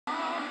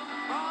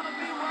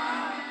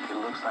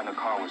looks like the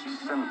car was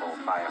assembled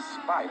by a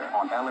spider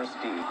on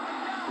LSD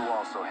who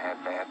also had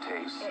bad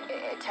taste.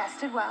 It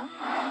tested well.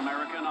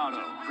 American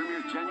Auto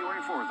premieres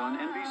January 4th on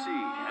NBC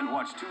and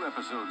watch 2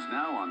 episodes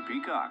now on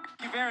Peacock.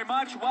 Thank you very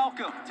much.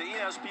 Welcome to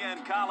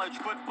ESPN College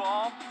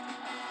Football,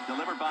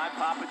 delivered by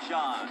Papa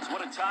John's.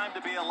 What a time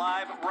to be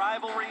alive.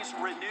 Rivalries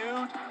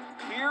renewed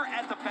here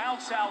at the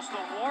Bounce House.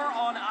 The war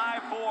on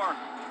I-4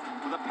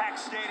 with a packed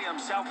stadium.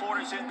 South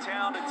Florida's in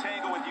town to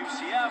tangle with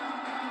UCF.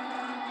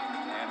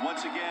 And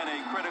once again, a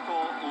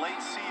critical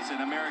late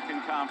season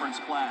American Conference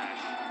clash.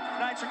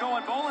 Knights are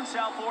going bowling.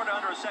 South Florida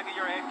under a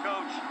second-year head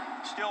coach,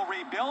 still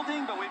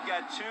rebuilding, but we've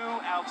got 2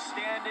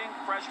 outstanding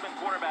freshman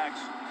quarterbacks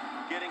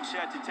getting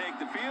set to take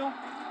the field.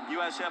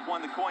 USF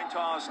won the coin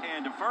toss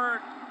and deferred.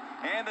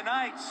 And the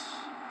Knights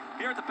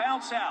here at the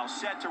Bounce House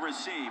set to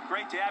receive.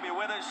 Great to have you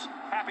with us.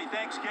 Happy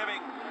Thanksgiving.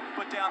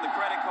 Put down the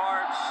credit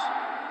cards,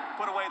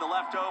 put away the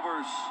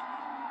leftovers,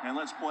 and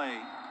let's play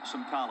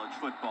some college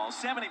football.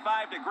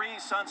 75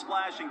 degrees, sun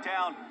splashing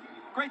down.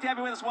 Great to have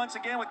you with us once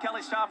again with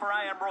Kelly Stoffer.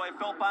 I am Roy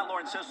Philpott.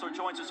 Lauren Sisler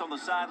joins us on the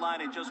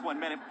sideline in just 1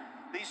 minute.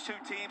 These 2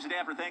 teams, today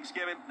after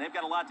Thanksgiving, they've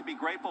got a lot to be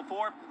grateful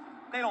for.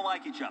 They don't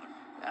like each other.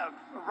 A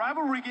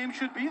rivalry game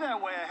should be that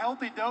way. A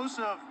healthy dose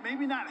of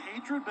maybe not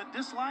hatred, but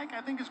dislike,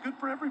 I think is good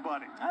for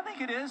everybody. I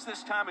think it is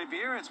this time of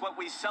year. It's what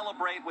we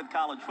celebrate with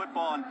college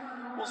football, and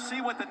we'll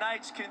see what the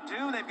Knights can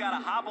do. They've got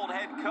a hobbled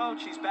head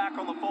coach. He's back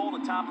on the fold,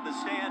 atop of the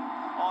stand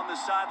on the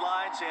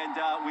sidelines,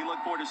 and we look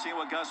forward to seeing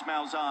what Gus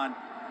Malzahn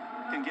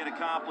can get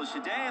accomplished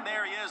today. And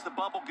there he is, the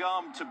bubble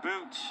gum to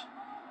boot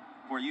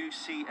for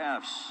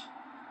UCF's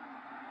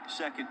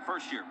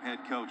first-year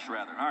head coach,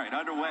 rather. All right,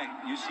 underway.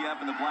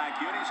 UCF in the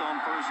black unis on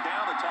first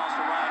down. The toss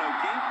to Ryan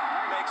O'Keefe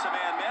makes a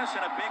man miss,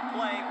 and a big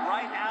play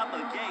right out of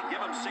the gate.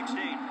 Give him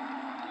 16.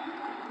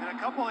 And a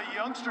couple of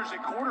youngsters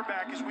at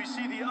quarterback as we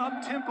see the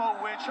up-tempo,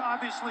 which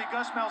obviously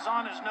Gus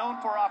Malzahn is known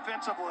for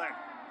offensively.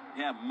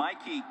 Yeah,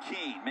 Mikey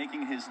Keene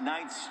making his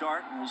 9th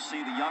start. We'll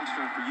see the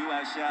youngster for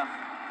USF,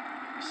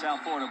 the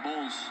South Florida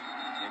Bulls,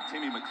 and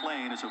Timmy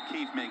McClain as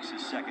O'Keefe makes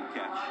his 2nd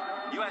catch.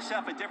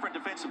 USF, a different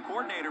defensive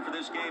coordinator for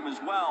this game as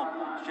well.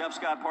 Jeff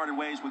Scott parted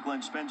ways with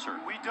Glenn Spencer.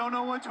 We don't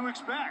know what to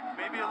expect.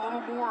 Maybe a little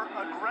more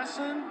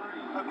aggression,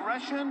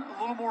 a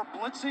little more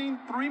blitzing,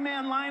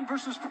 3-man line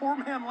versus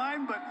 4-man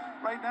line, but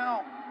right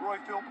now, Roy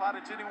Philpott,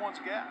 it's anyone's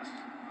guess.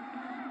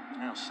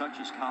 Now, such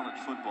is college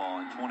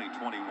football in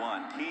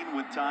 2021. Keene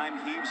with time,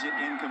 heaves it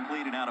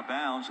incomplete and out of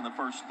bounds in the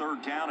first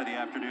 3rd down of the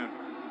afternoon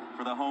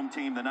for the home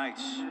team, the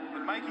Knights.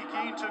 And Mikey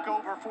Keene took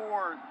over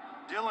for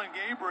Dylan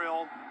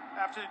Gabriel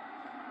after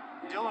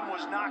Dylan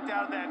was knocked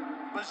out of that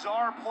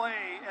bizarre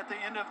play at the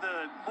end of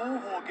the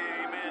Louisville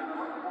game.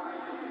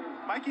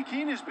 And Mikey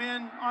Keene has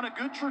been on a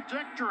good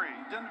trajectory.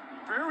 Done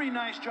a very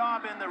nice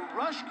job in the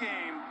rush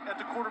game at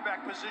the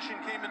quarterback position.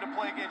 Came into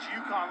play against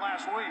UConn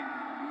last week.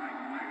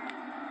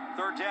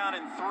 3rd down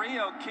and 3.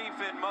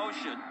 O'Keefe in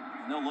motion.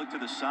 And they'll look to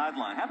the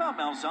sideline. How about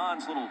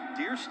Malzahn's little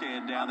deer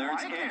stand down there?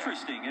 It's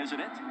interesting, isn't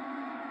it?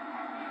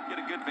 Get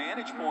a good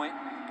vantage point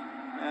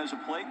as a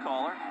play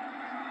caller.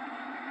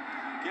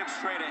 Gives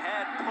straight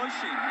ahead,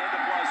 pushing into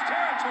plus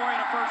territory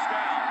and a first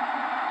down.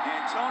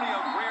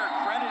 Antonio Greer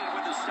credited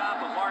with the stop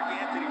of Mark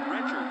Anthony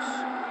Richards.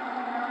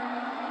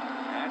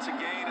 That's a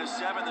gain of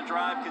 7. The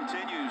drive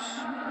continues.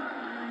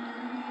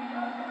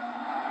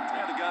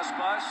 And the Gus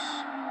bus.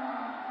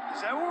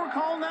 Is that what we're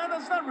calling that?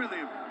 That's not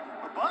really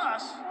a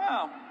bus.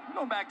 Well,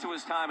 going back to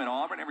his time at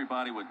Auburn,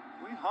 everybody would...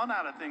 We hunt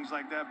out of things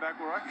like that back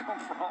where I come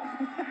from.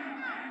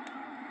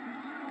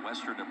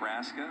 Western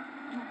Nebraska.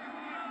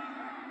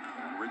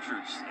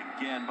 Richards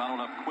again bottled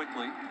up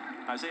quickly.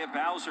 Isaiah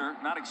Bowser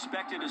not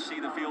expected to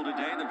see the field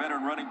today. The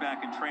veteran running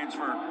back and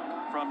transfer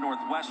from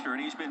Northwestern.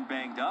 He's been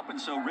banged up,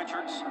 and so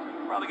Richards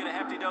probably get a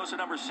hefty dose of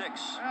number 6.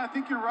 Yeah, I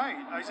think you're right.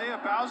 Isaiah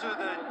Bowser,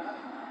 the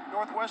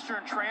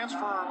Northwestern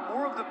transfer,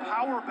 more of the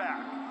power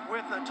back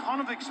with a ton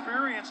of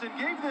experience, and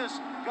gave this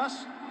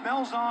Gus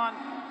Malzahn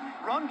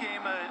run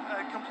game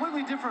a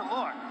completely different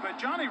look. But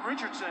Johnny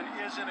Richardson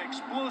is an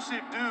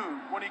explosive dude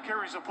when he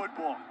carries a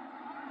football.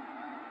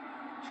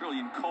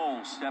 Trillian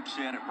Cole steps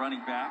in at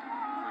running back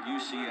for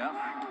UCF.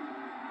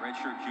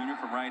 Redshirt junior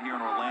from right here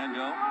in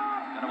Orlando.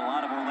 Kind of a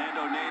lot of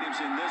Orlando natives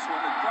in this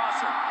one. The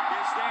crosser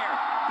is there.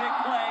 Big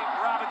play,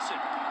 Robinson.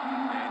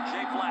 And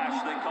Jay Flash,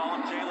 they call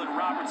him Jalen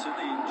Robertson,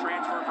 the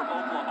transfer from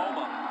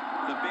Oklahoma.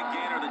 The big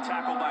gainer, the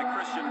tackle by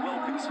Christian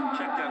Wilkinson.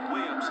 Check that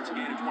Williams, it's a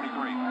gain of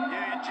 23.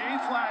 Yeah, and Jay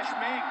Flash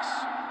makes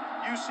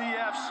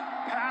UCF's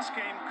pass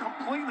game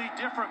completely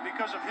different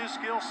because of his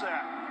skill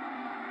set.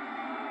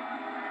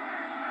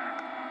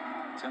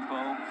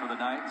 Tempo for the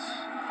Knights.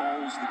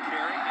 Cole's the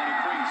carry and a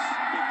crease.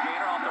 Big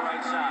gainer off the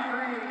right side.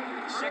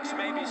 6,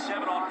 maybe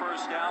 7 on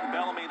first down.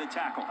 Bellamy the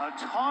tackle. A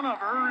ton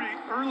of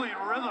early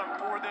rhythm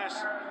for this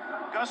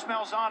Gus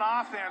Malzahn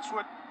offense.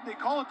 What they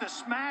call it the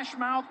smash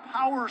mouth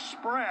power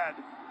spread.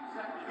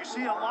 You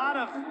see a lot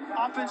of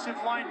offensive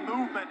line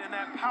movement in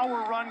that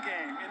power run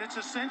game, and it's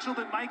essential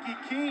that Mikey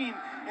Keene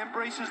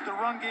embraces the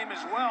run game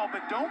as well.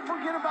 But don't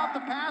forget about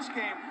the pass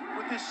game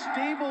with this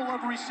stable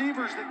of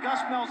receivers that Gus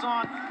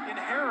Malzahn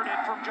inherited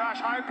from Josh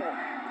Heupel.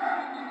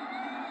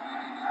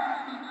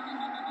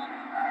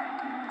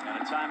 And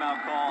a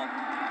timeout called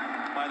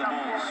by the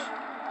Bulls.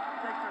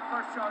 Takes their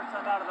first charge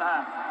timeout of the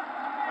half.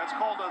 That's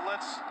called a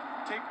let's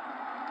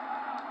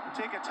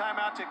take a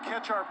timeout to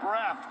catch our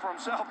breath from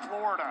South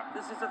Florida.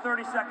 This is a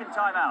 30-second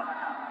timeout.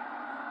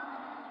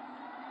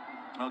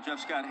 Well,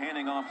 Jeff Scott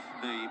handing off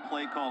the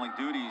play calling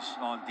duties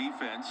on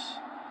defense,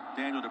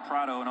 Daniel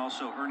DePrado and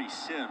also Ernie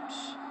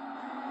Sims.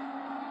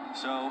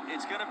 So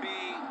it's going to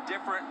be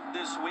different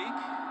this week.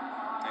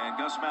 And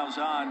Gus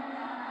Malzahn,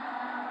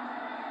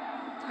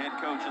 head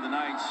coach of the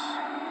Knights,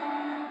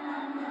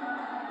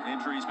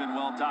 injury's been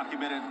well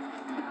documented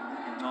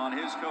on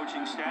his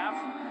coaching staff.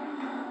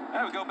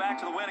 And we go back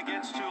to the win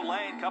against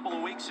Tulane a couple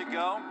of weeks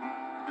ago.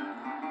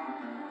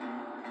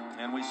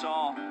 And we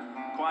saw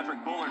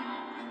Quadric Bullard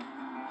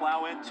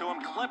plow into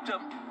him, clipped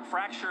him,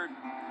 fractured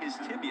his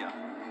tibia.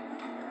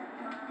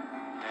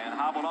 And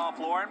hobbled off.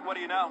 Lauren, what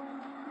do you know?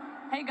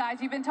 Hey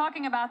guys, you've been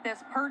talking about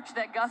this perch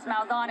that Gus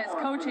Malzahn is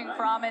coaching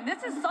from, and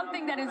this is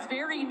something that is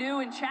very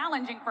new and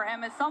challenging for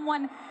him as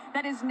someone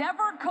that has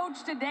never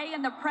coached a day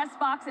in the press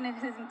box in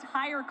his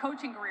entire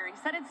coaching career. He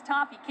said it's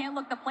tough. He can't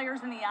look the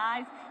players in the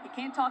eyes. He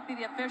can't talk to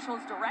the officials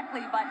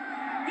directly, but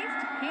he's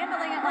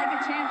handling it like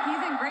a champ.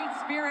 He's in great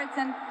spirits,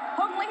 and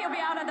hopefully he'll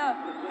be out of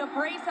the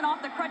brace and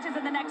off the crutches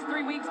in the next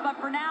 3 weeks, but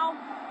for now,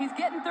 he's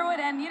getting through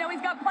it, and, you know, he's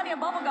got plenty of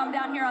bubble gum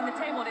down here on the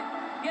table to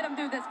get him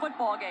through this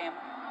football game.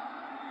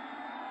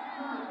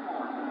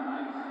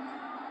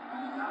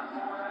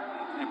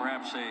 And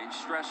perhaps a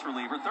stress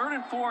reliever. 3rd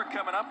and 4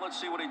 coming up. Let's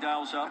see what he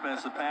dials up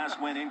as the pass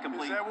went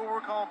incomplete. Is that what we're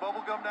calling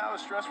bubblegum now, a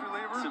stress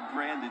reliever? To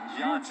Brandon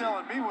You were Johnson.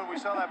 telling me when we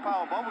saw that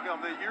pile of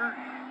bubblegum that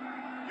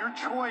your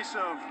choice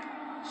of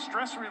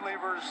stress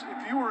relievers,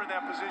 if you were in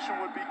that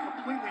position, would be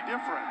completely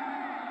different.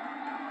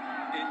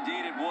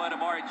 Indeed it would.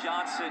 Amari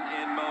Johnson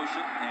in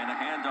motion, and a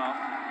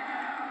handoff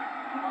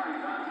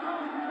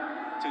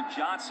to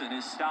Johnson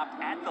is stopped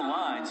at the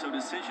line, so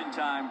decision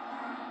time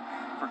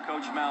for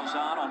Coach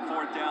Malzahn on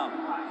 4th down.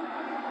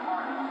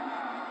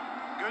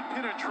 Good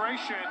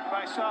penetration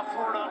by South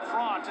Florida up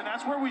front, and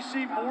that's where we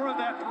see more of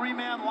that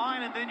 3-man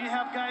line, and then you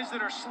have guys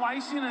that are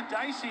slicing and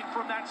dicing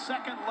from that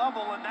 2nd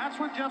level, and that's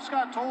what Jeff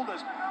Scott told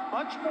us.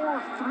 Much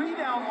more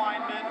 3-down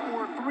linemen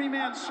or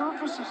 3-man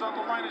surfaces on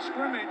the line of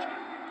scrimmage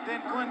than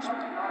Glenn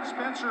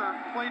Spencer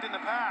played in the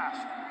past.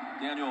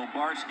 Daniel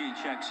Barsky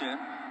checks in.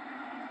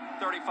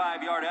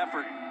 35-yard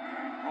effort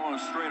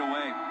almost straight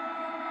away.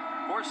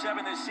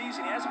 4-7 this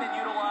season. He hasn't been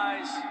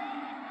utilized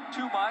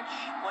too much.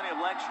 Plenty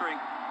of leg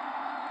strength.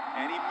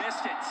 And he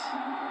missed it.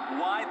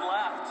 Wide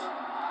left.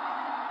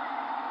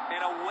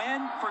 And a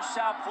win for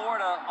South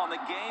Florida on the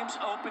game's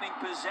opening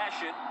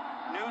possession.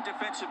 New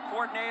defensive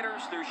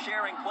coordinators. They're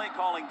sharing play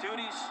calling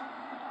duties.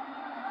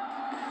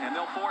 And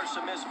they'll force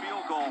a missed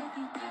field goal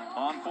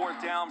on 4th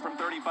down from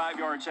 35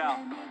 yards out.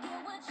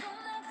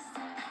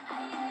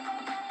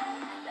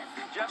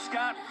 Jeff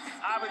Scott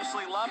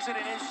obviously loves it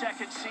in his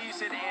 2nd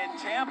season in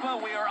Tampa.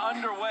 We are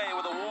underway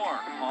with a war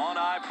on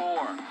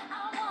I-4.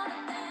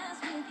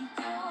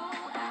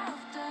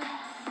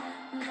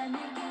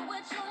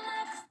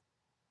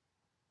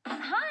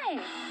 Hi,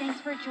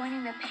 thanks for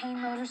joining the Payne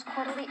Motors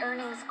quarterly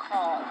earnings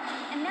call.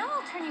 And now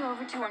I'll turn you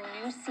over to our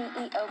new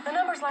CEO. The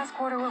numbers last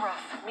quarter were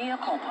rough. Mea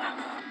culpa.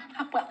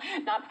 Well,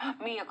 not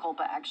mea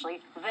culpa,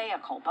 actually. Vea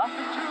culpa.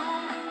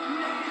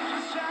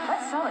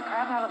 Let's sell the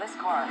crap out of this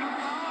car.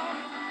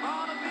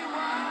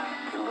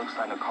 It looks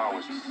like the car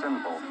was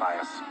assembled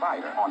by a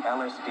spider on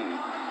LSD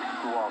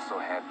who also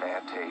had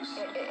bad taste.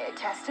 It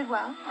tested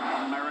well.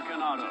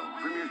 American Auto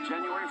premieres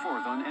January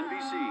 4th on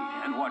NBC,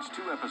 and watch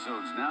 2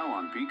 episodes now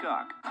on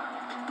Peacock.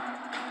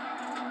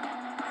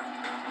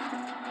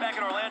 Back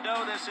in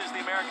Orlando, this is the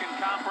American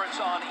Conference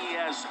on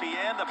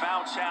ESPN. The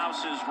bounce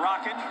house is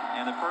rocking,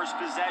 and the first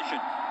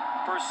possession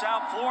for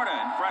South Florida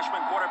and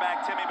freshman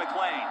quarterback Timmy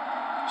McClain.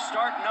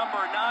 Start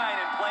number 9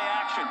 in play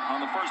action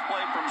on the first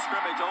play from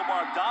scrimmage.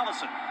 Omar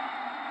Dollison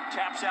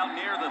taps out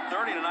near the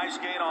 30. A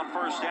nice gain on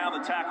 1st down.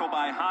 The tackle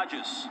by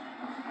Hodges.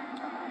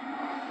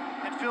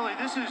 And Philly,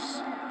 this is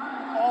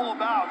all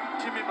about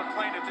Timmy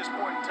McClain at this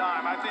point in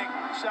time. I think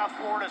South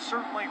Florida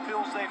certainly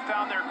feels they've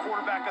found their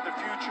quarterback of the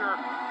future.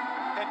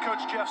 Head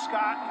coach Jeff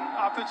Scott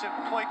and offensive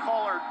play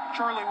caller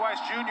Charlie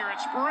Weiss Jr. in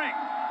spring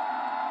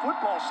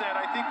football said,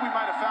 I think we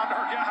might have found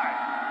our guy.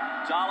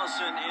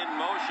 Dollison in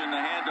motion. The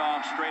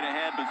handoff straight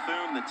ahead.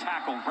 Bethune, the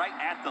tackle right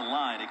at the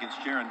line against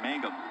Jaron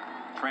Mangum.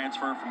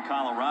 Transfer from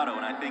Colorado,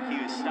 and I think he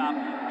was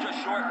stopped just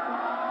short.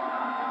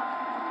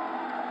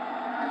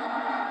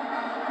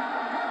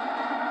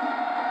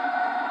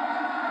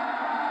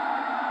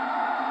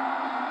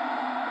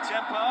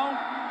 Tempo,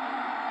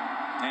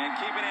 and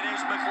keeping it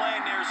is McClain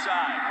near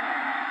side.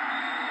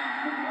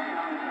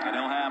 And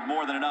he'll have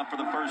more than enough for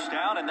the 1st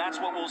down, and that's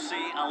what we'll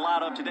see a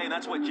lot of today.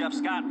 That's what Jeff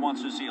Scott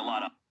wants to see a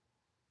lot of.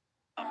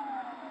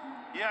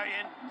 Yeah,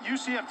 and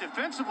UCF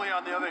defensively,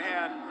 on the other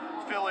hand,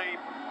 Philly,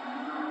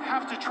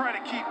 have to try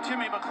to keep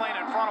Timmy McClain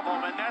in front of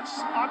them, and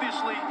that's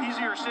obviously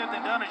easier said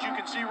than done, as you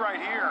can see right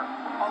here.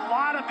 A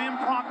lot of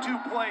impromptu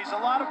plays, a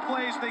lot of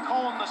plays, they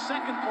call them the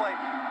second play,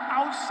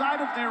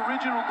 outside of the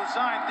original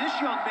design. This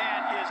young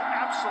man is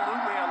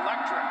absolutely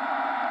electric.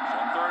 So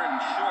on third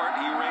and short,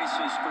 he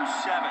races for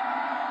 7.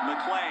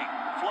 McClain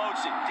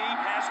floats it deep,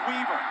 has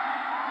Weaver,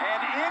 and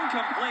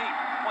incomplete.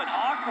 What an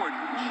awkward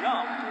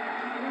jump.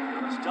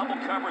 His double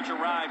coverage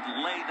arrived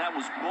late. That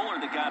was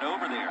Buller that got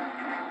over there.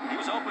 He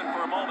was open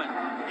for a moment.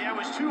 Yeah, it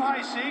was 2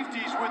 high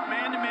safeties with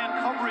man-to-man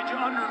coverage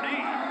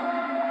underneath.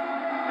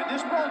 And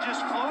this ball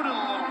just floated a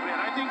little bit.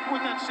 I think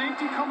with that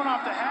safety coming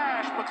off the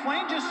hash,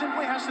 McClain just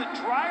simply has to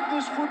drive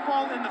this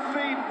football in the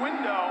fade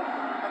window,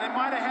 and they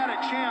might have had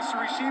a chance. The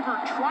receiver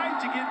tried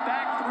to get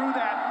back through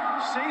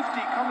that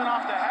safety coming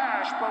off the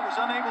hash, but was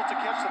unable to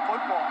catch the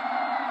football.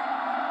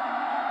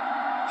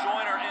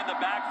 Joyner in the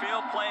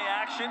backfield, play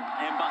action,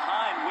 and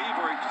behind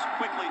Weaver, it's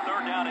quickly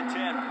 3rd down and 10.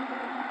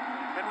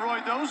 And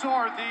Roy, those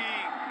are the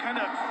kind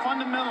of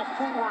fundamental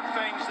footwork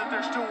things that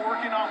they're still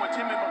working on with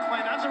Timmy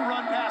McClain. That's a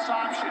run-pass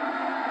option.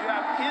 You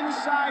have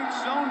inside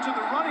zone to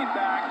the running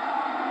back.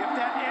 If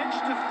that edge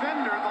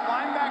defender, the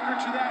linebacker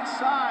to that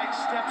side,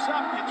 steps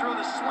up, you throw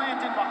the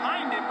slant in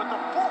behind him, but the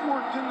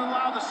footwork didn't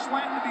allow the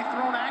slant to be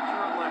thrown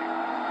accurately.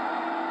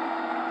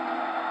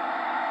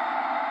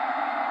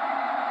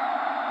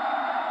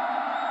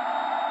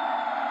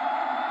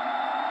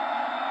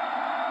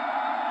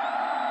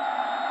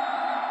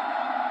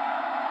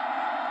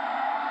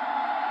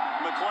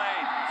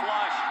 McClain,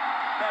 flush,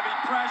 heavy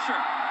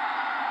pressure.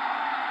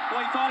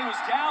 Well, he thought he was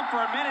down for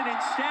a minute.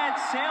 Instead,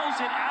 sails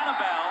it out of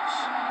bounds.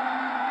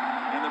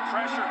 And the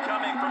pressure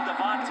coming from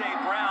Devontae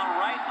Brown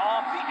right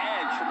off the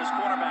edge from his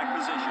quarterback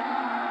position.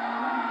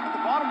 And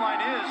the bottom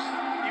line is,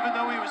 even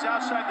though he was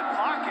outside the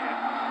pocket,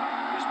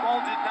 his ball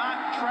did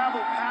not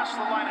travel past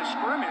the line of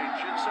scrimmage.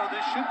 And so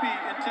this should be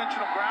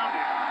intentional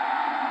grounding.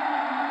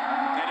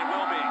 And it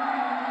will be.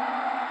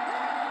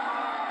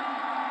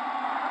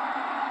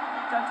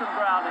 Intentional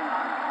grounding.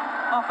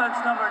 Offense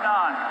number 9.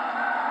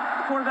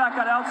 The quarterback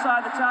got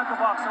outside the tackle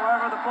box.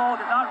 However, the ball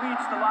did not reach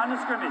the line of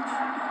scrimmage.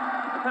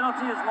 The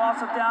penalty is loss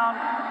of down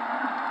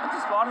at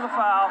the spot of the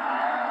foul.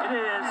 It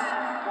is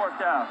 4th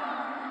down.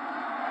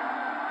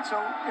 So,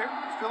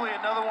 Philly,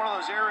 another one of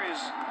those areas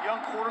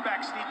young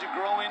quarterbacks need to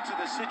grow into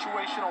the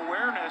situational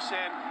awareness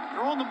and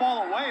throwing the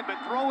ball away, but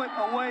throw it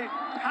away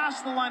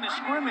past the line of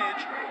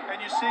scrimmage, and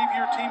you save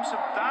your team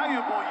some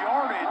valuable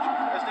yardage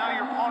as now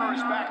your punter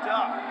is backed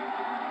up.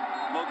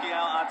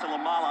 Mokiao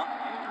Atalamala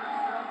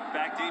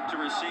back deep to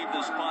receive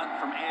this punt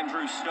from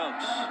Andrew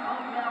Stokes.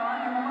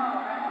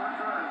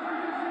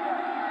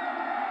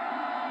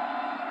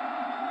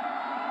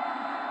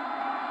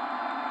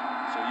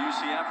 So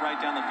UCF right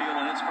down the field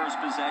on its first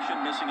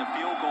possession, missing a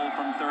field goal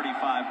from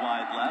 35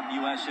 wide left.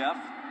 USF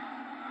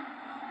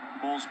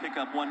Bulls pick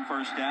up 1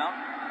 first down,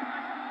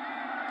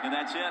 and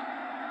that's it.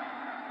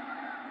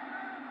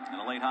 And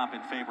a late hop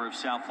in favor of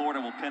South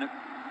Florida will pin it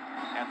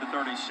at the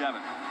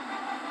 37.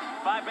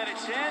 5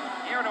 minutes in,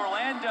 here in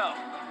Orlando,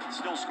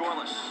 still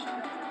scoreless.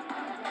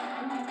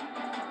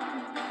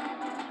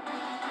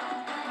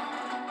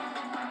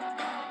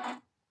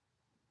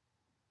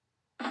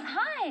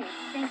 Hi,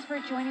 thanks for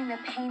joining the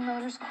Payne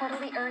Motors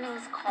quarterly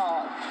earnings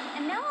call.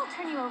 And now I'll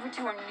turn you over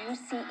to our new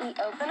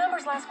CEO. The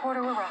numbers last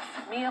quarter were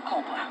rough. Mea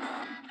culpa.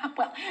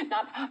 Well,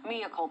 not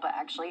mea culpa,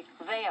 actually.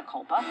 Vea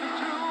culpa.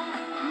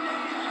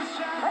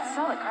 Let's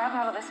sell the crap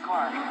out of this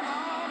car.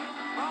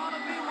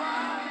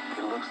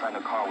 It looks like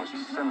the car was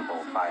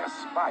assembled by a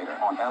spider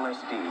on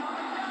LSD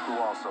who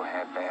also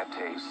had bad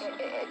taste.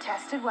 It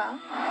tested well.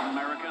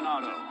 American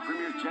Auto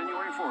premieres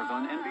January 4th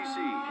on NBC,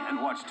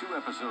 and watch 2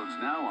 episodes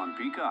now on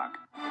Peacock.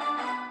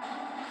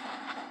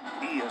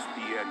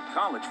 ESPN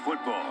College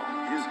Football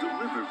is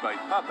delivered by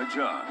Papa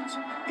John's.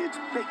 It's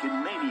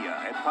Bacon Mania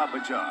at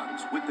Papa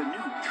John's with the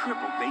new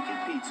Triple Bacon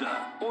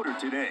Pizza. Order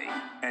today,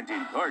 and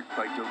in part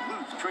by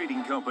Duluth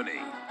Trading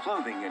Company.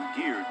 Clothing and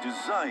gear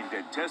designed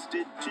and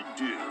tested to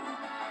do.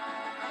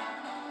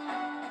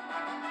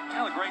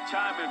 Well, a great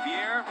time of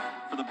year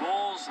for the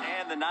Bulls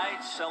and the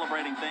Knights,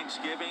 celebrating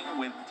Thanksgiving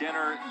with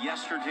dinner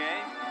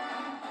yesterday.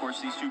 Of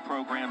course, these 2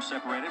 programs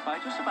separated by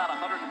just about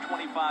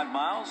 125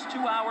 miles.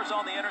 2 hours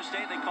on the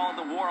interstate. They call it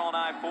the war on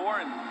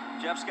I-4.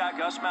 And Jeff Scott,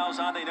 Gus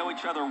Malzahn, they know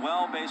each other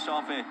well based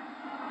off a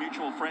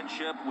mutual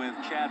friendship with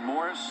Chad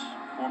Morris,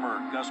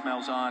 former Gus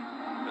Malzahn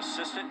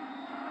assistant,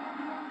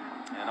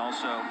 and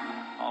also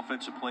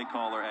offensive play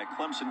caller at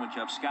Clemson when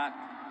Jeff Scott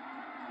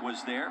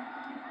was there.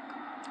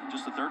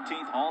 Just the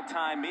 13th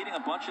all-time meeting. A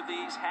bunch of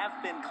these have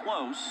been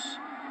close.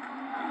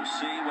 We'll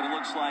see what it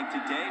looks like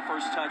today.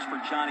 First touch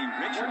for Johnny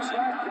Richardson.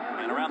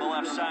 And around the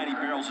left side, he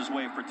barrels his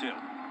way for 2.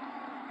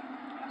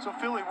 So,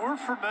 Philly, we're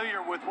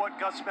familiar with what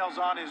Gus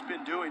Malzahn has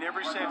been doing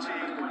ever since he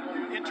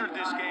entered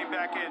this game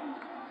back in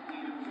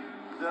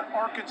the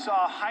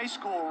Arkansas high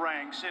school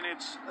ranks. And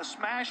it's a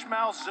smash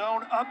mouth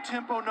zone,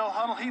 up-tempo, no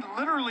huddle. He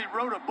literally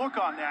wrote a book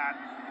on that.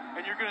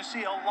 and you're going to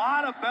see a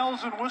lot of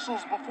bells and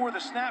whistles before the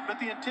snap, but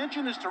the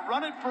intention is to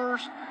run it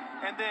first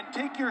and then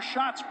take your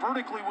shots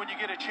vertically when you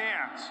get a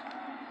chance.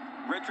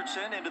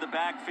 Richardson into the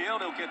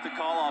backfield. He'll get the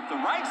call off the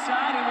right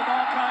side and with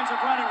all kinds of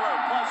running room,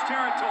 plus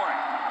territory.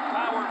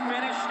 Power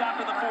finish, stopped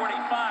at the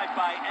 45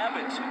 by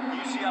Evans.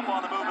 UCF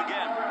on the move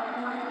again.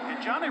 And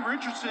Johnny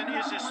Richardson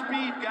is a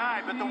speed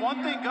guy, but the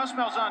one thing Gus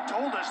Malzahn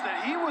told us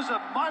that he was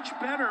a much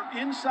better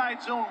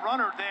inside zone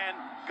runner than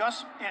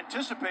Gus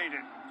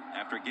anticipated.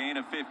 After a gain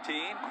of 15,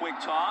 quick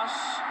toss.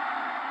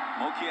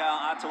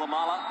 Mokiao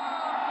Atalamala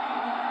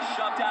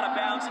shoved out of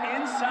bounds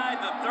inside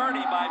the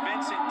 30 by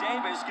Vincent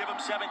Davis. Give him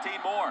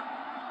 17 more.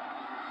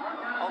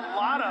 A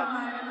lot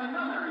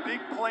of big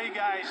play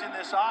guys in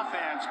this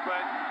offense,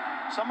 but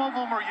some of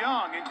them are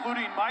young,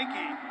 including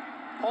Mikey,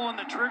 pulling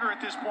the trigger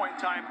at this point in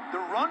time. The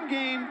run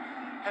game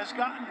has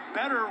gotten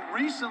better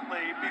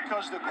recently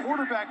because the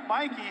quarterback,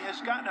 Mikey,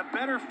 has gotten a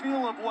better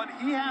feel of what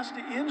he has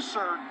to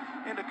insert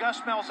into Gus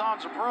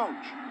Malzahn's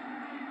approach.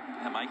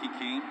 And Mikey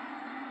Keene,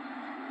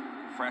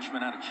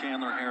 freshman out of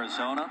Chandler,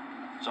 Arizona,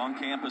 was on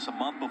campus a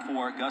month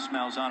before Gus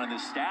Malzahn and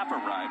his staff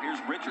arrived. Here's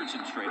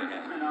Richardson straight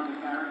ahead.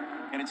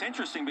 And it's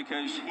interesting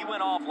because he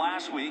went off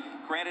last week.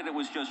 Granted, it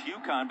was just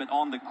UConn, but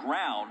on the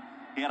ground,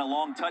 he had a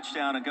long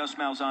touchdown, and Gus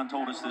Malzahn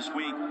told us this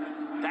week,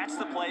 that's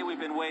the play we've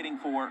been waiting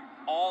for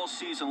all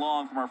season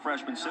long from our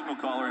freshman signal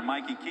caller and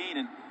Mikey Keene,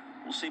 and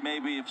we'll see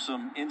maybe if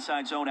some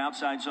inside zone,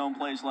 outside zone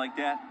plays like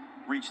that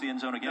reach the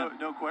end zone again.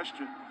 No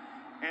question.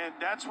 And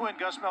that's when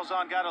Gus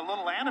Malzahn got a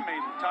little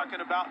animated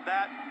talking about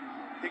that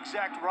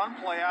exact run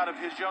play out of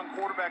his young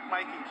quarterback,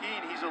 Mikey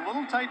Keene. He's a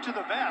little tight to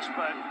the vest,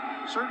 but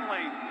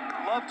certainly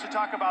love to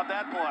talk about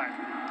that play.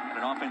 And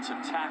an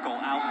offensive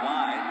tackle out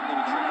wide,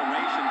 little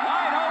trickeration,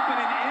 wide open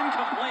and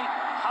incomplete.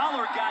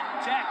 Holler got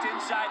decked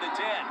inside the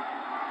 10.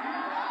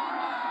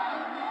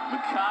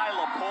 Mekhi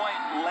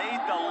LaPointe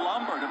laid the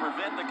lumber to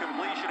prevent the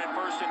completion at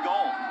 1st and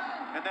goal.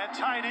 And that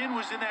tight end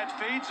was in that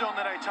fade zone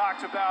that I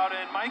talked about,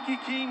 and Mikey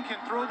Keene can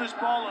throw this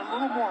ball a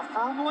little more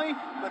firmly,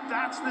 but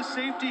that's the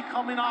safety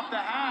coming off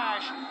the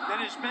hash that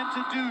is meant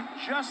to do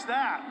just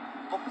that.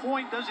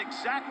 LaPointe does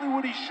exactly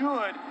what he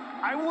should.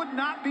 I would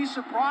not be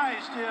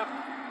surprised if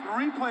the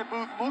replay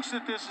booth looks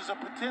at this as a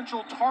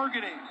potential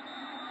targeting.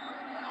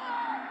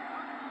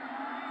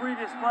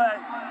 Previous play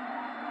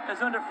is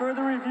under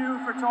further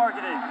review for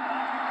targeting.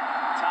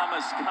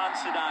 Thomas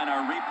Considine,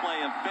 our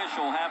replay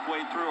official,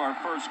 halfway through our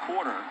first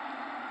quarter.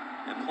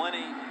 And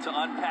plenty to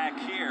unpack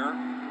here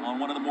on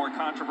one of the more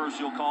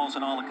controversial calls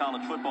in all of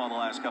college football the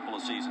last couple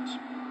of seasons.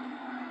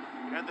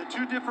 And the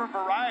two different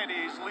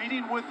varieties,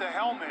 leading with the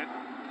helmet,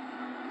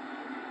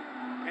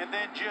 and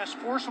then just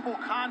forcible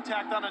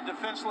contact on a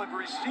defenseless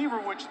receiver,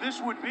 which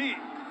this would be.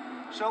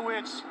 So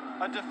it's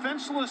a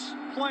defenseless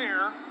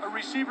player, a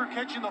receiver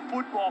catching the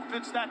football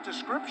fits that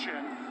description,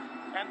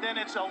 and then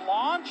it's a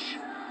launch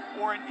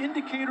or an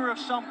indicator of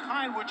some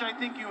kind, which I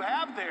think you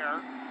have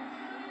there,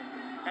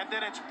 and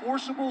then it's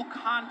forcible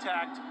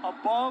contact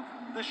above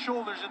the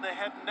shoulders and the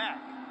head and neck.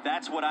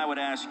 That's what I would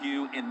ask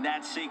you in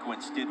that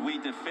sequence. Did we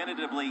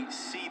definitively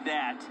see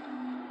that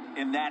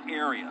in that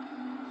area?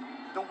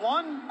 The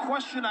one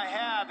question I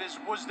have is,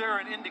 was there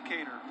an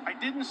indicator? I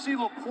didn't see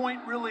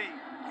LaPointe really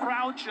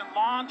crouch and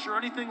launch or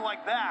anything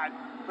like that,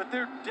 but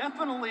there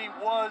definitely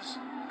was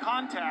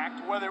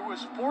contact. Whether it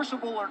was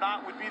forcible or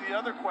not would be the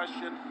other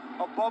question,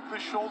 above the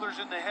shoulders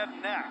and the head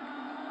and neck.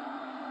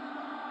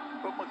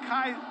 But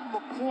Mekhi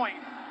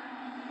LaPointe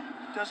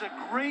does a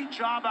great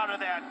job out of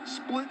that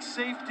split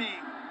safety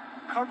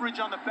coverage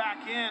on the back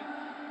end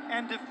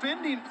and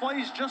defending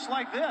plays just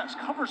like this.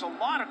 Covers a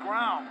lot of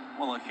ground.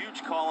 Well, a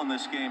huge call in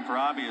this game for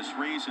obvious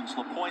reasons.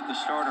 LaPointe, the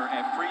starter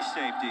at free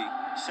safety.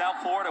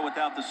 South Florida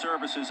without the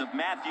services of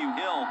Matthew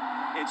Hill.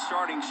 It's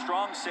starting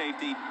strong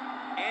safety,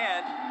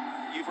 and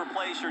you've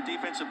replaced your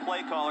defensive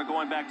play caller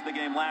going back to the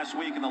game last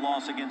week in the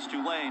loss against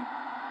Tulane.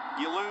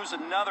 You lose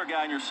another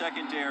guy in your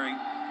secondary.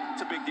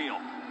 It's a big deal.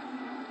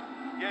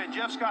 Yeah, and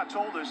Jeff Scott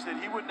told us that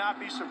he would not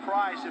be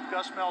surprised if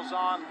Gus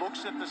Malzahn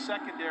looks at the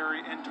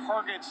secondary and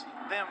targets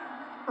them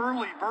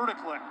early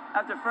vertically.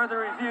 After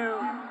further review,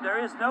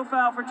 there is no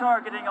foul for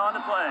targeting on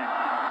the play.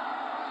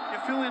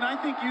 Yeah, Philly, and I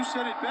think you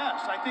said it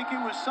best. I think it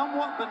was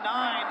somewhat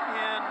benign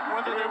in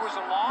whether there was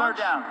a launch. 3rd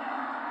down.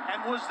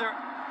 And was there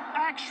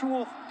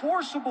actual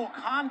forcible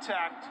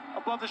contact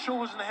above the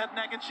shoulders and the head and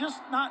neck? It's just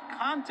not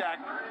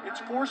contact,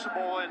 it's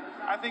forcible, and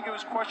I think it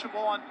was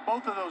questionable on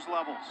both of those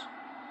levels.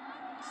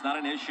 It's not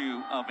an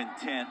issue of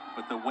intent,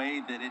 but the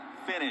way that it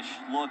finished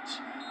looked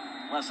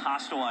less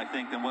hostile, I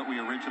think, than what we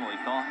originally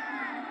thought.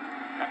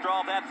 After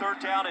all that,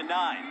 3rd down and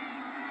 9.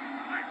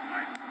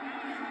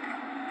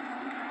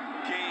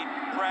 Keene,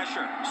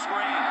 pressure,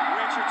 screen,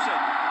 Richardson,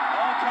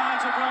 all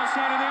kinds of real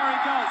estate, and there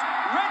he goes.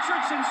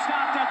 Richardson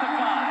stopped at the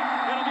 5.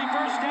 It'll be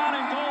 1st down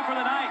and goal for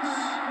the Knights.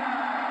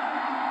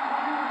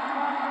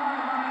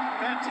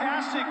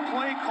 Fantastic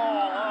play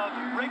call of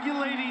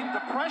regulating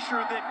the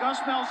pressure that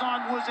Gus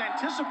Malzahn was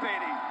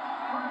anticipating.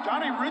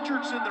 Johnny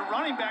Richardson, the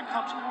running back,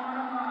 comes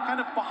kind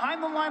of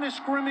behind the line of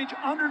scrimmage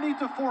underneath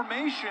the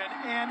formation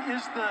and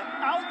is the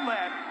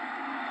outlet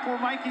for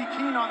Mikey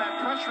Keene on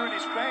that pressure in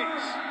his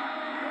face.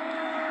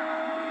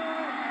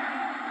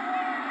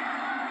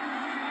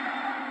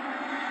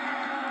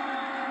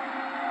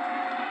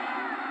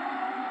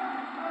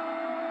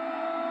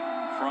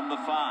 From the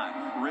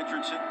 5,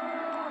 Richardson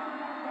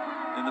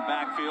in the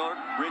backfield.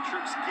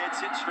 Richards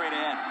gets it straight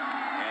ahead.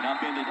 And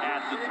upended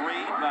at the 3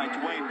 by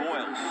Dwayne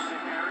Boyles.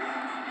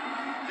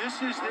 This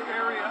is the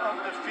area of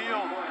the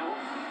field,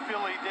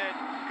 Philly, that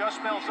Gus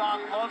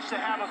Malzahn loves to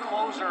have a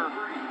closer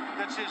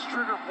that's his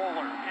trigger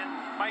puller. And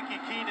Mikey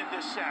Keene in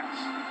this sense,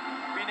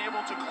 being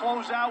able to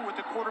close out with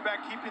the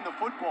quarterback keeping the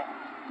football.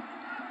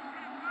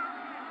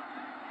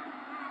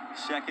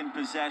 Second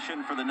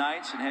possession for the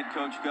Knights and head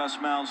coach Gus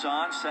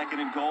Malzahn. 2nd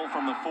and goal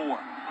from the 4.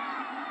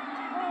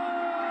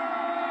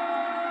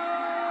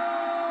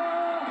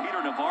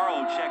 Peter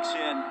Navarro checks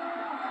in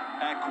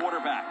at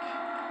quarterback.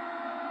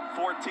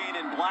 14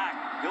 in black.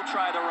 He'll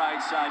try the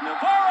right side.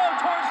 Navarro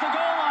towards the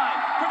goal line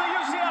for the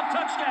UCF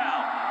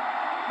touchdown.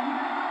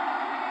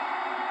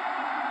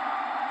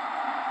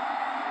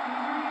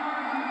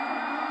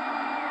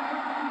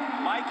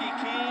 Mikey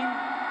Keene,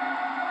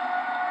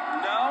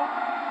 no.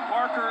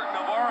 Parker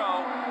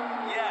Navarro,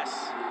 yes.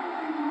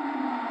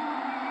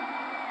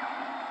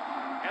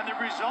 And the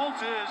result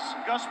is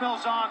Gus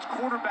Malzahn's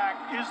quarterback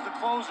is the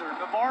closer.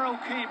 Navarro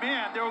came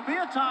in. There will be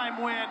a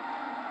time when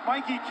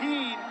Mikey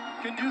Keene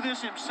can do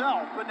this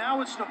himself, but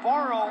now it's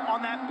Navarro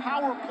on that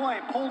power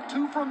play. Pulled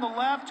 2 from the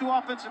left, 2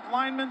 offensive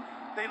linemen.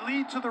 They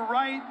lead to the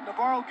right.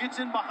 Navarro gets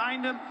in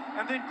behind him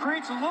and then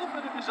creates a little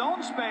bit of his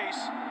own space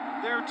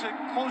there to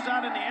close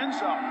out in the end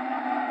zone.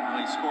 Well,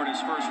 he scored his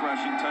first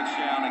rushing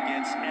touchdown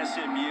against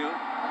SMU.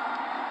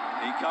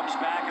 He comes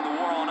back in the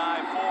war on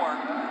I-4,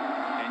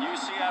 and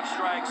UCF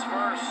strikes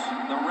first.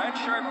 The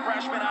redshirt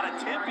freshman out of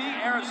Tempe,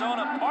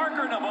 Arizona,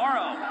 Parker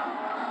Navarro,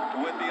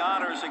 with the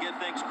honors to get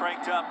things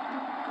cranked up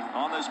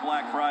on this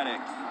Black Friday.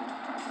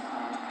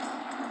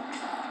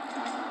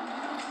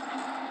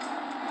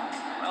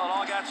 Well, it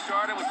all got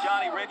started with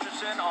Johnny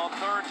Richardson on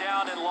 3rd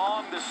down and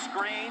long. The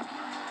screen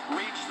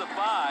reached the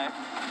 5.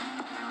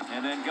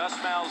 And then Gus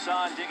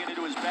Malzahn digging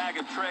into his bag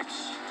of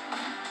tricks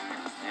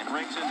and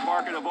rings in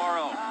Parker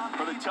Navarro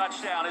for the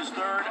touchdown, his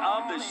 3rd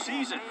of the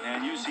season,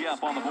 and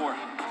UCF on the board.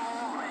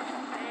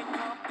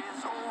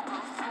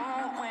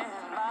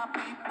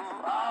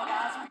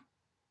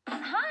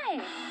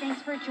 Hi,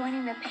 thanks for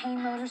joining the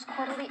Payne Motors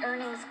quarterly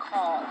earnings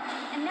call.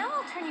 And now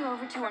I'll turn you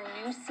over to our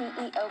new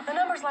CEO. The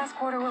numbers last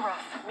quarter were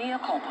rough. Mea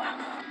culpa.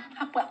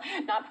 Well,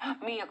 not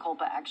mea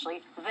culpa,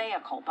 actually. Thea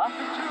culpa.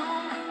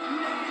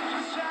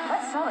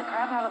 Let's sell the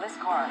crap out of this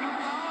car.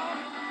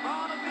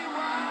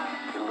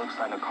 It looks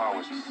like the car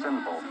was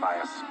assembled by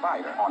a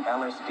spider on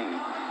LSD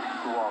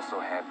who also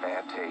had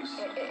bad taste.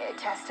 It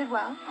tested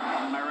well.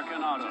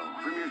 American Auto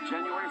premieres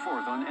January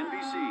 4th on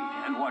NBC,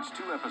 and watch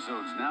 2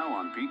 episodes now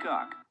on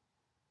Peacock.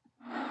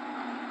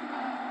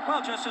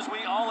 Well, just as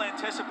we all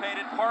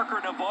anticipated, Parker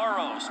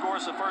Navarro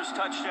scores the first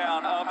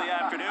touchdown of the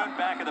afternoon.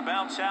 Back at the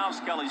bounce house,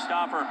 Kelly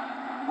Stopper,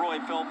 Roy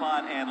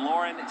Philpott, and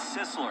Lauren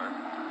Sisler.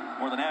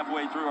 More than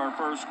halfway through our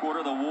first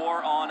quarter, the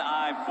war on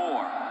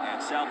I-4.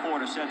 And South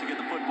Florida set to get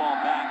the football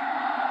back.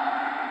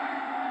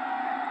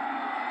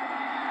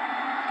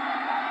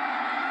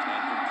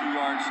 And from 2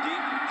 yards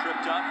deep,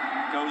 tripped up,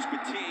 goes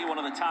Batee, one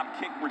of the top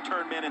kick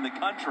return men in the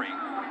country.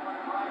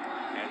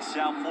 And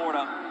South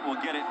Florida will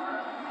get it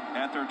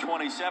at their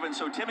 27.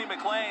 So Timmy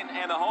McClain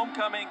and the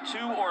homecoming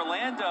to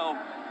Orlando.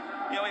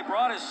 You know, he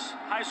brought his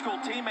high school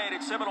teammate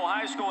at Seminole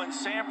High School in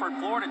Sanford,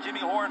 Florida,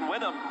 Jimmy Horn,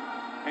 with him.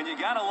 And you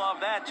got to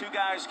love that. 2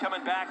 guys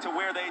coming back to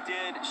where they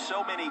did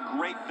so many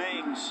great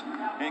things,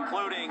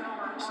 including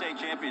state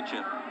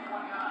championship.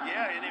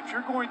 Yeah, and if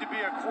you're going to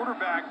be a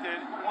quarterback that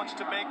wants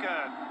to make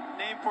a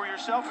name for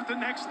yourself at the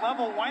next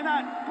level, why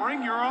not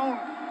bring your own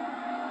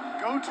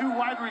go-to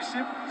wide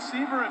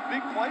receiver and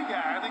big play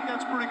guy? I think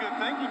that's pretty good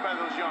thinking by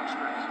those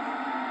youngsters.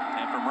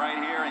 And from right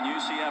here in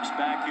UCF's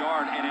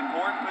backyard, an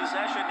important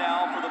possession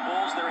now for the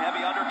Bulls. They're heavy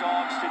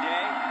underdogs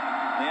today.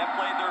 They have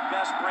played their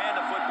best brand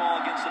of football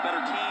against the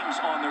better teams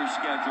on their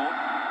schedule.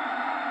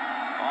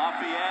 Off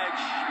the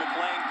edge,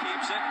 McClain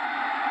keeps it.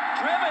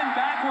 Driven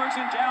backwards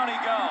and down he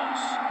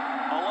goes.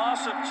 A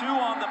loss of 2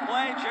 on the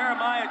play.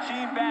 Jeremiah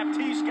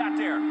Jean-Baptiste got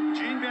there.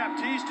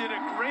 Jean-Baptiste did a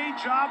great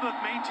job of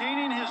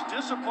maintaining his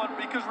discipline,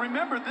 because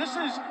remember, this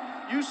is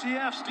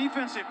UCF's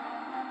defensive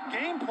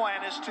game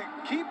plan, is to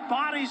keep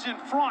bodies in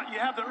front. You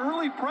have the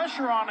early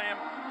pressure on him,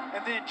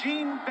 and then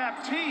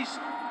Jean-Baptiste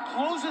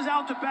closes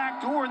out the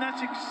back door, and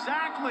that's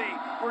exactly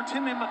where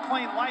Timmy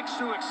McClain likes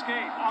to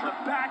escape, on the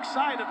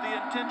backside of the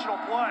intentional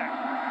play.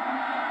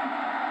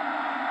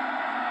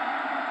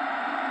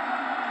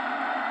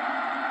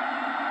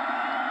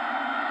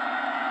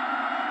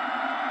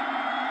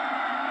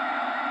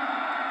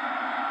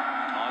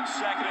 On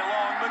 2nd and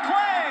long,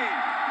 McClain!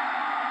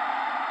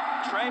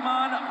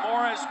 Tremon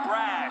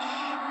Morris-Brash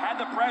had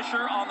the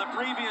pressure on the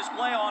previous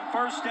play on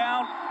 1st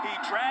down. He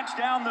drags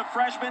down the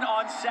freshman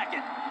on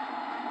 2nd.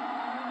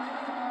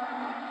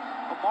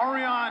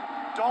 Marion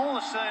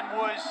Dolison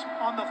was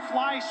on the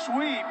fly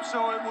sweep,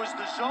 so it was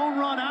the zone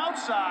run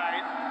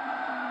outside,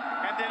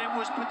 and then it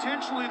was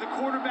potentially the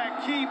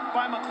quarterback keep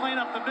by McLean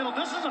up the middle.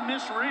 This is a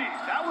misread.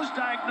 That was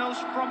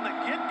diagnosed from the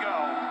get-go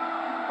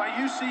by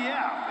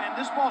UCF, and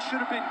this ball should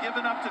have been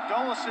given up to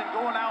Dullison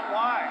going out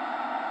wide.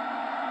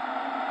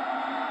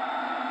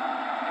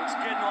 It's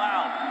getting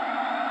loud.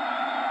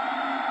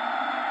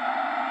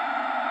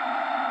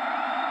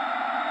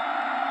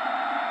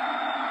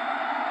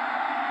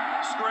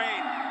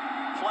 Screen,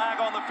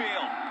 flag on the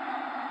field.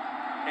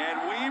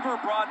 And Weaver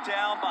brought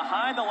down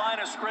behind the line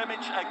of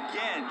scrimmage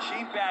again.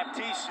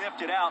 Jean-Baptiste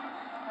sniffed it out.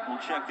 We'll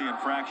check the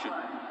infraction.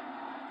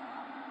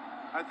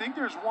 I think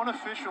there's one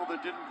official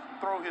that didn't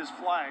throw his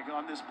flag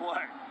on this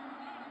play.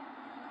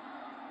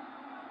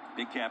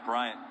 Big Cat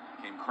Bryant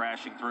came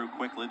crashing through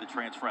quickly. The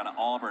transfer out of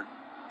Auburn,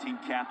 team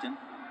captain.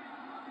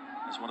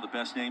 Is one of the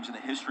best names in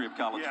the history of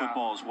college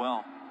football as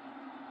well.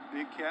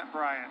 Big Cat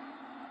Bryant.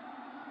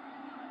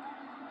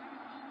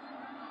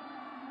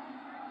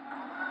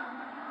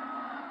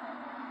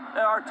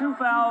 There are 2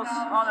 fouls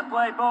on the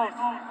play. Both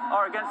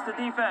are against the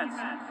defense.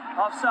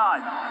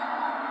 Offside.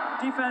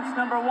 Defense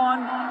number 1,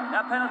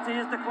 that penalty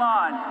is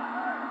declined.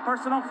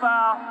 Personal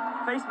foul,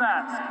 face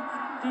mask.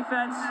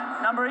 Defense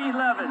number 11,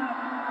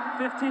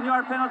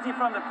 15-yard penalty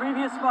from the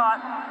previous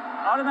spot.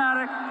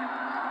 Automatic,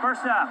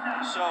 first down.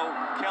 So,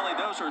 Kelly,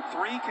 those are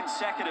 3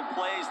 consecutive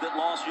plays that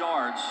lost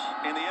yards,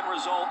 and the end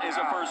result is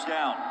a first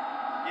down.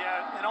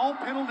 Yeah, and all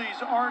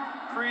penalties aren't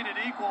created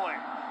equally.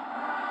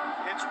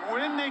 It's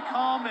when they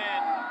come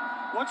and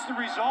what's the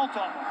result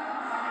on them.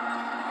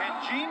 And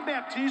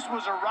Jean-Baptiste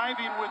was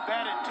arriving with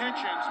bad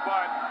intentions,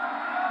 but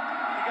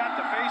he got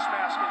the face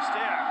mask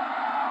instead.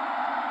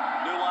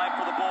 New life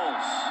for the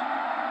Bulls.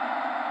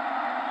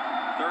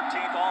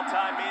 13th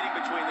all-time meeting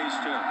between these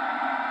two.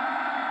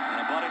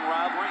 And a budding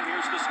rivalry.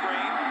 Here's the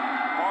screen.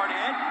 Hard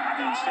hit.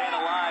 And staying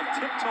alive.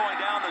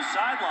 Tiptoeing down the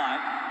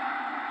sideline.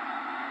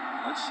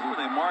 Let's see where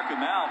they mark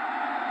him out.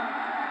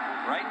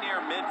 Right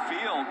near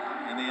midfield.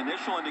 And the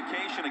initial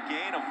indication, a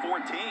gain of 14.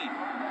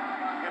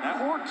 And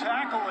poor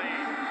tackling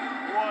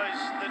was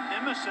the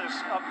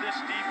nemesis of this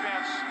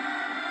defense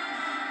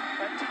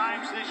at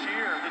times this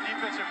year. The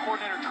defensive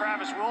coordinator,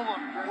 Travis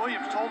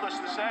Williams, told us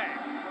the same.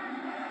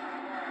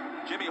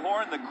 Jimmy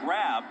Horn, the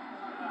grab,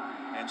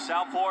 and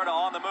South Florida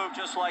on the move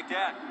just like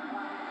that.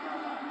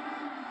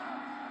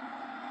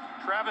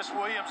 Travis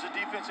Williams, the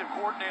defensive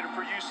coordinator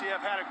for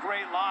UCF, had a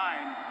great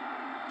line.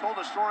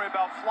 Told a story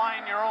about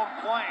flying your own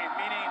plane,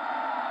 meaning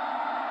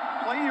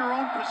play your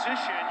own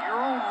position, your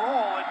own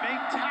role, and make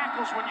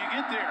tackles when you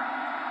get there.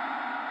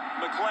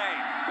 McLean,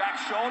 back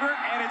shoulder,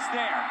 and it's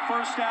there.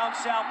 First down,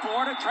 South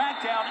Florida,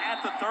 track down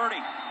at the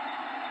 30.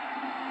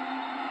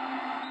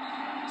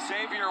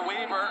 Xavier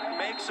Weaver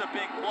makes a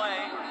big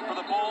play for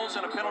the Bulls,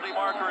 and a penalty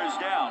marker is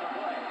down.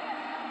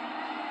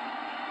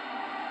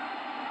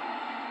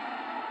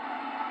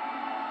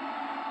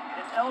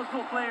 An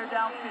eligible player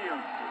downfield.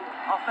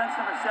 Offense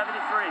number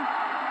 73.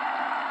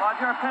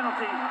 5-yard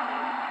penalty.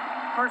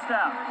 First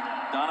down.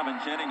 Donovan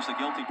Jennings, the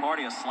guilty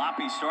party, a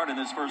sloppy start in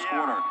this first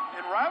quarter.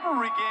 And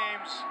rivalry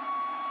games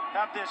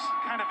have this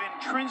kind of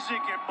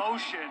intrinsic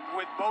emotion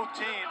with both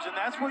teams, and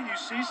that's what you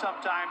see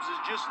sometimes is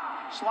just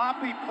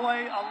sloppy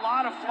play, a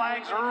lot of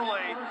flags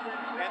early,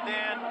 and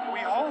then we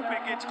hope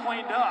it gets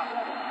cleaned up.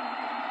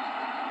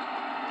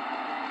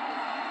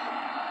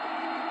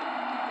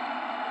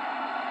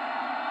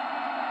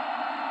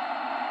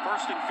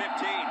 First and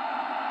 15.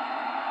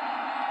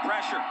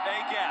 Pressure,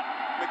 A-gap,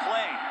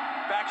 McLean,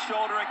 back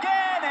shoulder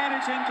again, and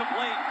it's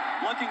incomplete.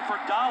 Looking for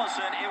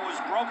Dollison, it was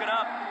broken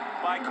up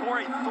by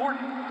Corey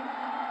Thornton.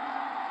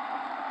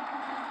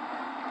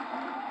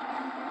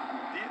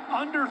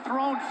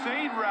 Underthrown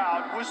fade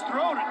route was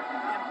thrown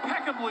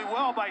impeccably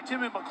well by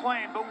Timmy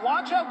McLean, but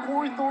watch how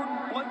Corey Thornton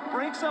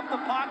breaks up the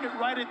pocket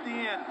right at the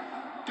end.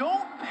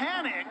 Don't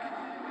panic,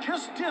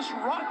 just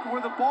disrupt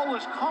where the ball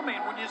is coming.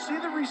 When you see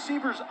the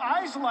receiver's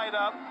eyes light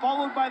up,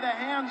 followed by the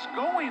hands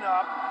going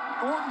up,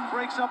 Thornton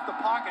breaks up the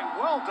pocket.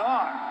 Well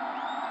done.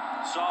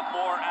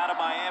 Sophomore out of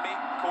Miami,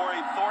 Corey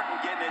Thornton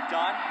getting it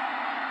done.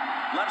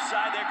 Left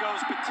side, there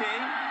goes Petit.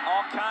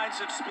 All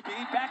kinds of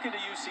speed back into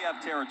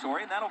UCF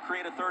territory, and that'll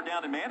create a third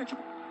down and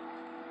manageable.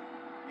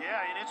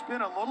 Yeah, and it's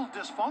been a little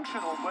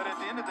dysfunctional, but at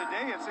the end of the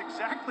day, it's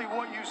exactly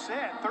what you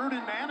said, third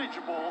and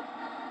manageable.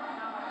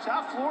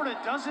 South Florida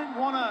doesn't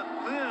want to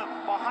live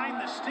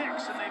behind the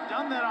sticks, and they've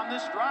done that on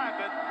this drive,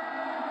 but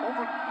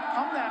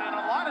overcome that in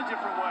a lot of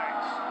different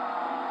ways.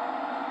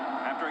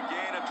 After a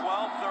gain of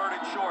 12, third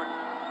and short.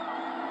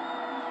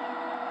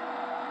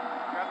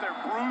 Got their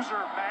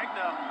bruiser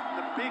Magnum,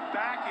 the big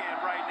back end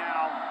right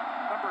now,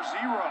 number 0.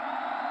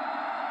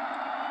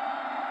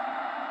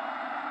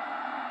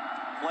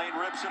 Lane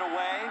rips it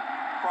away,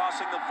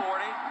 crossing the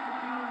 40.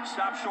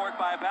 Stopped short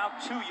by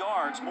about 2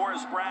 yards.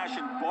 Morris Brash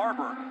and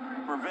Barber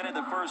prevented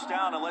the first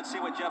down, and let's see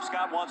what Jeff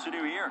Scott wants to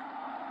do here.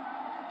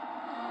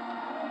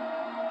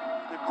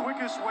 The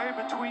quickest way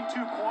between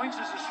 2 points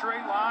is a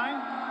straight line.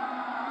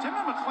 Timmy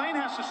McLean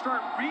has to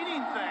start reading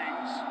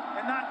things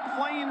and not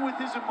playing with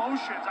his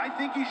emotions. I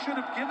think he should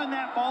have given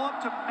that ball up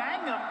to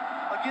Mangum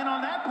again on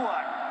that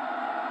play.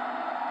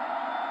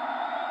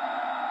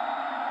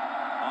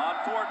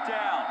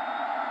 down.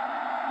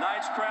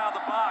 Knights crowd the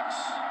box.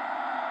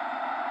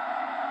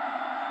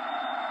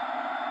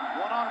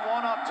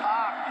 One-on-one up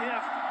top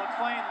if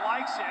McLean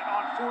likes it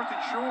on 4th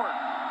and short.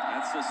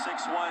 That's the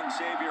 6'1"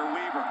 Xavier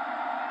Weaver.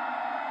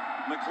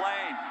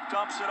 McLean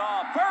dumps it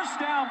off. First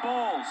down,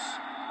 Bulls.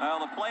 Well,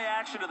 the play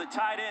action to the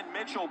tight end,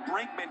 Mitchell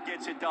Brinkman,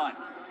 gets it done.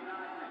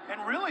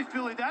 And really,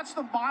 Philly, that's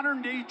the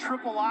modern-day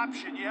triple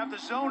option. You have the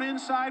zone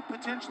inside,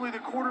 potentially the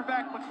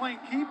quarterback, McLean,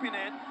 keeping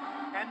it.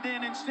 And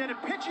then instead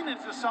of pitching it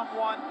to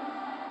someone,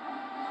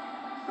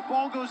 the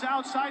ball goes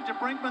outside to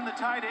Brinkman, the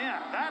tight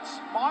end. That's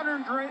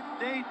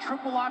modern-day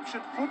triple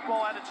option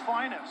football at its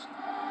finest.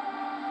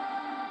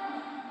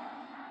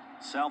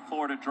 South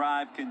Florida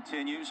drive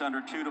continues,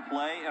 under 2 to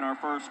play in our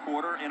first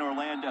quarter in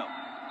Orlando.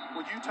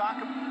 Would you talk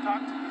at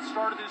the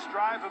start of this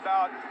drive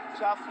about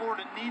South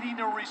Florida needing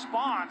a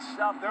response?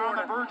 They're on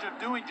the verge of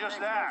doing just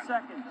that.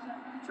 Seconds.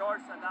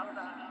 Georgetown out of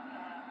the half.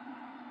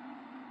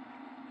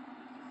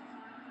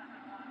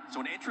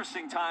 So an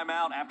interesting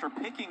timeout after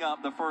picking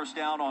up the first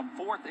down on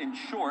 4th and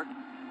short.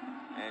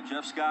 And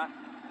Jeff Scott,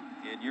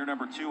 in year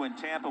number 2 in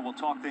Tampa, will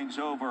talk things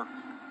over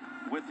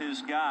with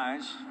his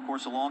guys. Of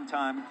course, a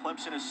longtime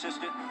Clemson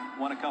assistant,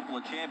 won a couple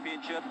of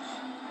championships.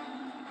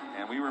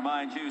 And we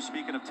remind you,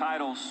 speaking of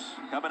titles,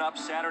 coming up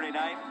Saturday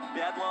night,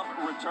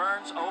 Bedlam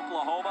returns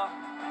Oklahoma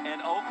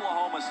and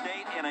Oklahoma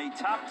State in a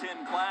top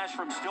 10 clash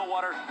from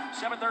Stillwater,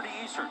 7:30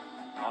 Eastern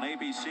on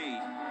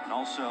ABC. And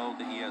also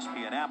the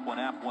ESPN app,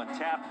 one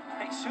tap.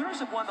 Hey, Sooners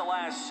have won the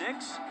last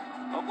 6.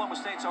 Oklahoma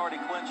State's already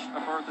clinched a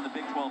berth in the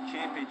Big 12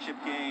 championship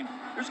game.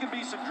 There's going to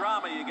be some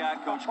drama. You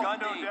got Coach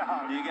Gundy,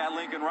 you got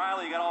Lincoln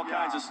Riley, you got all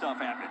kinds of stuff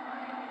happening.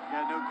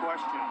 Yeah, no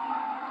question.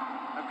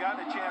 I've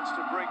gotten a chance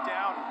to break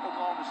down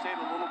Oklahoma State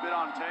a little bit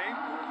on tape.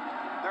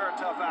 They're a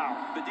tough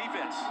out. The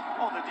defense.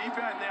 Oh, the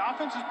defense. The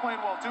offense is playing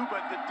well too,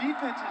 but the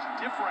defense is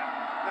different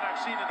than I've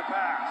seen in the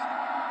past.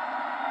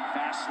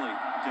 Vastly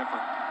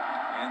different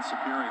and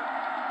superior.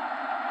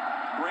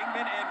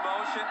 Brinkman in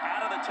motion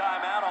out of the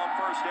timeout on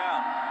first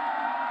down.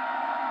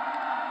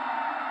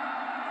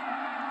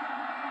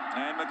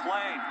 And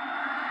McLean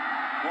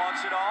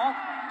wants it all.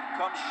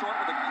 Comes short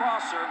with a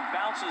crosser.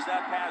 Bounces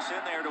that pass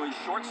in there to his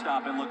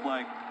shortstop, it looked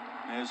like.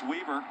 As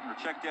Weaver, or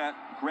check that,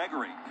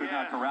 Gregory could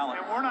not corral it.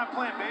 And we're not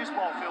playing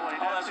baseball, Philly.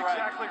 That's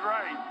exactly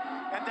right.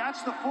 And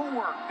that's the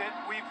footwork that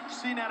we've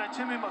seen out of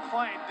Timmy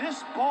McLean.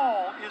 This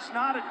ball is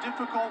not a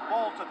difficult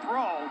ball to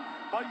throw,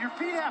 but your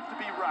feet have to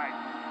be right.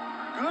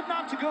 Good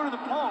not to go to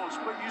the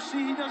post, but you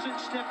see he doesn't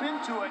step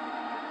into it.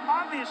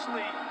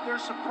 Obviously,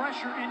 there's some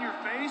pressure in your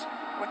face,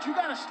 but you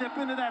got to step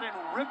into that and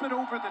rip it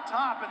over the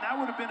top, and that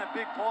would have been a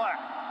big play.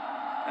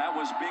 That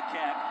was Big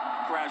Cat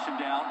crashing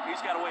down.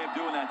 He's got a way of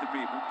doing that to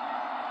people.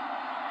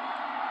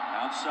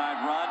 Outside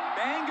run,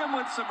 Mangum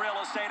with some real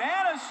estate,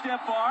 and a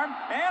stiff arm,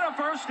 and a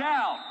first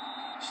down.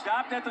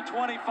 Stopped at the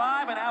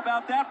 25, and how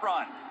about that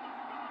run?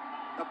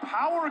 The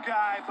power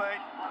guy, but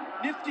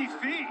nifty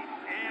feet.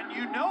 And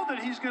you know that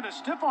he's going to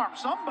stiff arm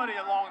somebody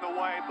along the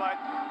way, but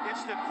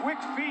it's the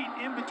quick feet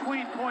in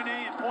between point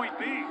A and point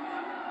B.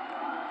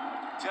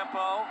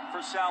 Tempo for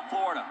South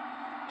Florida.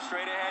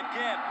 Straight ahead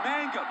give,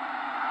 Mangum.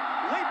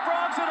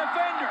 Leapfrogs a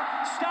defender,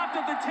 stopped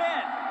at the 10.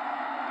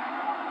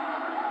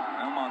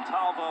 Now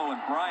Montalvo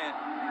and Bryant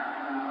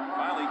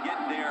finally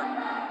getting there.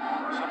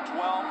 Some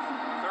 12,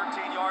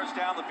 13 yards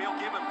down the field.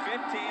 Give him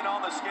 15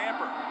 on the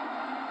scamper.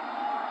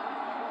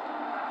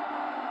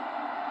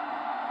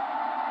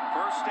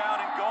 First down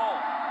and goal.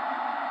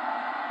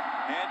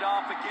 Hand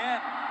off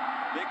again.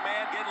 Big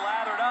man getting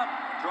lathered up.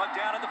 Drug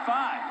down at the 5.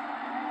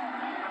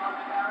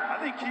 I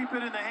think keep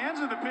it in the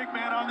hands of the big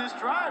man on this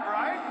drive,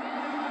 right?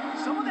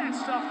 Some of that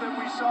stuff that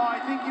we saw,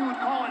 I think you would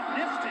call it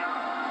nifty.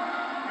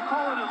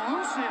 Call it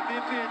elusive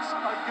if it's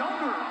a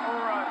younger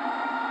or a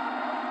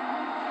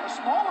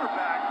smaller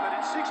back, but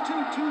at 6'2",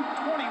 221,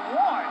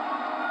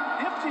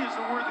 nifty is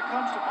the word that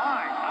comes to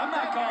mind. I'm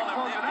not calling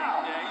him nifty.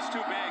 Yeah, he's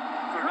too big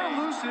for me.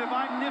 You're elusive,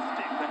 I'm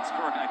nifty. That's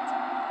correct.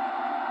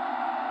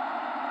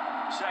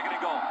 Second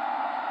and goal.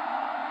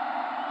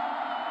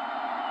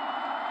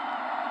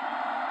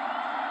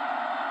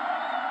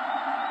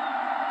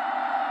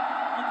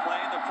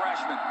 McLean, the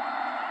freshman,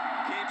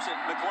 keeps it.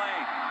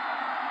 McLean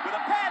with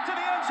a pad to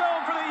the end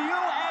zone for the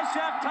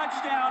USF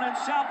touchdown, and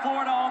South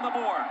Florida on the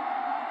board.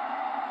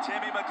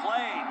 Timmy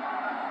McLean.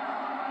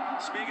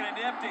 Speaking of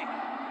nifty.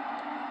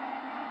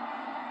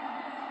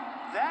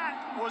 That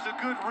was a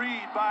good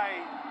read by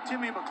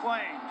Timmy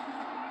McLean.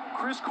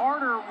 Chris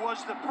Carter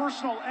was the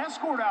personal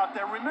escort out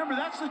there. Remember,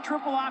 that's the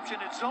triple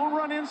option. It's zone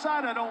run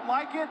inside. I don't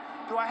like it.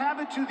 Do I have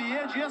it to the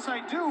edge? Yes,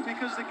 I do,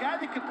 because the guy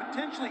that could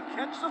potentially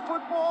catch the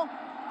football,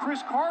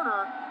 Chris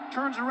Carter,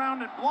 turns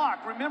around and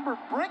block. Remember,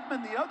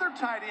 Brinkman, the other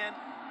tight end,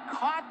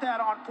 caught that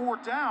on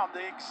 4th down.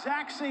 The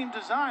exact same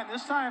design.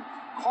 This time,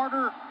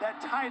 Carter, that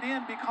tight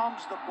end,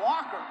 becomes the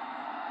blocker.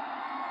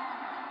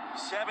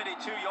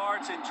 72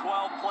 yards in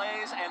 12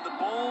 plays, and the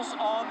Bulls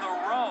on the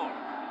road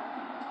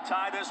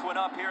tie this one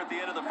up here at the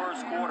end of the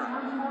first quarter.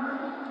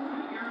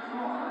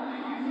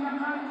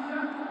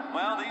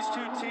 Well, these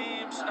two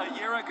teams a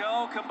year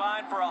ago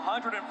combined for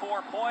 104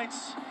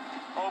 points.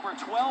 Over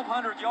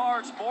 1,200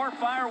 yards, more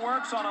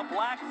fireworks on a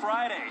Black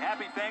Friday.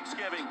 Happy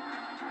Thanksgiving.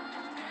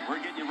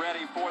 We're getting you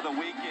ready for the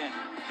weekend.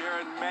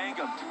 Darren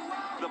Mangum,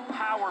 the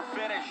power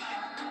finish.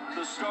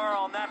 The star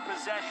on that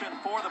possession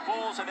for the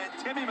Bulls, and then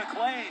Timmy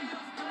McClain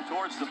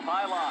towards the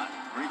pylon,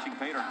 reaching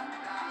Pater.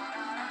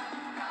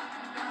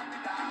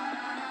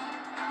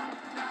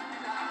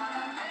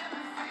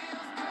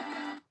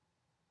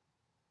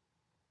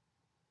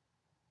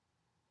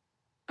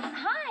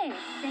 Hi,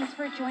 thanks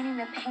for joining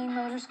the Payne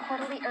Motors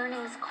quarterly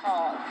earnings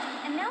call.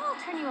 And now I'll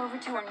turn you over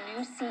to our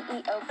new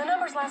CEO. The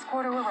numbers last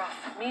quarter were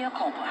rough. Mea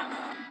culpa.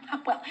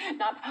 Well,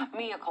 not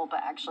mea culpa,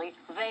 actually.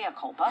 Vea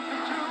culpa.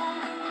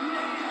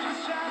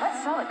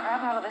 Let's sell the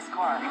crap out of this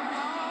car.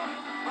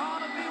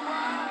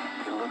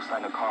 It looks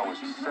like the car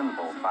was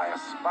assembled by a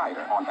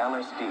spider on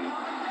LSD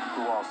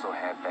who also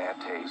had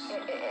bad taste.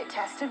 It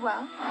tested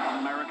well.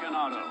 American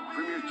Auto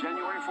premieres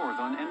January 4th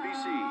on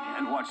NBC,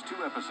 and watch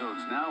 2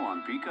 episodes now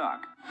on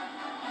Peacock.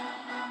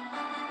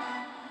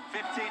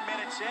 15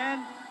 minutes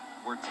in,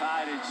 we're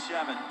tied at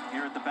 7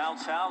 here at the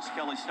Bounce House.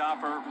 Kelly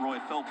Stopper, Roy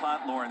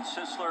Philpott, Lauren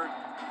Sisler.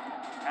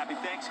 Happy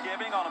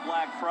Thanksgiving on a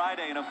Black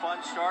Friday and a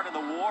fun start in the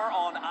war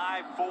on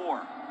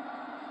I-4.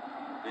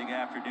 Big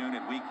afternoon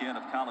and weekend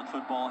of college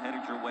football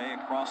headed your way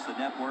across the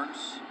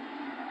networks.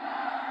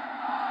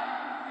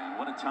 And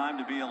what a time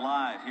to be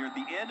alive here at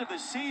the end of the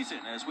season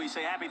as we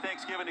say happy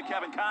Thanksgiving to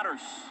Kevin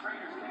Connors.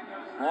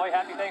 Roy,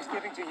 happy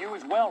Thanksgiving to you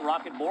as well.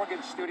 Rocket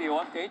Mortgage Studio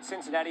update.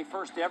 Cincinnati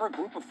first ever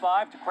group of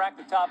 5 to crack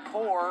the top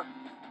 4.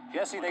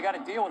 Jesse, they got to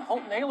deal with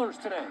Holton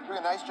Ahlers today. Doing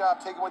a nice job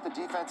taking what the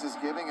defense is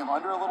giving him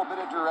under a little bit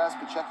of duress,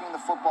 but checking the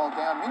football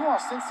down. Meanwhile,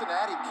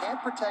 Cincinnati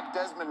can't protect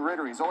Desmond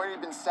Ridder. He's already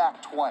been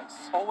sacked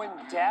twice. Owen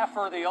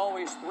Daffer, the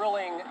always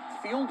thrilling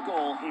field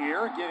goal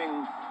here,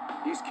 giving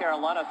East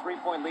Carolina a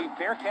 3-point lead.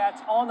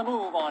 Bearcats on the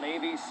move on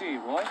ABC.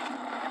 Roy?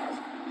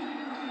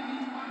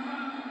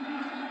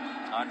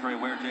 Andre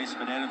Ware, Jason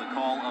Bennett, the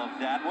call of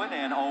that one,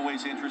 and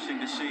always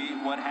interesting to see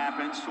what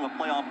happens to a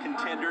playoff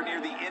contender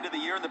near the end of the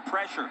year. The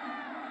pressure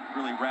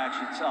really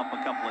ratchets up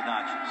a couple of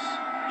notches.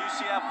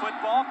 UCF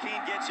football,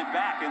 Keene gets it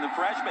back, and the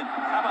freshman,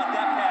 how about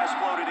that pass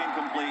floated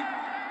incomplete?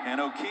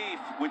 And O'Keefe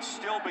would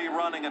still be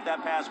running if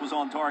that pass was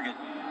on target.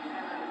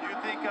 You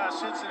think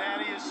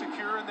Cincinnati is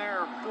secure in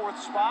their 4th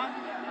spot?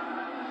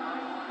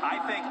 I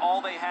think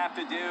all they have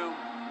to do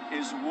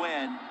is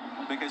win,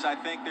 because I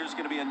think there's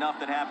going to be enough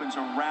that happens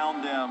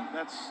around them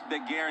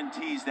that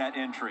guarantees that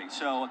entry.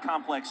 So a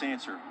complex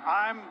answer.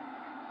 I'm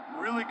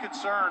really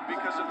concerned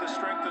because of the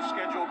strength of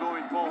schedule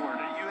going forward.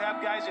 You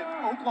have guys, if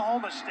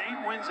Oklahoma State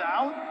wins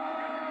out,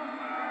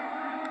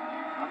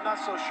 I'm not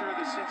so sure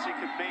that Cincy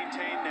could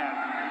maintain that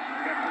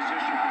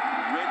position.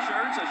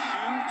 Richards, a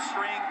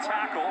shoestring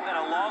tackle and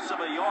a loss of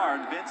a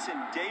yard.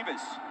 Vincent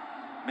Davis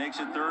makes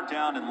it 3rd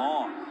down and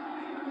long.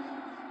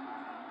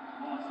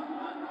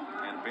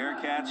 And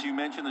Bearcats, you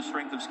mentioned the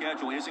strength of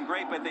schedule isn't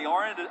great, but they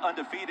are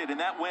undefeated, and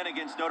that win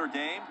against Notre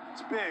Dame,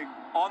 it's big.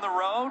 On the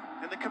road.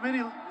 And the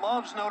committee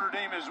loves Notre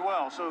Dame as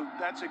well, so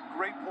that's a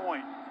great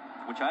point.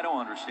 Which I don't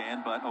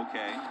understand, but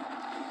okay.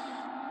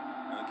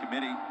 The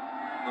committee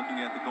looking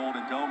at the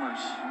Golden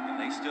Domers, and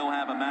they still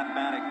have a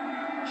mathematic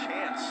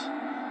chance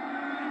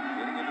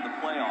getting into the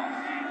playoff.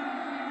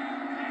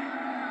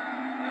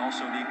 They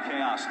also need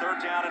chaos.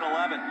 3rd down and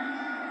 11.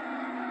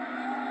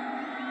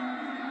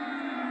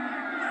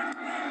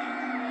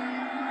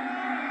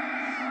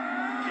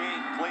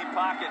 Keene, clean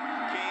pocket.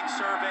 Keene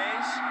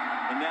surveys.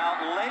 And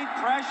now late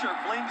pressure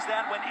flings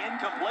that one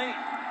incomplete.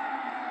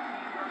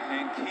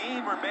 And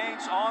Keene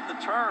remains on the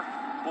turf.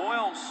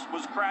 Boyles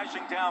was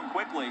crashing down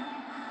quickly.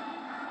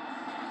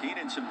 Keene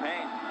in some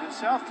pain. And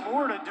South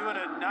Florida doing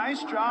a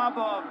nice job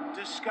of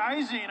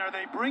disguising. Are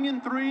they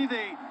bringing 3?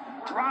 They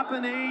drop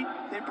an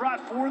 8. They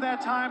brought 4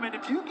 that time. And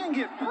if you can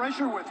get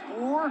pressure with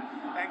 4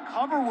 and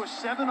cover with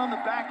 7 on the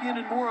back end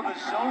and more of a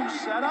zone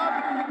setup,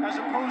 as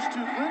opposed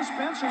to Glenn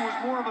Spencer was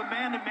more of a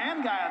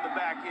man-to-man guy on the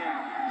back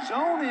end.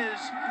 Zone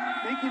is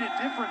making a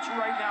difference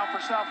right now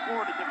for South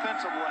Florida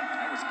defensively.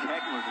 That was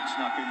Kegler that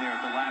snuck in there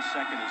at the last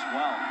second as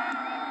well.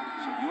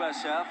 So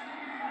USF,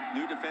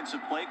 new defensive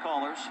play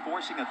callers,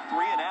 forcing a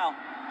 3-and-out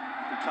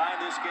to tie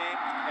this game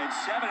at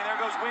 7. And there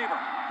goes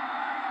Weaver.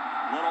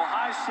 Little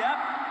high step,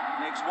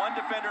 makes one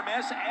defender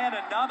miss, and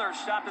another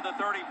stop to the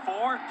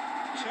 34.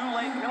 2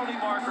 late penalty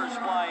markers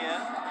fly in.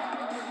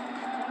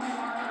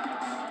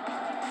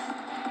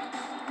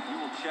 We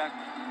will check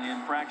the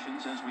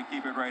infractions as we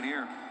keep it right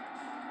here.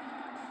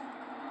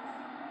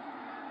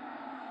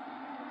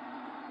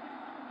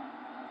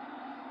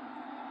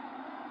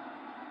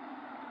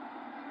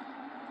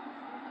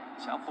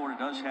 South Florida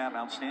does have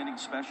outstanding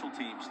special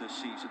teams this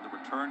season. The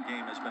return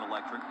game has been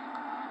electric.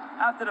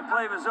 After the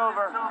play was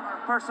over,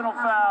 personal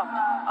foul,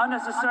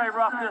 unnecessary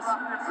roughness,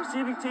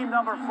 receiving team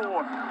number 4.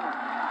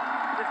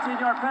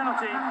 15-yard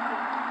penalty,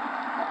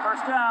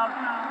 1st down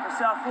for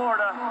South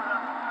Florida.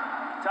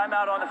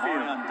 Timeout on the field.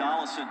 Orion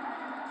Dollison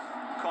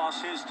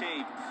costs his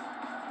team.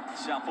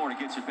 South Florida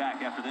gets it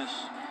back after this.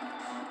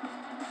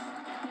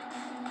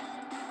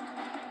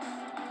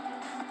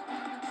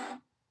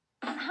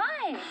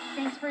 Hi,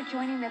 thanks for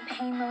joining the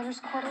Payne Motors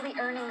quarterly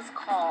earnings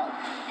call.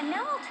 And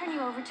now I'll turn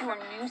you over to our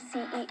new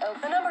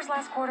CEO. The numbers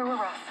last quarter were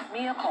rough.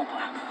 Mea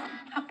culpa.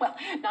 Well,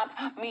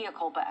 not mea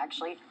culpa,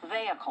 actually.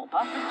 Thea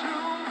culpa.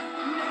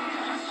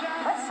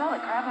 Let's sell the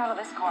crap out of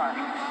this car.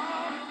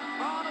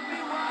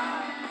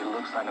 It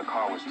looks like the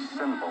car was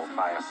assembled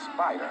by a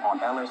spider on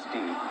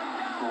LSD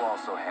who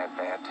also had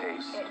bad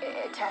taste.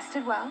 It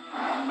tested well.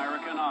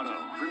 American Auto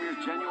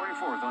premieres January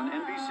 4th on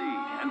NBC,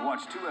 and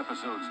watch 2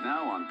 episodes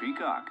now on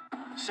Peacock.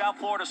 South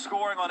Florida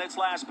scoring on its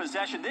last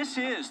possession. This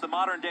is the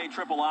modern-day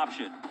triple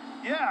option.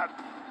 Yeah,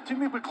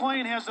 Timmy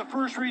McClain has the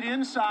first read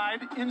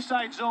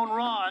inside zone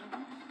run.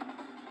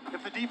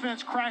 If the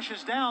defense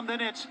crashes down, then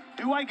it's,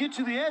 do I get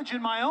to the edge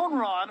in my own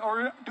run,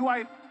 or do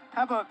I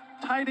have a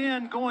tight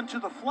end going to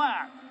the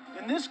flat?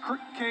 In this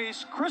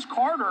case, Chris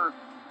Carter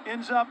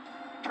ends up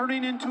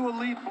turning into a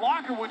lead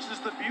blocker, which is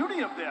the beauty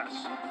of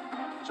this.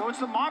 So it's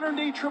the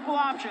modern-day triple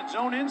option.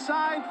 Zone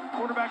inside,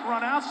 quarterback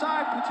run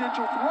outside,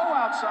 potential throw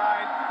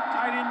outside,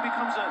 tight end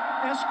becomes an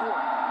escort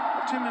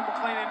of Timmy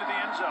McClain into the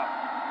end zone.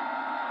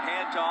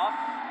 Handoff,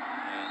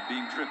 and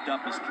being tripped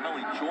up is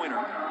Kelly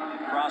Joyner,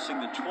 crossing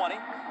the 20.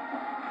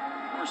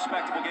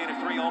 Respectable gain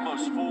of 3,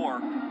 almost 4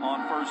 on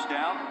first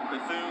down.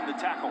 Bethune, the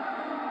tackle.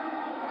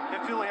 Hey,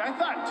 Philly, I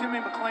thought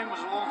Timmy McClain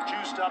was a little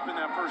juiced up in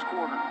that first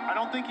quarter. I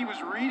don't think he was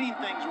reading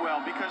things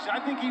well because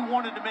I think he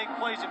wanted to make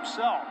plays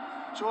himself.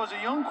 So as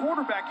a young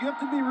quarterback, you have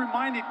to be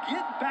reminded,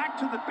 get back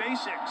to the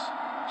basics.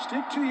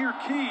 Stick to your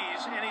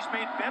keys, and he's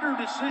made better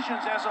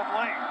decisions as of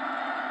late.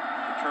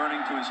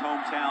 Returning to his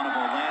hometown of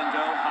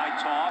Orlando, high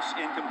toss,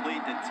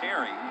 incomplete to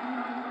Terry.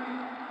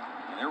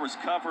 And there was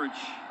coverage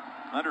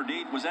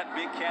underneath. Was that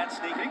Big Cat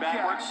sneaking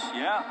backwards?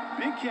 Yeah.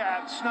 Big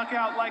Cat snuck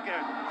out like a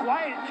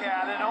quiet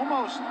cat and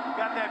almost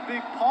got that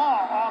big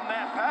paw on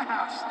that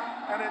pass.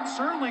 And it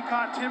certainly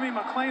caught Timmy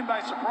McClain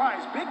by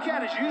surprise. Big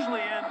Cat is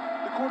usually in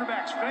the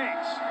quarterback's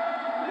face.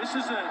 This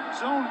is a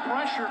zone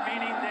pressure,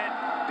 meaning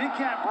that Big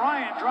Cat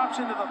Bryant drops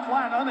into the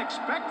flat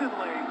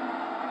unexpectedly,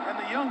 and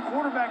the young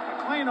quarterback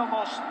McClain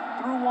almost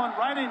threw one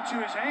right into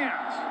his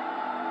hands.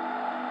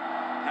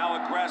 How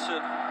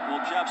aggressive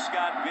will Jeff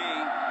Scott be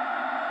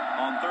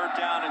on 3rd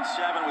down and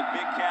 7 with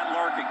Big Cat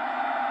lurking?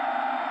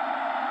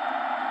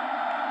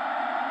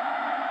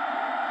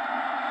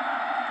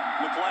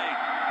 McClain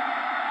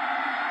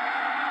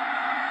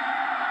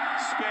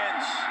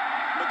spins.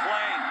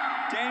 McClain,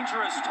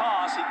 dangerous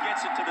toss. He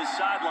gets it to the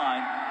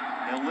sideline.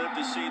 He'll live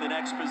to see the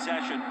next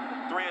possession.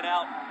 3 and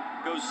out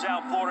goes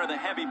South Florida. The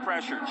heavy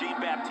pressure.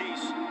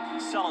 Jean-Baptiste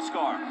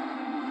Celiscar.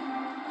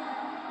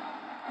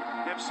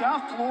 If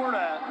South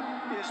Florida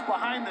is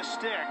behind the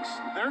sticks,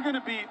 they're going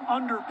to be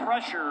under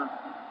pressure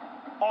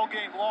all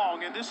game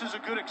long, and this is a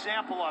good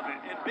example of it.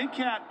 And Big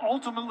Cat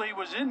ultimately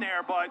was in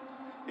there, but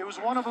it was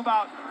one of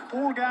about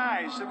 4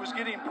 guys that was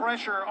getting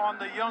pressure on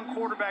the young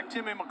quarterback,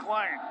 Timmy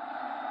McClain.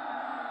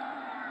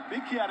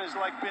 Big Cat has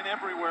been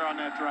everywhere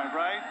on that drive,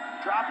 right?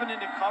 Dropping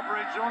into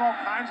coverage, doing all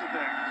kinds of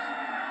things.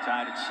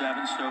 Tied at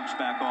 7, Stokes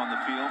back on the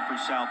field for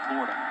South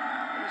Florida.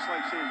 I just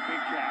like saying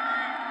Big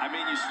Cat. I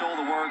mean, you stole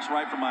the words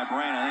right from my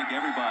brain. I think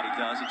everybody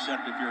does,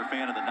 except if you're a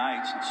fan of the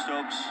Knights. And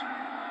Stokes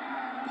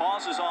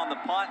pauses on the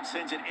punt,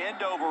 sends it end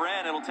over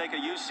end. It'll take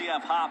a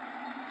UCF hop.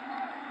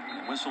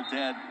 And whistle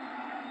dead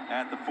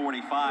at the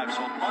 45.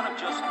 So a punt of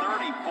just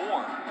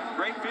 34.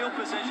 Great field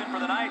position for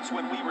the Knights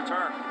when we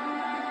return.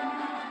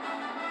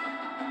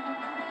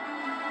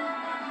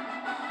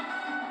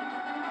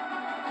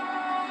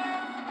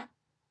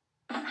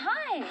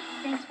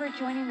 Thanks for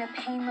joining the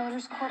Payne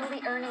Motors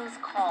quarterly earnings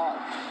call.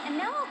 And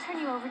now I'll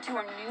turn you over to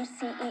our new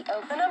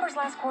CEO. The numbers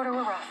last quarter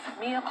were rough.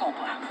 Mea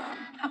culpa.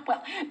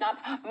 Well, not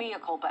mea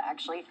culpa,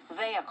 actually.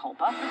 Thea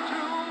culpa.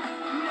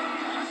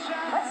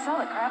 Let's sell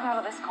the crap out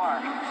of this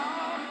car.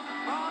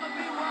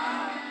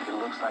 It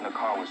looks like the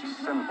car was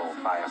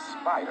assembled by a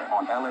spider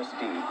on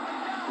LSD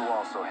who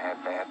also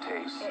had bad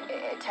taste.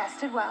 It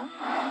tested well.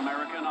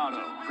 American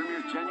Auto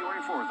premieres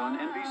January 4th on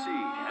NBC,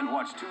 and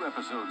watch 2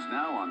 episodes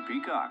now on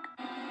Peacock.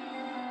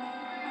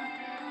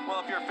 Well,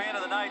 if you're a fan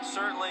of the Knights,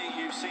 certainly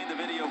you've seen the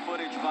video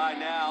footage by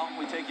now.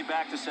 We take you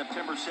back to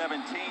September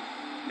 17th,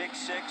 pick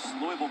 6.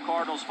 Louisville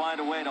Cardinals find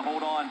a way to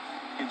hold on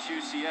against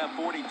UCF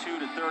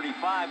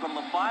 42-35. But on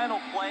the final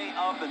play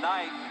of the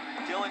night,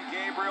 Dylan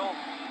Gabriel,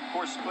 of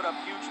course, put up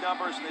huge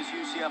numbers in this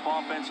UCF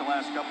offense the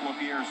last couple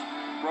of years.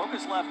 Broke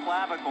his left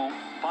clavicle.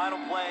 Final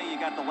play, you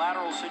got the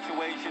lateral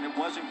situation. It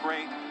wasn't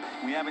great.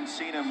 We haven't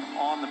seen him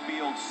on the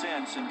field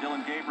since. And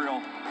Dylan Gabriel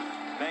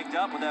banged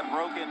up with that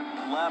broken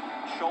left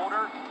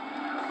shoulder.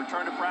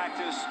 Returned to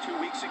practice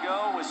 2 weeks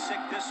ago, was sick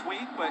this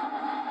week, but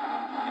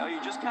you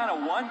just kind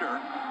of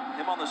wonder,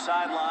 him on the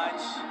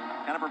sidelines,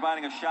 kind of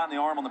providing a shot in the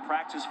arm on the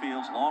practice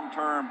fields. Long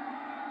term,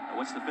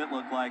 what's the fit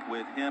look like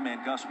with him and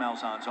Gus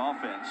Malzahn's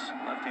offense?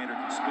 Left-hander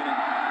can spin it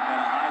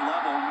at a high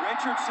level.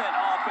 Richardson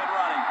off and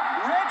running.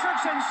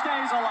 Richardson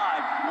stays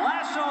alive.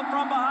 Lasso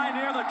from behind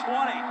near the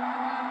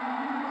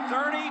 20.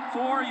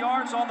 34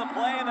 yards on the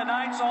play, and the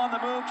Knights on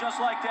the move just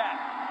like that.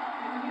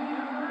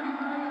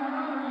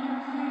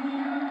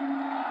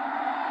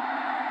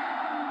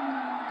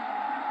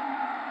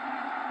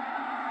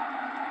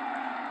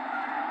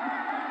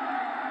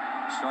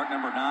 Start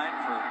number 9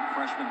 for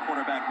freshman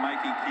quarterback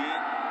Mikey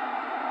Keene.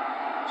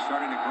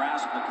 Starting to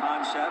grasp the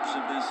concepts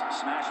of this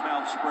smash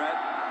mouth spread.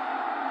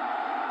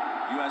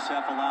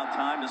 USF allowed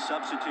time to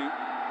substitute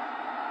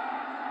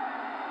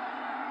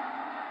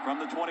from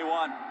the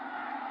 21.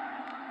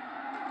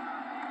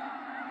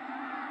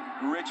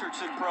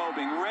 Richardson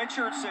probing.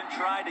 Richardson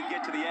tried to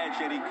get to the edge,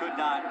 and he could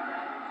not.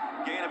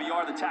 Gain of a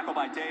yard, the tackle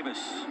by Davis.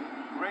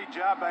 Great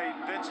job by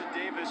Vincent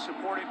Davis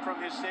supporting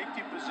from his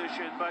safety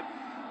position. But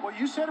what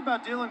you said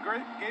about Dillon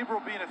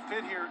Gabriel being a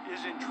fit here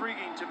is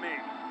intriguing to me,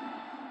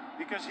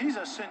 because he's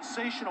a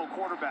sensational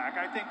quarterback.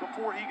 I think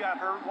before he got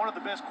hurt, one of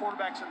the best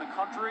quarterbacks in the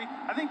country.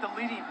 I think the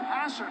leading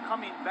passer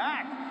coming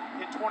back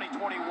in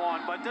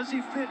 2021. But does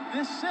he fit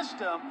this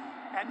system?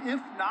 And if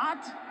not,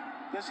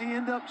 does he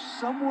end up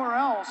somewhere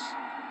else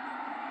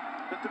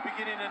at the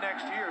beginning of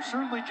next year?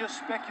 Certainly just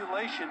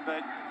speculation,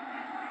 but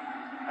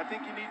I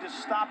think you need to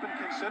stop and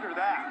consider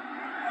that.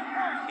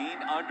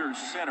 Keene under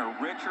center.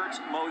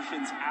 Richards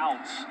motions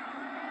out.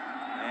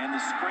 And the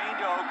screen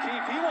to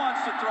O'Keefe. He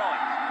wants to throw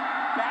it.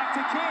 Back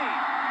to Keene.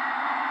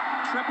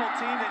 Triple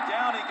teamed and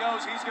down he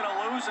goes. He's going to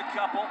lose a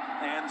couple.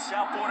 And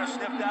South Florida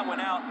sniffed that one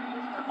out.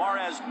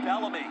 Mahrez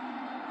Bellamy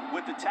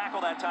with the tackle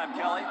that time,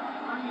 Kelly.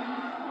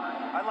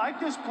 I like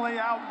this play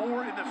out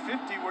more in the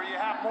 50 where you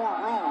have more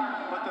room.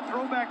 But the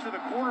throwback to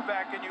the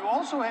quarterback, and you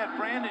also had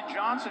Brandon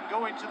Johnson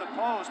going to the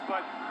post,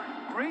 but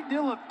great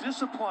deal of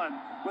discipline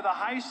with a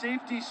high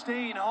safety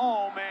staying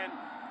home. And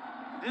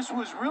this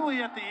was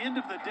really, at the end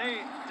of the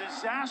day,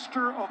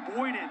 disaster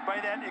avoided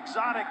by that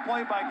exotic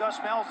play by Gus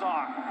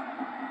Malzahn.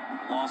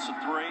 Loss of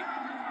 3.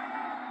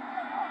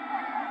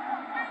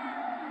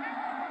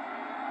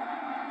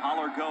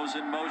 Holler goes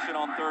in motion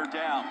on 3rd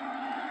down.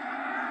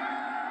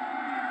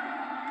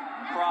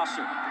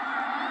 Crosser.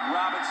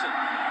 Robinson.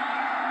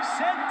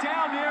 Sent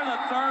down near the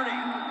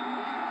 30.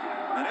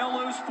 And he'll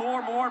lose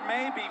 4 more,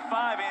 maybe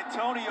 5.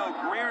 Antonio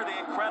Greer, the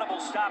incredible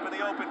stop in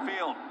the open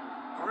field.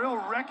 Grill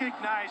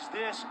recognized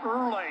this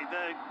early,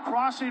 the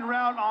crossing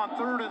route on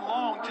 3rd and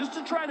long, just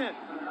to try to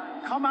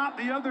come out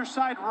the other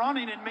side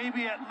running and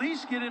maybe at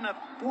least get in a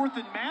 4th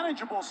and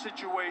manageable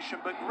situation.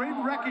 But great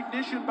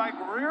recognition by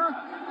Greer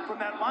from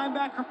that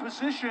linebacker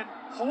position.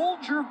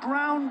 Hold your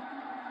ground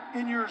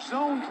in your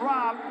zone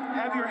drop,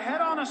 have your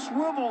head on a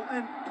swivel,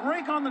 and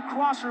break on the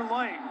crosser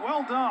lane.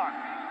 Well done.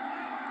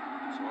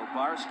 So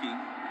Obarski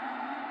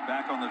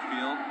back on the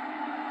field.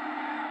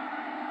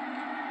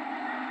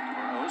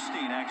 Or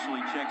Osteen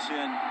actually checks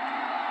in.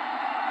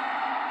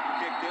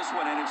 Kick this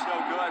one, and it's no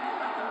good.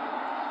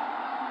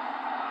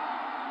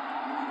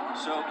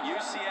 So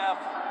UCF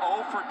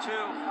 0 for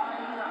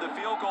 2, the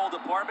field goal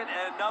department,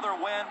 and another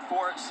win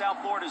for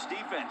South Florida's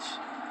defense.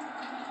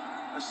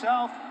 A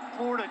South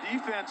Florida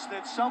defense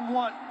that's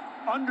somewhat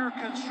under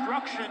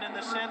construction in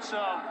the sense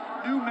of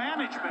new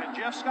management.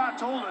 Jeff Scott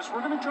told us,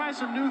 we're going to try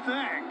some new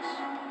things.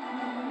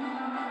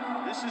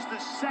 This is the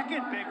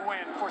second big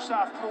win for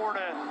South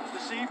Florida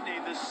this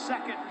evening, the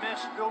second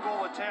missed field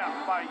goal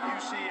attempt by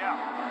UCF.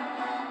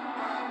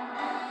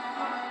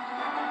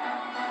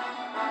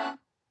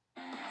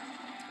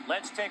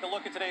 Let's take a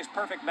look at today's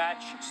Perfect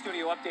Match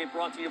studio update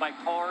brought to you by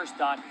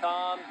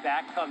Cars.com.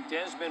 Back come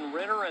Desmond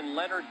Ritter and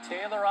Leonard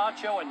Taylor.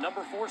 Acho and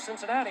number 4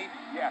 Cincinnati.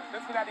 Yeah,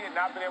 Cincinnati had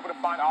not been able to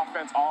find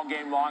offense all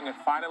game long, and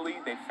finally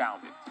they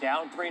found it.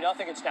 Down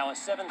 3-0. It's now a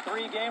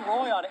 7-3 game.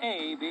 Roy on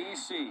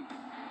ABC.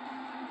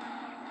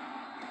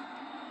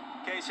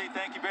 Casey,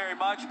 thank you very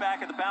much.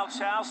 Back at the bounce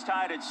house,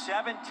 tied at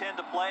 7-10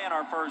 to play in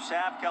our first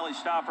half. Kelly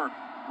Stoffer,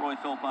 Roy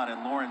Philpott,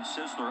 and Lauren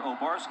Sisler.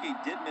 Obarski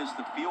did miss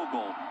the field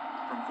goal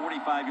from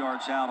 45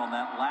 yards out on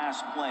that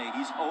last play.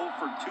 He's 0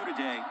 for 2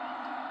 today.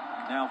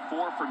 Now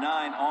 4 for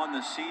 9 on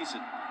the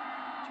season.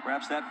 So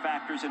perhaps that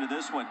factors into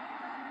this one.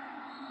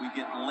 We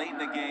get late in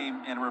the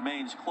game and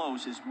remains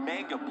close as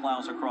Mega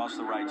plows across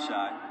the right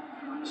side.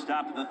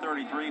 Stopped at the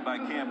 33 by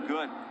Cam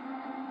Good.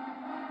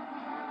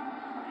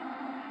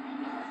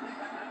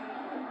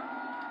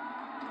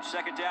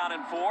 Second down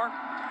and 4.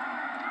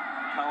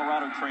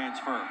 Colorado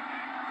transfer.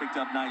 Picked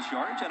up nice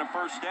yardage and a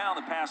first down.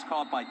 The pass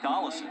caught by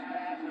Dollison.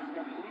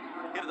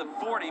 Hit the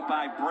 40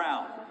 by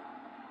Brown.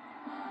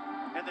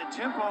 And the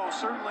tempo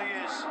certainly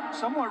is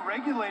somewhat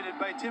regulated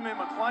by Timmy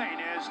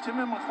McClain. As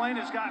Timmy McClain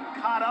has gotten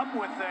caught up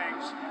with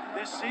things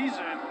this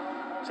season,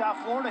 South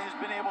Florida has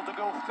been able to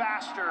go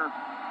faster.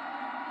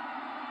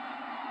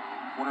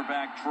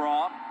 Quarterback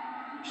draw.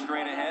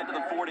 Straight ahead to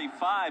the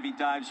 45. He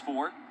dives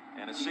for it.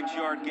 And a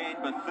 6-yard gain.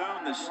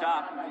 Bethune the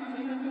stop.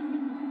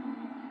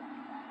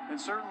 And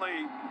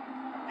certainly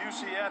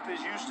UCF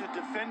is used to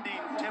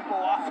defending tempo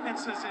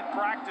offenses in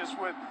practice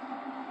with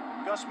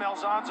Gus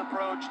Malzahn's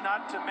approach,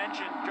 not to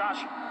mention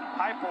Josh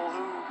Heupel,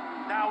 who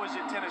now is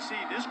in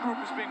Tennessee. This group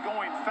has been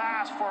going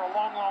fast for a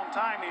long, long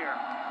time here.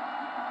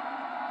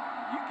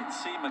 You can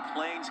see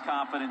McClain's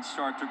confidence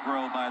start to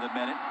grow by the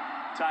minute.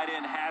 Tight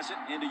end has it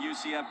into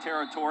UCF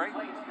territory.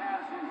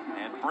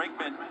 And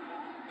Brinkman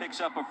picks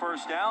up a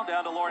first down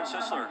to Lauren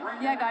Sisler.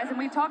 Yeah, guys, and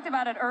we talked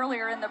about it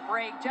earlier in the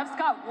break. Jeff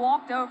Scott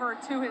walked over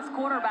to his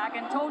quarterback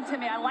and told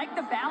Timmy, I like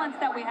the balance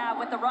that we have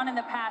with the run and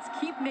the pass.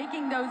 Keep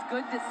making those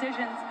good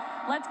decisions.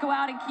 Let's go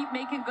out and keep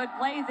making good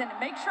plays and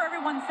make sure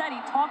everyone said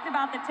he talked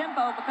about the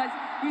tempo because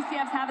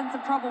UCF's having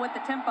some trouble with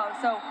the tempo.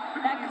 So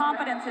that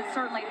confidence has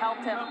certainly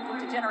helped him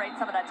to generate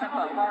some of that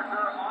tempo.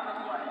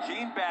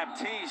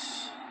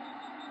 Jean-Baptiste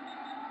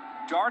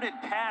darted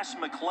past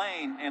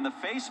McLean, and the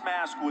face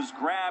mask was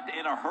grabbed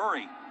in a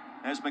hurry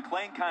as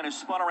McLean kind of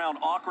spun around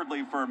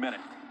awkwardly for a minute.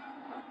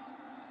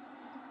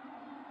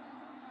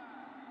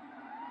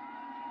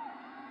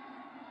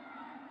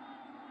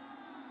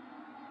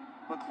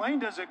 McLean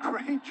does a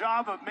great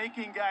job of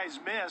making guys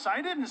miss.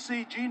 I didn't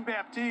see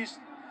Jean-Baptiste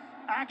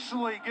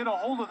actually get a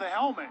hold of the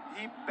helmet.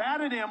 He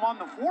batted him on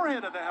the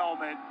forehead of the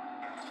helmet,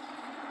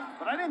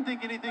 but I didn't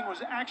think anything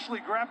was actually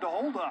grabbed a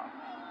hold of.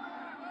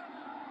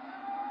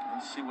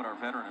 Let's see what our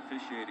veteran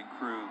officiating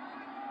crew.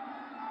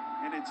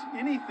 And it's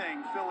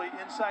anything, Philly,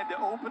 inside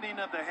the opening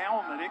of the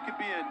helmet. It could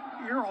be an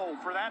ear hole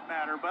for that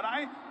matter, but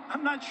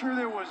I'm not sure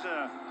there was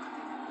a...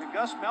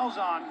 Gus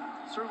Malzahn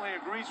certainly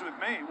agrees with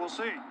me. We'll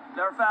see.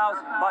 There were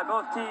fouls by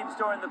both teams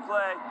during the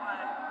play.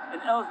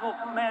 An eligible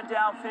man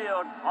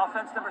downfield,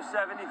 offense number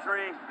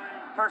 73,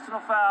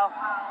 personal foul,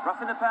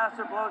 roughing the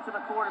passer, blow to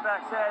the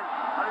quarterback's head.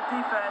 Under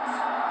defense,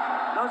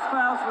 those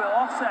fouls will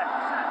offset.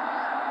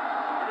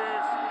 It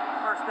is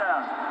first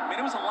down. I mean,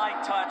 it was a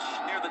light touch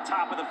near the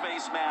top of the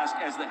face mask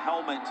as the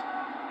helmet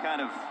kind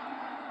of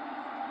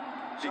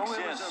So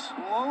it was a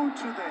blow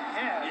to the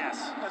head as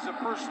a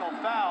personal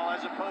foul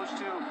as opposed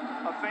to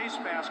a face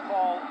mask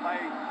call by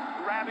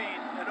grabbing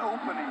an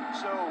opening.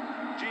 So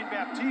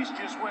Jean-Baptiste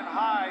just went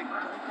high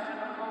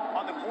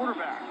on the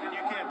quarterback, and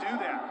you can't do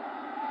that.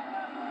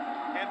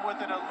 And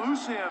with an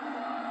elusive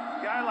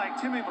guy like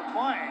Timmy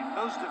McLean,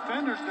 those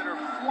defenders that are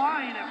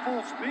flying at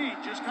full speed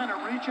just kind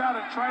of reach out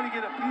and try to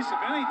get a piece of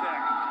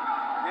anything.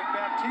 And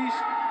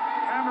Baptiste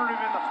hammered him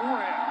in the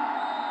forehead.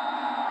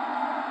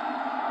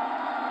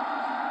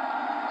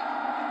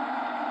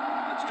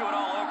 Let's do it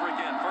all over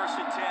again.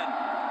 1st and 10.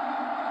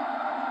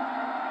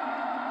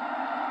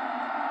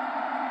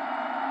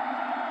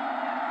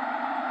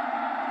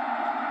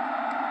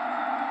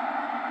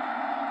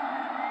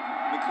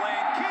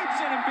 McLean keeps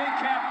it, and Big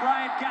Cat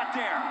Bryant got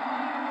there.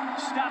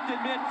 Stopped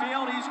at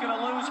midfield. He's going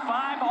to lose 5,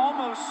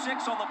 almost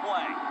 6 on the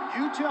play.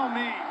 You tell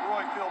me,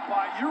 Roy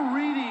Philpott, you're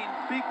reading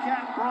Big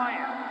Cat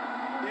Bryant.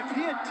 If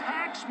he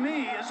attacks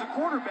me as a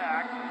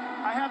quarterback,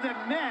 I have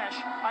that mesh,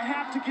 I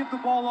have to give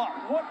the ball up.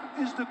 What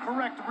is the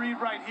correct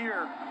read right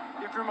here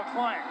if you're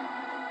McLean?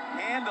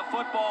 Hand the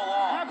football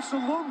off.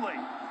 Absolutely.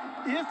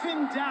 If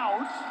in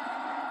doubt,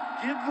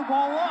 give the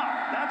ball up.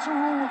 That's a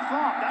rule of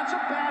thumb. That's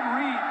a bad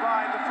read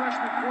by the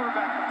freshman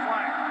quarterback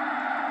McLean.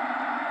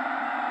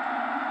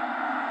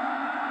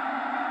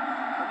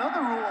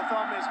 Another rule of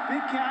thumb is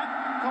Big Cat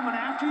coming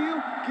after you,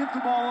 give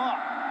the ball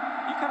up.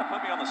 You kind of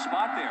put me on the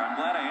spot there. I'm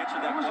glad I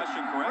answered that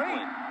question correctly.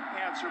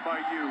 Great answer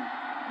by you.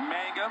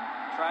 Mangum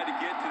tried to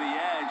get to the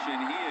edge,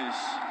 and he is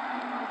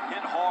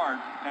hit hard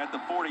at the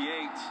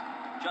 48.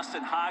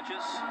 Justin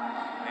Hodges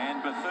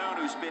and Bethune,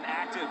 who's been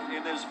active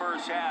in this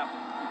first half,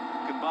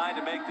 combined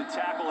to make the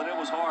tackle, and it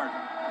was hard.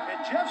 And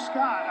Jeff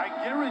Scott, I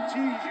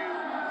guarantee you,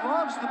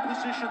 loves the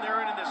position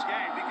they're in this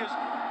game because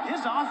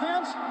his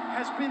offense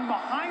has been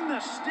behind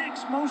the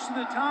sticks most of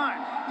the time.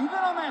 Even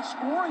on that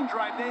scoring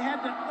drive, they had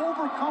to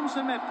overcome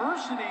some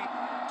adversity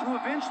to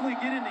eventually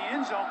get in the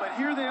end zone, but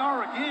here they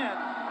are again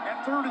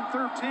at 3rd and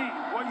 13.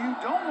 What you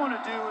don't want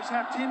to do is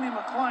have Timmy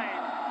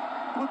McLean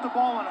put the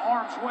ball in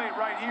harm's way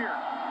right here.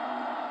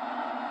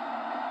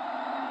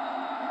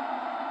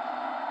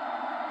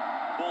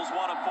 Bulls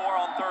 1 of 4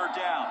 on 3rd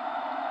down.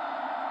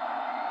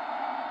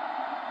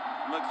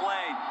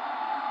 McLean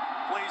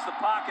flees the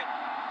pocket.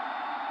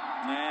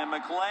 And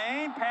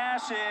McLean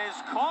pass is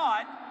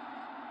caught.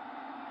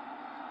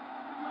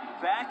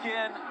 Back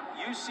in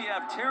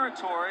UCF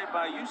territory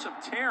by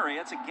USF Terry.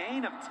 That's a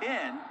gain of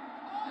 10.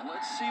 And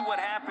let's see what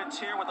happens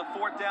here with a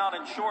 4th down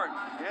and short.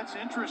 It's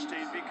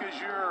interesting because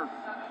you're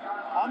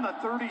on the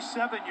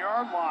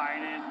 37-yard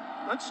line, and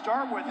let's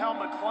start with how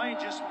McLean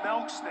just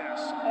milks this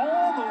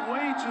all the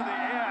way to the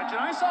edge. And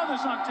I saw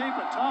this on tape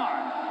a ton,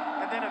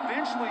 and then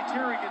eventually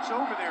Terry gets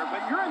over there.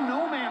 But you're in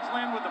no man's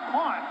land with the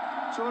punt,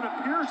 so it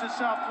appears that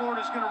South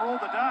Florida's going to roll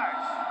the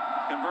dice.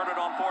 Converted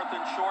on 4th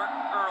and short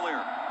earlier.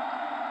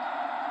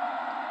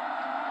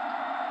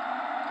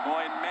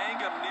 Boy,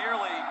 Mangum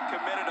nearly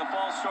committed a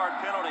false start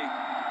penalty.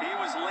 He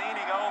was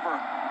leaning over.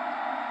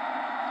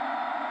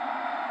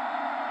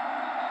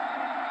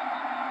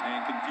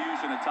 And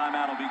confusion, a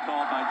timeout will be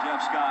called by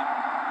Jeff Scott.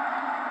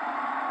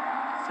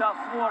 South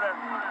Florida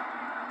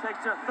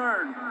takes their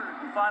 3rd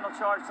and final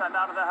charge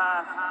timeout of the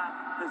half.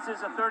 This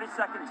is a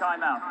 30-second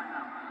timeout.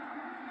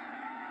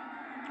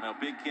 Well,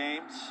 big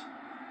games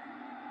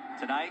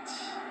tonight,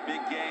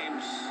 big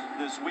games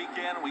this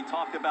weekend. We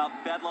talked about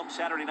Bedlam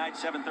Saturday night,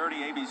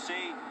 7:30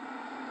 ABC.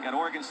 Got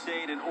Oregon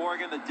State and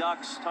Oregon. The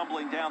Ducks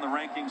tumbling down the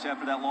rankings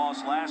after that loss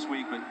last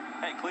week. But,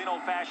 hey, clean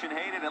old-fashioned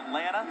hated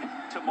Atlanta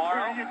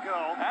tomorrow. There you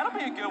go. That'll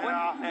be a good one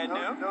at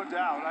noon. No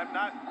doubt. I'm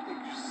not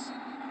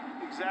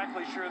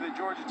exactly sure that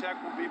Georgia Tech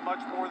will be much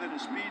more than a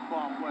speed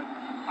bump, but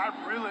I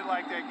really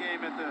like that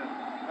game at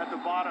the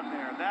bottom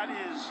there. That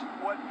is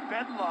what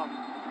Bedlam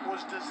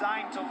was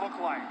designed to look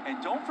like.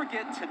 And don't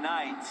forget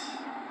tonight,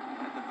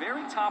 at the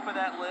very top of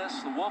that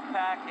list, the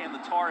Wolfpack and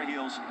the Tar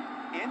Heels.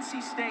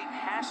 NC State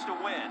has to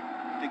win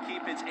to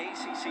keep its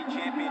ACC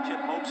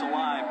championship hopes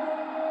alive.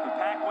 The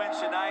Pack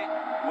wins tonight,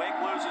 Wake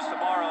loses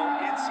tomorrow.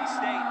 NC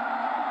State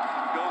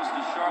goes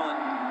to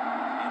Charlotte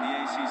in the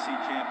ACC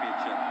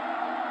championship.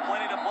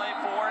 Plenty to play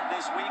for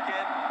this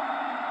weekend.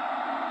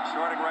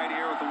 Starting right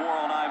here with the war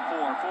on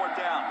I-4. 4th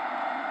down.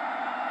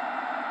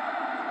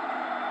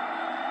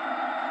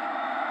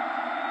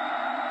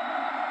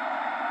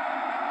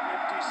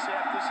 Empty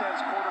set. This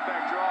has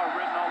quarterback draw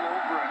written all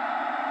over it.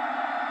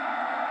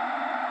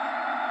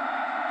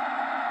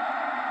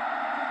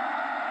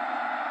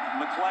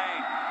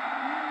 McClain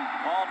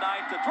all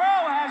night to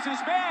throw, has his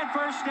man.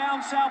 First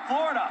down, South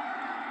Florida.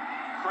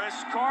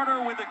 Chris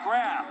Carter with the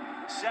grab.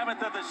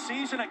 7th of the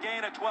season, a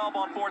gain of 12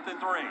 on 4th and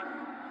 3.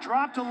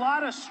 Dropped a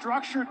lot of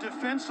structure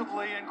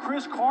defensively, and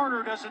Chris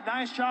Carter does a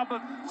nice job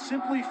of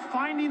simply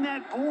finding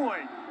that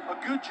void. A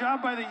good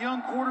job by the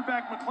young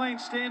quarterback McClain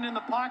staying in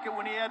the pocket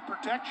when he had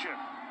protection.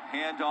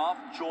 Handoff,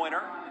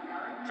 Joyner,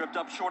 tripped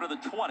up short of the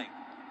 20.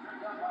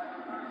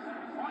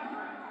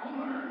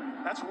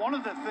 That's one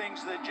of the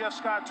things that Jeff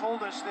Scott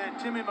told us that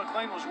Timmy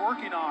McClain was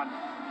working on.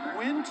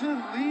 When to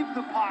leave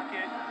the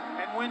pocket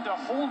and when to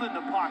hold in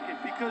the pocket,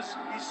 because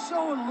he's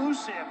so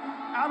elusive.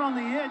 Out on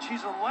the edge,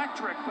 he's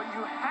electric, but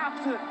you have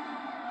to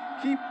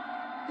keep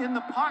in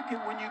the pocket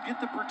when you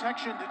get the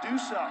protection to do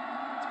so.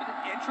 It's been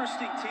an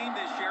interesting team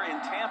this year in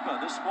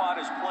Tampa. This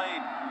squad has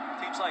played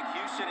teams like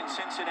Houston and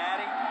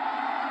Cincinnati,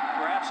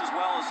 perhaps as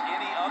well as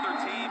any other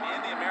team in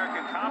the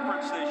American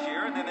Conference this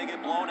year, and then they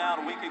get blown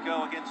out a week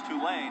ago against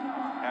Tulane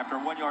after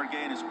a 1-yard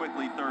gain is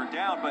quickly 3rd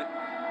down. But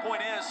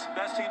point is,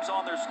 best teams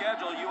on their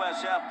schedule,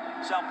 USF,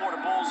 South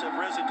Florida Bulls have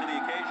risen to the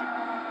occasion.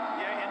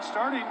 Yeah, and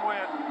starting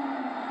with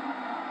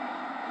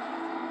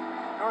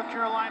North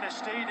Carolina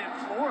State and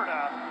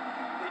Florida,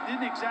 they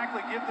didn't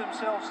exactly give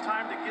themselves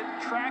time to get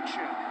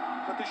traction,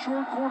 but the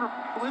short corner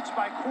blitz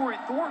by Corey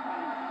Thornton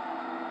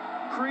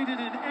created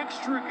an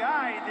extra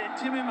guy that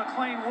Timmy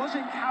McClain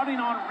wasn't counting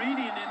on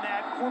reading in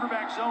that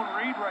quarterback zone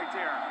read right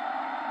there.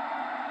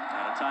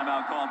 And a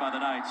timeout called by the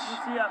Knights.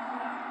 UCF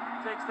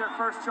takes their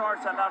first charge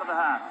timeout of the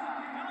half.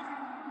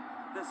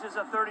 This is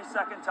a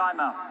 30-second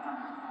timeout.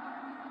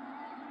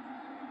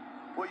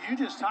 What you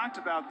just talked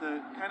about,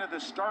 the kind of the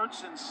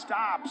starts and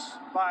stops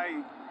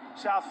by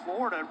South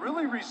Florida,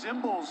 really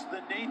resembles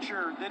the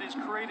nature that is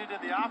created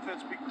in the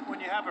offense when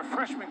you have a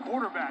freshman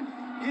quarterback.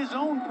 His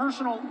own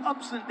personal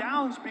ups and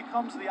downs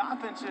becomes the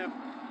offensive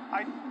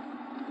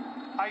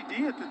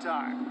idea at the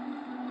time.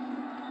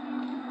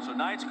 So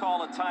Knights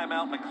call a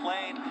timeout.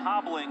 McClain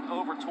hobbling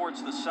over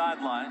towards the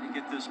sideline to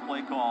get this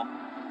play call.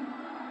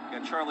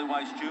 Got Charlie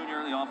Weiss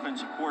Jr., the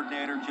offensive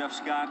coordinator, Jeff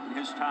Scott and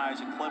his ties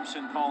at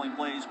Clemson calling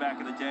plays back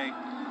in the day.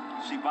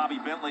 See Bobby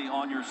Bentley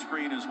on your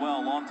screen as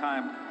well,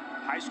 longtime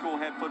high school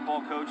head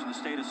football coach in the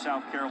state of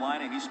South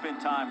Carolina. He spent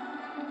time,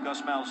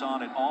 Gus Malzahn,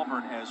 at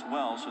Auburn as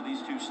well. So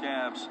these two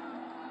staffs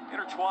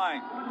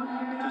intertwined,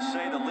 to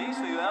say the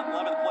least. The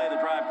 11th play of the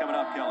drive coming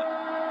up, Kelly.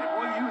 And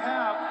what you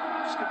have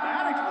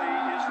schematically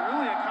is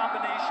really a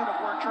combination of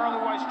where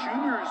Charlie Weiss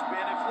Jr. has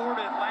been at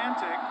Florida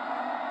Atlantic,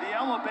 the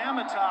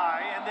Alabama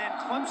tie, and then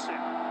Clemson.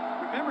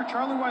 Remember,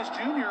 Charlie Weiss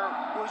Jr.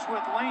 was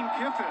with Lane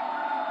Kiffin,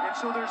 and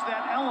so there's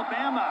that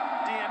Alabama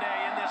DNA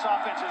in this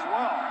offense as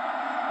well.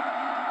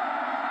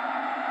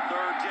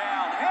 3rd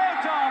down,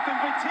 handoff, and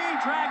Petit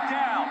dragged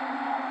down.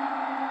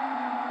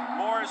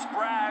 Morris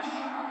Brash,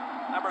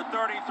 number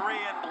 33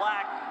 in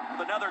black,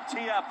 with another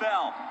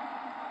TFL.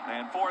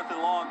 And 4th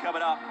and long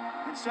coming up.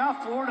 And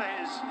South Florida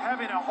is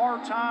having a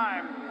hard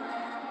time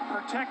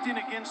protecting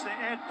against the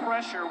edge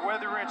pressure,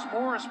 whether it's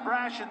Morris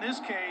Brash in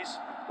this case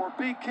or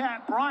Big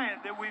Cat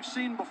Bryant that we've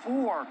seen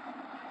before.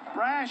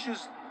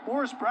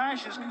 Morris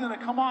Brash is going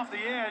to come off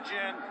the edge,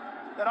 and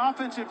that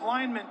offensive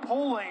lineman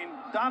polling,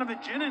 Donovan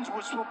Jennings,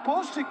 was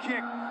supposed to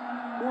kick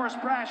Morris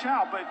Brash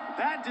out, but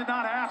that did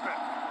not happen.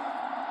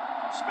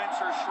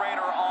 Spencer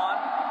Schrader on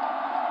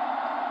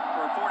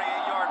for a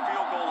 48-yard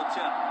field goal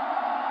attempt.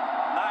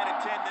 9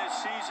 of 10 this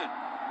season.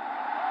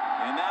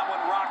 And that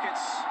one rockets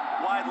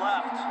wide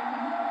left.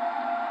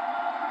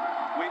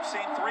 We've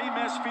seen 3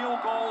 missed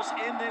field goals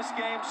in this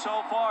game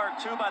so far.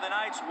 2 by the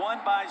Knights, 1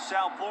 by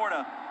South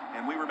Florida.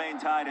 And we remain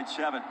tied at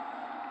 7.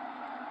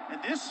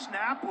 And this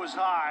snap was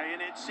high,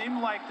 and it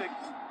seemed like the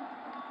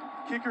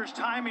kicker's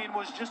timing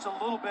was just a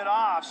little bit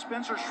off.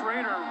 Spencer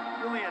Schrader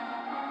really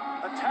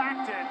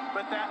attacked it,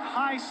 but that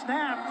high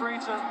snap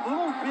creates a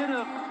little bit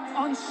of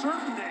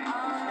uncertainty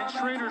in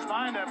Schrader's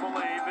mind, I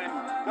believe.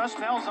 And Gus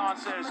Malzahn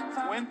says,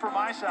 win for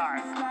my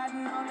side.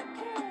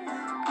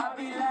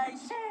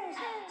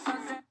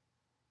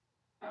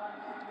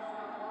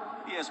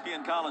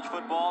 ESPN College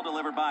Football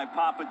delivered by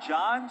Papa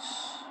John's.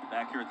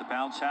 Back here at the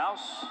Bounce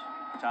House.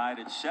 Tied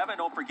at 7.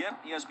 Don't forget,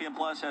 ESPN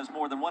Plus has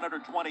more than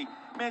 120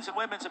 men's and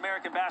women's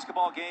American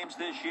basketball games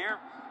this year.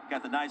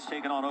 Got the Knights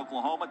taking on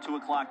Oklahoma, 2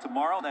 o'clock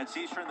tomorrow. That's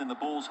Eastern. Then the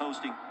Bulls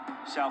hosting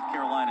South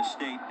Carolina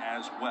State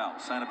as well.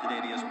 Sign up today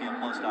at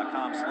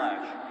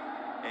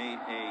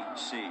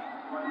ESPNplus.com/AAC.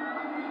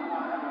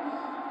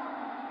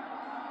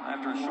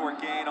 After a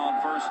short gain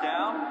on first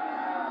down,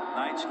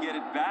 Knights get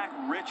it back.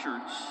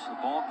 Richards, the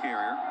ball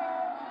carrier.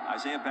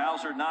 Isaiah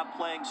Bowser not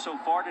playing so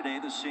far today,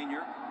 the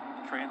senior.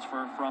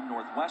 Transfer from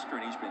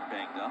Northwestern. He's been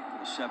banged up for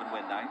the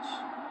 7-win Knights.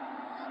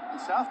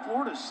 And South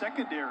Florida's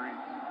secondary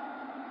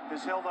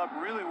has held up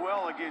really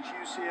well against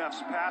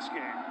UCF's pass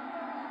game.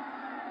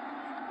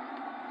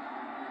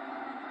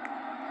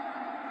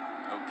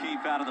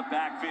 O'Keefe out of the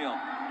backfield.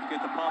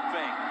 Get the pump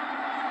fake.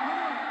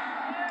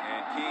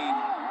 And Keene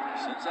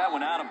sends that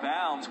one out of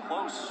bounds.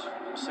 Close.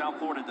 South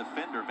Florida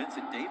defender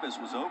Vincent Davis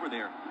was over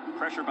there.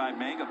 Pressure by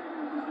Mangum.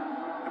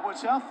 And what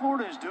South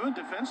Florida is doing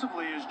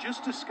defensively is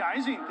just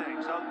disguising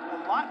things.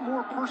 A lot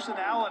more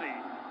personality.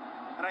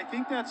 And I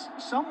think that's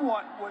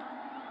somewhat what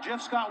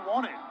Jeff Scott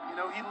wanted. You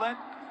know, he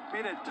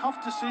made a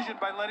tough decision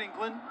by letting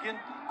Glenn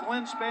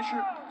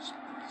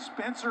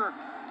Spencer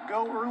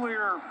go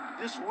earlier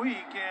this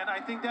week, and I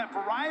think that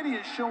variety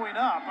is showing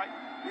up.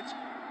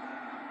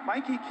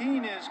 Mikey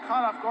Keene is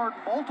caught off guard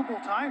multiple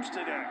times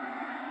today.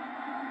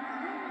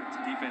 The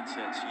defense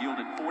has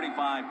yielded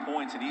 45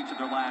 points in each of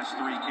their last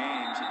 3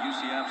 games, and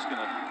UCF's going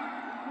to be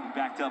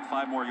backed up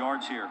 5 more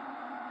yards here.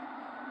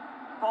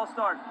 False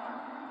start.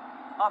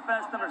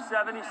 Offense number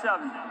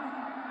 77.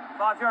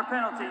 5-yard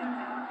penalty.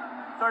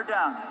 3rd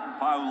down.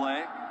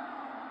 Paule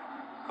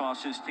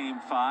cost his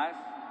team 5.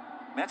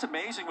 That's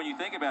amazing when you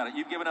think about it.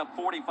 You've given up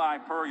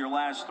 45 per your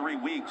last 3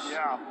 weeks.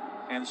 Yeah.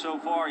 And so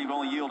far, you've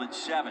only yielded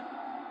 7.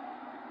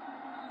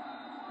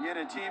 You had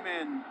a team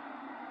in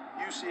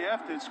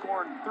UCF that's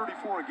scoring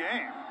 34 a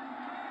game.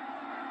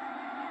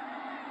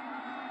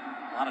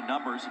 A lot of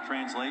numbers in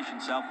translation.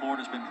 South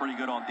Florida's been pretty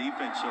good on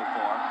defense so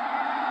far.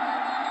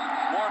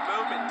 More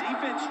movement.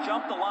 Defense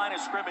jumped the line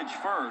of scrimmage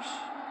first.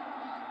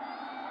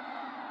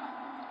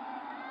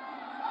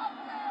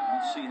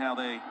 Let's see how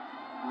they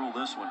rule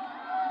this one.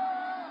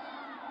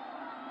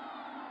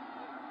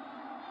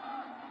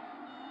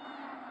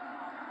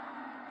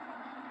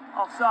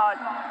 Offside.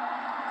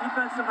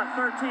 Defense number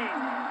 13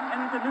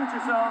 entered the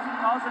neutral zone,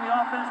 causing the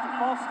offense to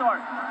false start.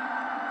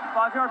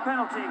 5-yard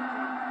penalty.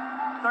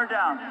 3rd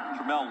down.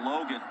 Tramel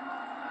Logan.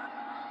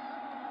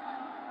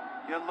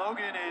 Yeah,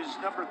 Logan is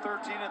number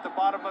 13 at the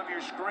bottom of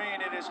your screen.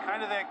 It is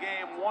kind of that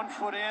game, 1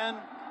 foot in,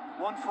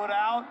 1 foot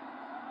out.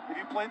 Have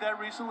you played that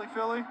recently,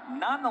 Philly?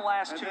 Not in the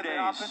last 2 days. days.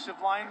 The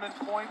offensive lineman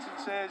points and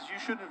says, you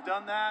shouldn't have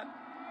done that.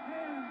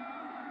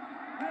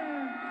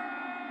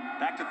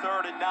 Back to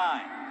 3rd and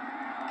 9.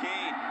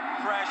 Keene,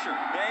 pressure,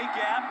 Bay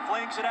gap,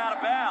 flings it out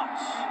of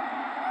bounds.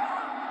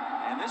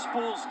 And this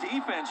Bulls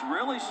defense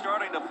really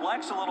starting to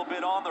flex a little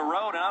bit on the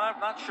road, and I'm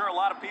not sure a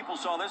lot of people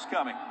saw this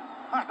coming.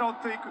 I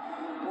don't think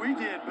we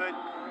did, but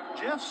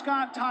Jeff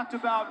Scott talked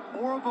about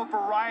more of a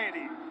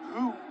variety.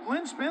 Who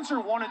Glenn Spencer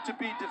wanted to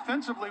be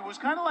defensively was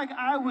kind of like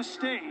Iowa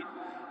State,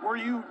 where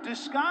you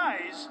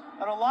disguise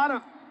at a lot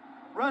of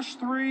rush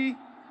 3,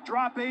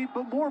 drop 8,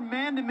 but more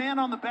man-to-man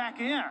on the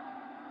back end.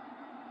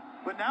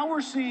 But now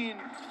we're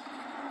seeing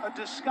a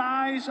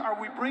disguise. Are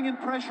we bringing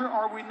pressure?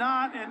 Are we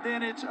not? And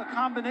then it's a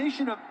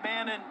combination of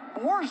man and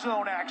more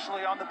zone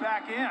actually on the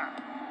back end.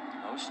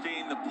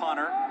 Osteen, the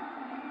punter,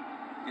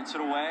 gets it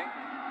away.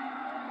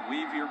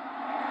 Weaver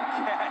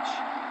catch.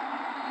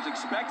 Was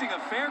expecting a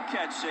fair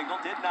catch signal,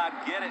 did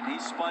not get it. He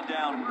spun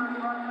down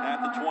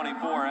at the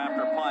 24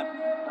 after a punt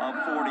of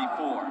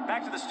 44.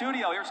 Back to the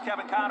studio. Here's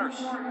Kevin Connors.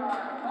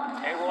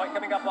 Hey, Roy,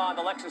 coming up on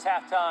the Lexus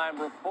halftime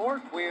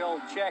report,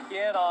 we'll check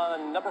in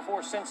on number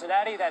 4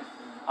 Cincinnati, that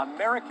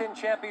American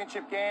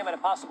Championship game and a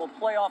possible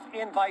playoff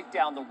invite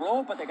down the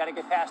road, but they got to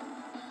get past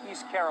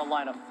East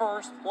Carolina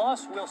first.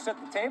 Plus, we'll set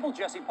the table.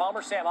 Jesse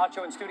Palmer, Sam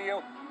Acho in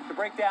studio to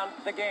break down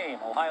the game.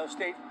 Ohio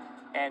State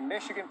and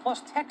Michigan,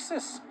 plus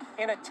Texas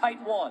in a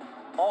tight one.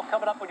 All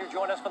coming up when you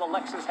join us for the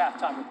Lexus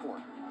halftime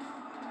report.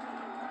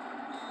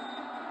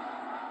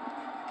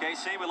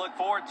 KC, we look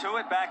forward to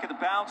it. Back at the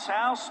Bounce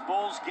House,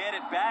 Bulls get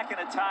it back in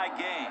a tie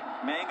game.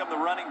 Mangum, the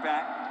running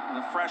back, and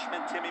the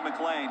freshman Timmy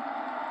McClain.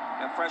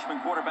 Got freshman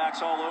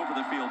quarterbacks all over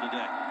the field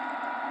today.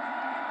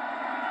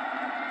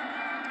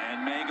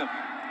 And Mangum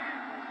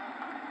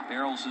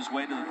barrels his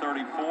way to the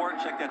 34.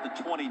 Check that to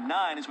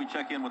 29 as we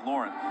check in with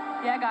Lauren.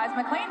 Yeah, guys,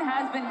 McClain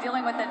has been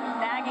dealing with a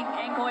nagging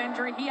ankle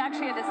injury. He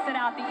actually had to sit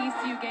out the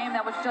ECU game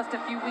that was just a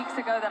few weeks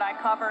ago that I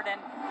covered.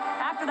 And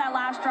after that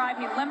last drive,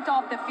 he limped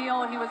off the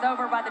field. He was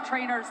over by the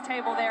trainer's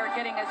table there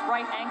getting his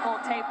right ankle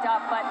taped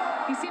up. But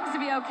he seems to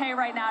be okay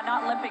right now,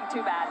 not limping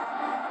too bad.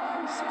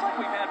 It seems like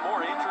we've had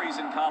more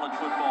injuries in college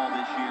football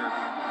this year.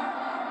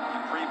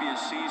 In previous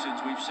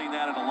seasons, we've seen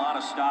that at a lot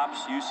of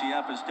stops.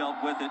 UCF has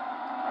dealt with it.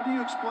 How do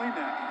you explain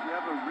that? Do you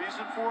have a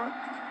reason for it?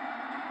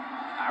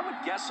 I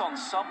would guess on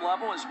some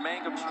level, as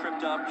Mangum's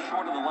tripped up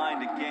short of the line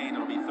to gain,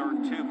 it'll be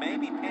 3rd and 2.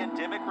 Maybe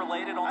pandemic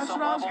related on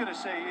some level. That's what I was going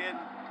to say. In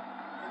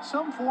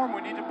some form,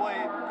 we need to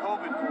blame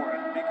COVID for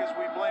it because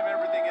we blame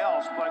everything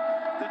else. But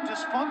the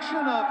dysfunction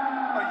of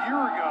a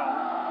year ago,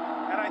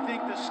 and I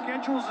think the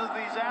schedules of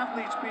these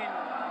athletes being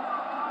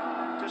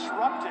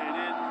disrupted,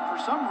 and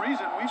for some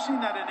reason, we've seen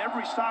that in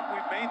every stop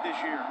we've made this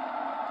year.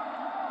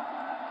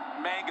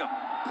 Mangum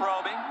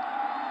probing.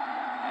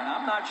 And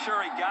I'm not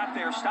sure he got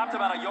there. Stopped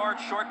about a yard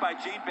short by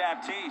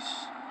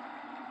Jean-Baptiste.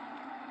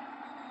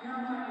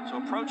 So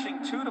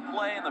approaching 2 to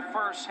play in the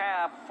first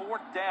half,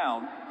 4th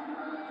down,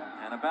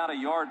 and about a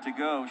yard to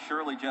go.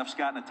 Surely Jeff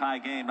Scott in a tie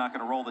game not going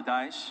to roll the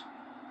dice?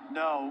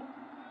 No,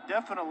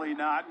 definitely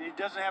not. He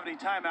doesn't have any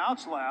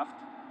timeouts left.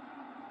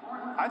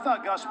 I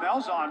thought Gus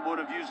Malzahn would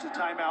have used a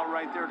timeout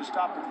right there to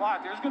stop the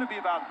clock. There's going to be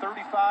about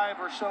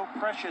 35 or so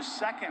precious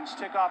seconds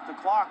tick off the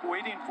clock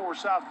waiting for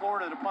South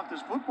Florida to punt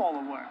this football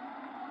away.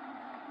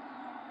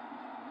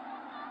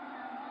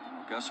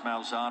 Gus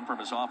Malzahn from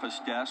his office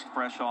desk,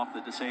 fresh off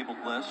the disabled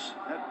list.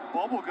 That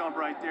bubble gum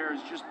right there is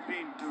just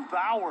being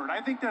devoured.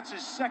 I think that's his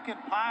 2nd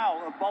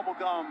pile of bubble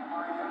gum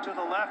to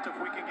the left if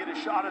we can get a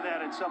shot of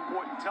that at some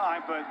point in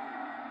time. But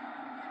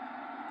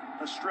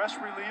a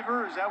stress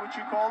reliever, is that what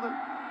you called it?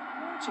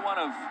 It's one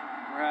of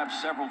perhaps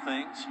several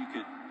things you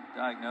could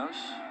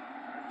diagnose.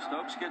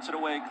 Stokes gets it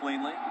away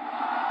cleanly. And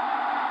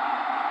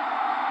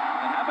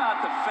how about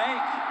the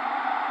fake?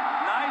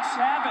 Knights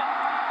have it.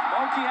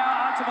 Mokia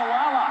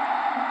Atimalala.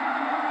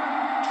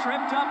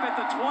 Tripped up at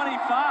the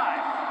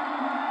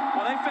 25.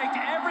 Well, they faked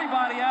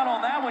everybody out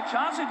on that one.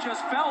 Johnson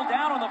just fell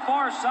down on the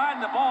far side,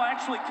 and the ball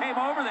actually came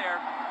over there.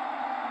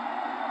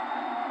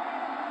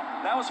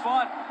 That was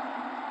fun.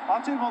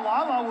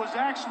 Atimalala was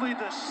actually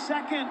the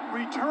 2nd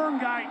return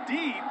guy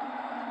deep.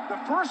 The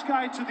first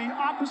guy to the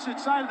opposite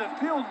side of the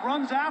field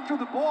runs after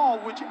the ball,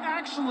 which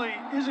actually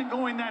isn't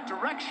going that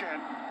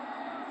direction.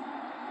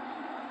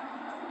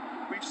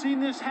 We've seen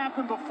this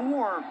happen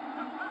before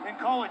in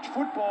college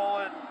football,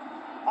 and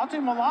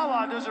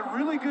Atimalala does a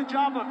really good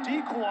job of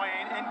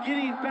decoying and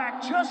getting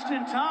back just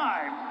in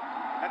time.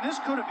 And this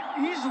could have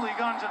easily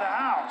gone to the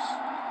house.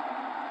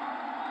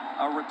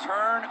 A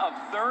return of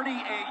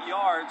 38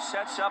 yards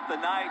sets up the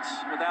Knights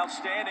with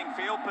outstanding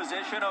field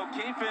position.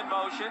 O'Keefe in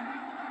motion.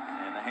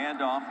 And the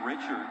handoff,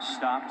 Richards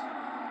stopped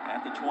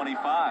at the 25.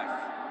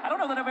 I don't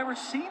know that I've ever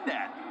seen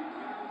that.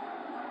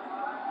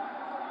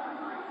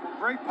 Well,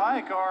 Greg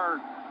Pike, our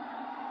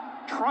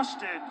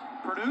trusted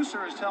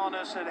producer, is telling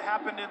us it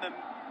happened in the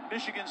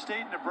Michigan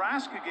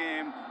State-Nebraska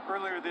game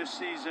earlier this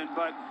season,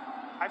 but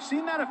I've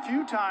seen that a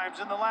few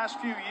times in the last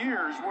few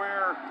years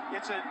where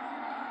it's a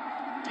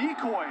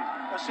decoy,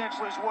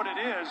 essentially is what it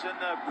is, and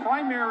the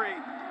primary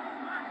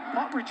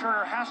punt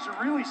returner has to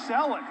really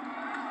sell it.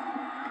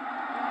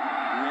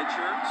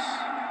 Richards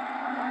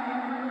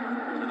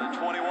to the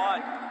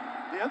 21.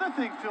 The other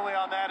thing, Philly,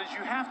 on that is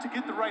you have to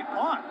get the right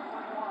punt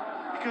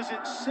because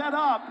it's set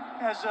up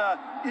as a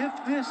if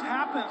this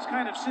happens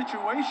kind of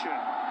situation.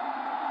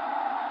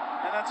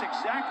 And that's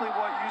exactly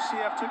what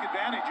UCF took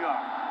advantage of.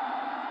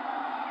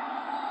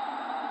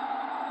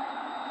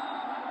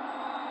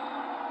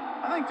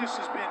 I think this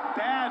has been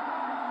bad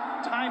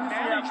time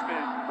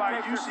management by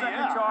UCF.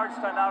 Second charge,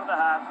 time out of the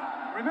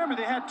half. Remember,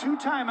 they had 2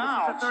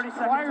 timeouts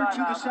prior to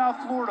the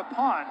South Florida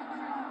punt.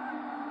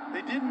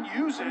 They didn't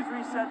use it.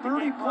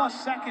 30-plus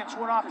seconds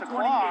went off the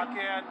clock,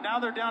 and now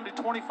they're down to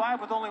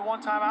 25 with only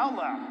 1 timeout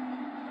left.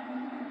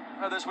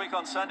 This week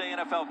on Sunday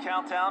NFL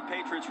Countdown,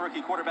 Patriots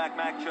rookie quarterback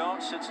Mac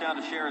Jones sits down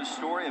to share his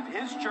story of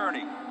his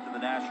journey to the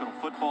National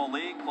Football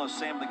League. Plus,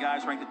 Sam and the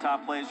guys rank the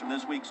top plays from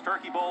this week's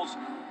Turkey Bowls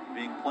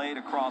being played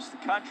across the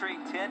country,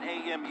 10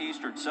 a.m.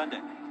 Eastern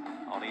Sunday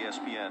on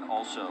ESPN,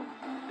 also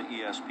the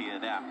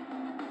ESPN app.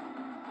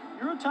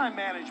 You're a time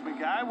management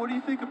guy. What do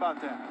you think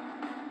about that?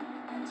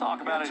 We'll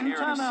talk about it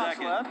here in a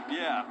second.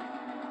 Yeah.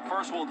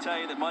 First, we'll tell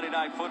you that Monday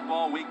Night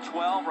Football, Week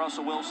 12,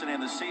 Russell Wilson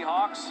and the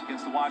Seahawks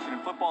against the Washington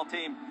football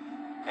team.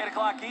 8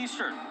 o'clock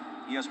Eastern,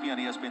 ESPN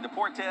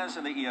Deportes,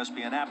 and the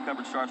ESPN app.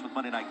 Coverage starts with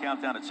Monday Night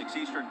Countdown at 6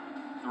 Eastern,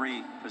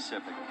 3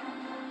 Pacific.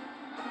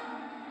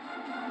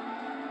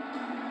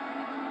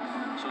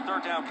 So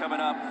 3rd down coming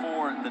up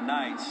for the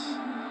Knights.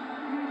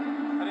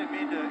 I didn't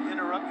mean to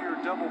interrupt your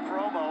double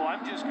promo.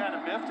 I'm just kind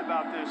of miffed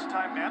about this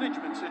time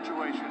management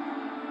situation.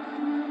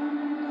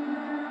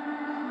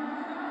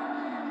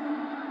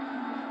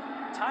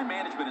 Time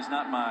management is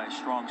not my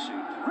strong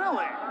suit.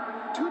 Really?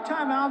 2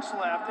 timeouts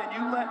left, and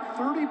you let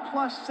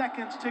 30-plus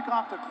seconds tick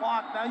off the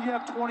clock. Now you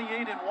have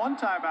 28 and 1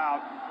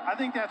 timeout. I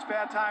think that's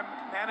bad time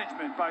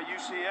management by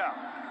UCF.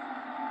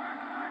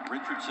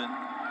 Richardson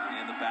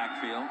in the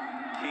backfield.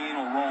 Keene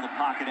will roll the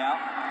pocket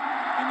out.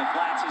 In the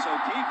flats is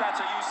O'Keefe.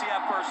 That's a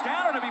UCF first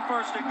down. It'll be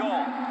 1st and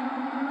goal.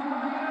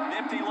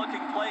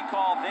 Nifty-looking play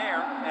call there,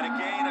 and a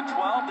gain of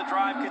 12. The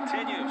drive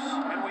continues.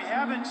 And we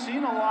haven't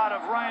seen a lot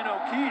of Ryan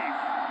O'Keefe.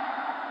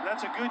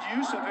 That's a good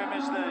use of him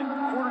as the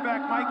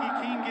quarterback, Mikey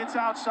Keene, gets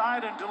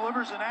outside and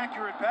delivers an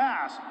accurate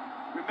pass.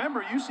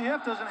 Remember,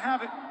 UCF doesn't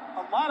have a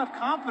lot of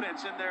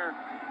confidence in their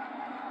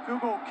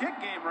field goal kick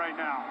game right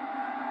now.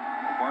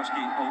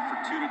 Jaworski 0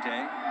 for 2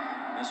 today.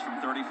 Missed from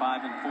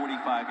 35 and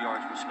 45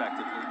 yards,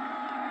 respectively.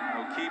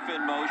 O'Keefe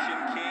in motion.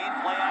 Keene,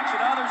 play action,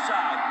 other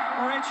side.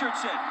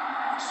 Richardson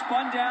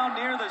spun down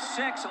near the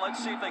 6, and let's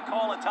see if they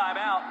call a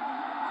timeout.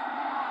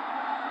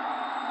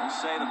 They'll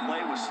say the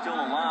play was still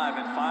alive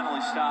and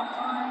finally stopped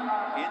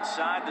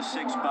inside the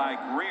 6 by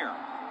Greer.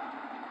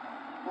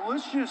 Well,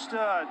 let's just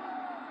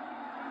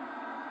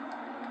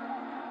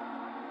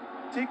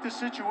take the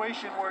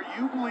situation where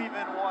you believe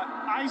in what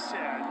I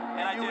said,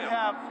 and I do.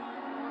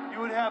 You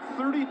would have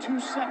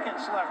 32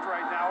 seconds left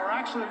right now, or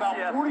actually about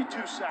UCF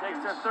 42 seconds. Takes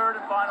their third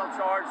and final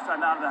charge,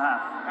 timeout and a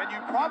half. And you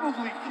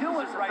probably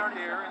kill it right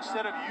there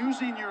instead of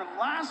using your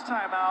last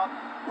timeout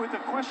with a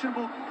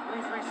questionable.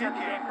 Please reset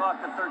the game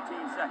clock to 13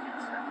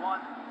 seconds. And 1.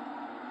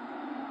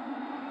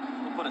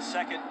 We'll put a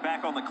second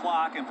back on the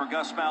clock, and for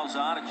Gus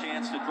Malzahn, a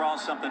chance to draw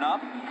something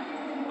up.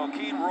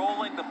 O'Keefe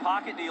rolling the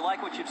pocket. Do you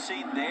like what you've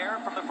seen there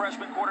from the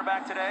freshman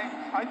quarterback today?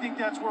 I think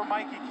that's where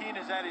Mikey Keene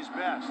is at his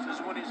best, is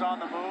when he's on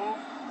the move.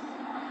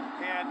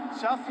 And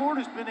South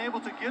Florida's been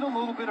able to get a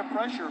little bit of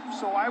pressure,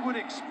 so I would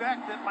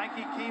expect that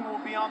Mikey Keene will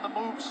be on the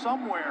move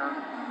somewhere.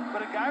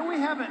 But a guy we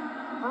haven't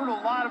heard a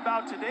lot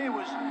about today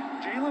was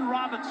Jalen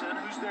Robinson,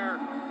 who's their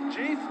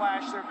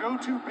J-Flash, their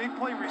go-to big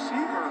play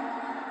receiver.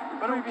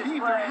 But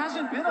O'Keefe, there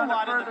hasn't been a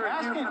lot in the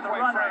pass game,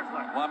 quite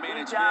frankly. Well, I mean,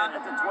 it's down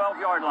been at the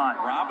 12-yard line.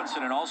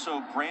 Robinson and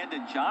also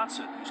Brandon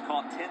Johnson, who's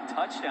caught 10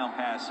 touchdown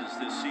passes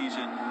this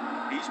season.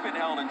 He's been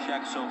held in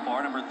check so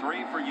far, number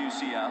 3 for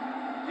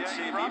UCF. Let's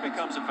see if he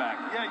becomes a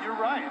factor. Yeah, you're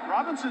right.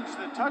 Robinson's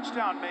the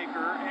touchdown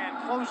maker and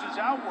closes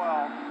out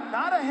well.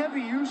 Not a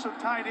heavy use of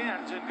tight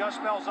ends in Gus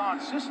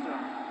Malzahn's system,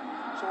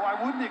 so I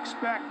wouldn't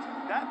expect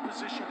that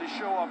position to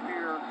show up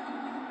here.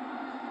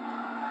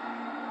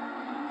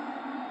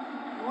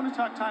 You want to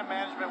talk time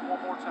management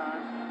one more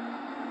time?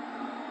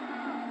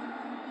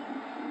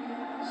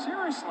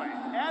 Seriously,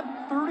 add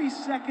 30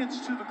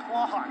 seconds to the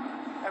clock.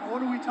 And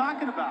what are we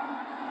talking about?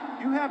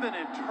 You have an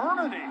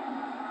eternity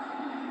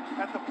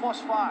at the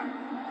 +5.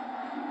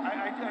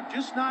 I'm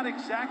just not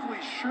exactly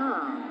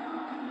sure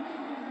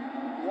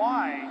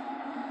why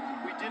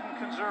we didn't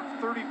conserve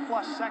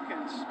 30+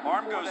 seconds.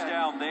 Arm goes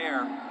down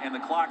there, and the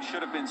clock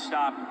should have been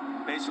stopped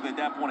basically at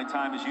that point in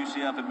time as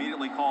UCF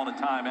immediately called a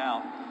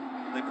timeout.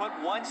 They put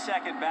 1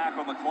 second back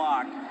on the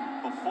clock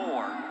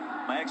before.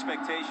 My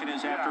expectation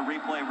is after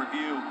replay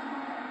review,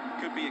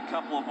 could be a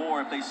couple of more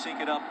if they sync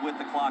it up with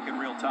the clock in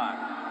real time.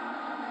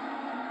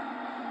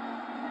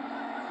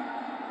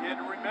 And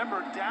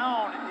remember,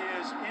 down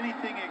is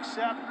anything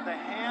except the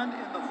hand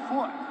and the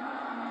foot.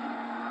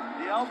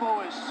 The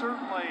elbow is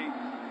certainly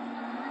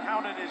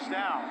counted as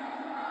down.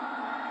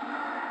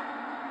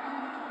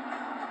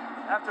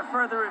 After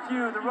further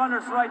review, the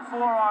runner's right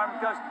forearm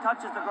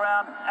touches the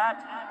ground at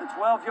the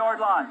 12-yard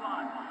line.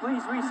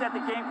 Please reset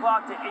the game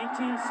clock to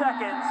 18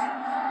 seconds.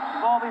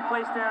 The ball will be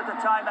placed there at the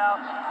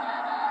timeout.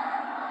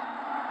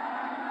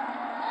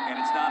 And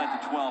it's not at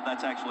the 12.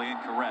 That's actually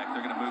incorrect.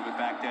 They're going to move it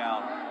back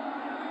down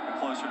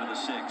closer to the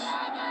 6.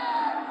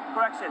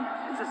 Correction,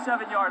 it's a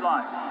 7-yard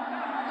line.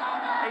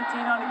 18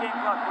 on the game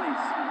clock,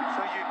 please.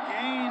 So you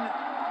gain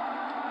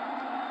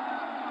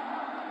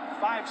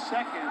 5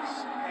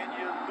 seconds and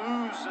you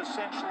lose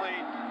essentially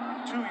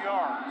 2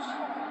 yards.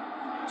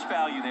 There's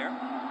value there.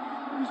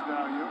 There's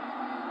value.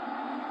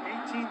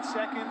 18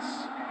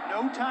 seconds,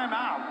 no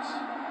timeouts.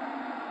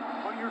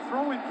 But you're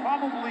throwing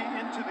probably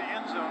into the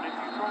end zone if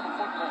you throw the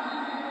football.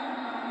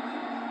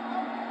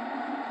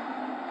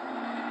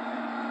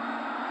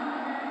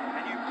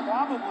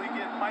 Probably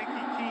get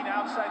Mikey Keene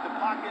outside the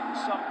pocket in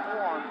some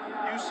form.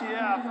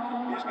 UCF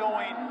is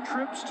going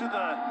trips to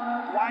the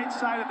wide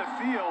side of the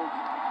field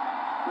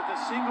with a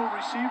single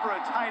receiver, a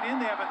tight end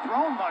they haven't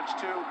thrown much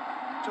to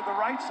the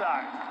right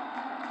side.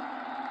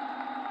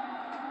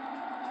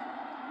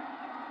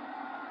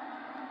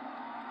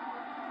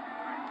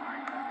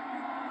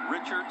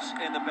 Richards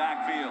in the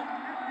backfield.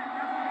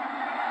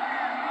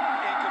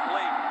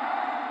 Incomplete.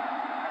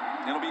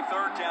 It'll be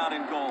 3rd down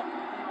and goal.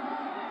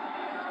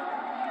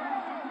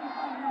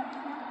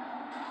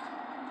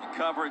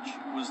 Coverage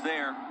was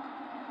there.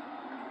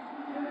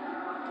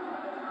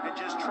 And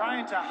just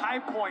trying to high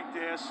point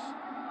this.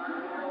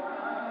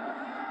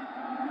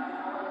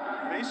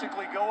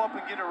 Basically go up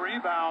and get a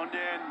rebound,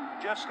 and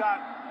Jeff Scott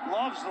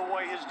loves the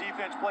way his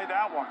defense played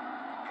that one.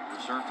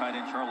 Reserve tight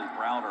end Charlie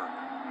Browder,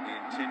 the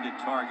intended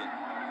target.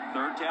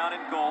 3rd down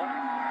and goal.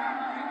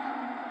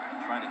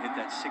 Trying to hit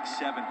that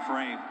 6-7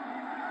 frame.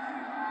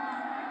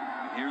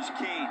 Here's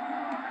Keene.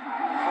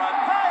 Front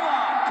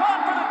pylon,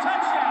 caught for the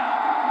touchdown.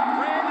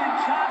 Brandon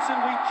Johnson,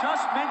 we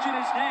just mentioned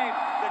his name,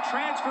 the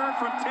transfer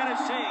from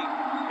Tennessee,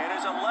 and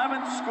his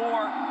 11th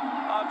score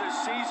of the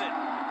season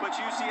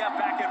puts UCF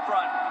back in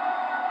front.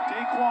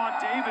 Daquan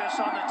Davis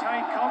on the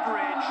tight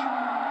coverage.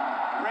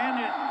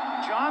 Brandon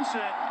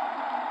Johnson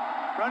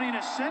running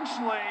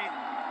essentially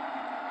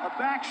a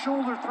back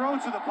shoulder throw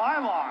to the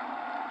pylon.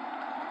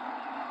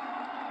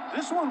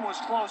 This one was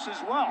close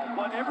as well,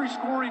 but every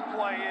scoring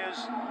play is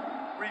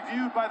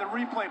reviewed by the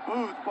replay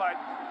booth, but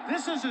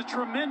this is a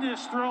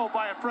tremendous throw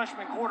by a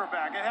freshman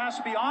quarterback. It has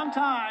to be on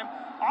time.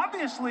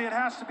 Obviously, it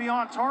has to be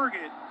on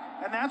target,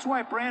 and that's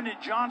why Brandon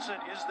Johnson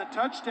is the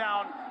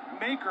touchdown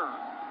maker,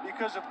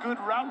 because of good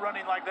route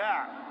running like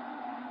that.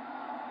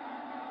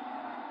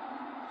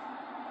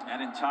 That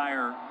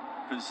entire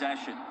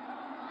possession,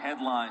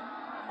 headline,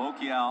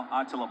 Mokiao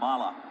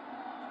Atilamala,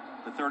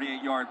 the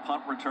 38-yard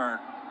punt return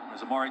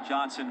as Amari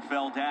Johnson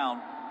fell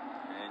down,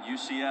 and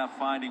UCF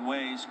finding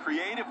ways,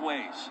 creative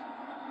ways,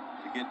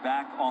 to get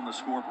back on the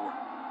scoreboard.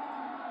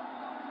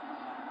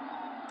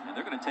 And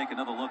they're going to take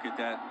another look at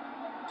that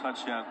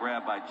touchdown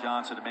grab by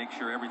Johnson to make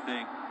sure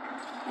everything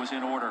was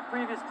in order.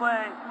 Previous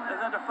play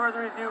is under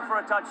further review for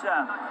a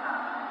touchdown.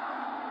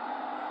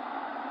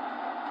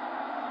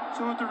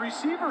 So with the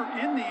receiver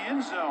in the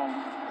end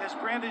zone, as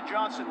Brandon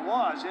Johnson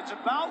was, it's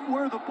about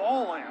where the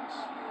ball is.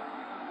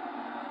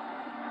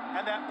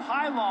 And that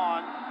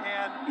pylon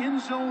and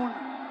end zone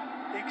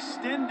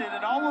extended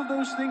and all of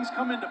those things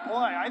come into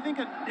play. I think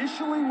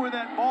initially where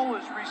that ball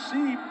is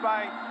received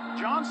by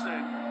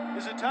Johnson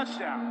is a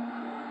touchdown.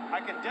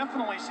 I can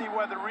definitely see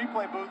why the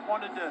replay booth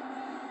wanted to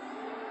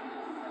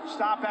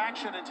stop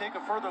action and take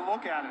a further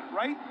look at it.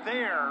 Right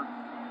there,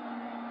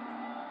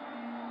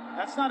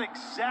 that's not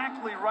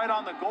exactly right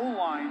on the goal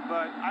line,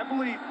 but I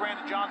believe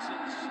Brandon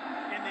Johnson's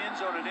in the end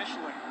zone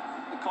initially.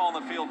 The call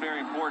in the field very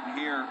important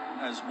here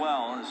as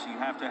well, as you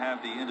have to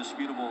have the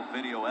indisputable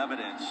video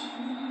evidence.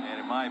 And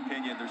in my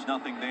opinion, there's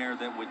nothing there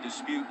that would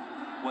dispute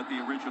what the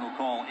original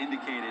call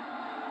indicated.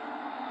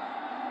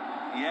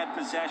 He had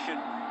possession,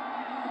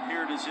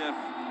 appeared as if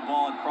the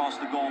ball had crossed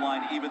the goal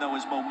line, even though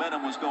his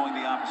momentum was going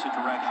the opposite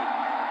direction.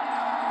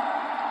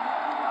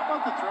 How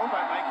about the throw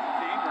by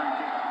Mikey Thiem right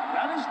there?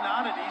 That is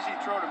not an easy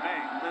throw to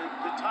make.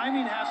 The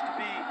timing has to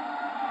be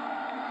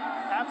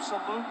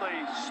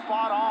absolutely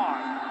spot on.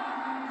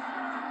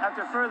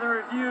 After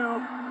further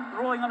review, the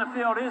ruling on the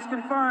field is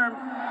confirmed.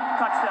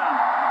 Touchdown.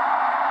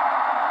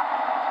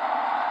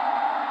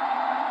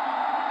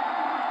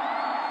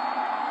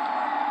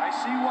 I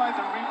see why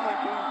the replay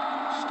booth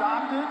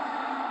stopped it,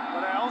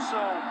 but I also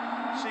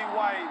see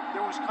why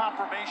there was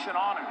confirmation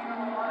on it.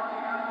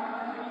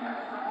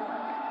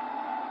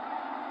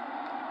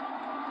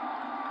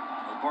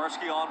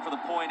 Barsky on for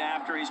the point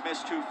after he's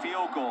missed 2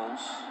 field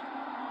goals.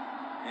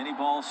 Any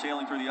ball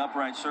sailing through the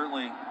upright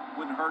certainly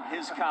wouldn't hurt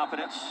his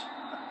confidence.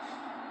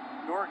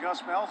 Nor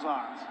Gus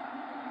Malzahn's.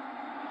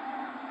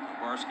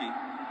 Barsky,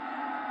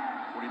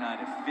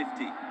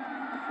 49-50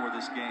 before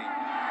this game.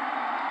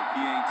 The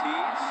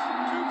PATs,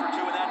 2 for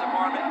 2 in that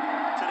department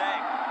today.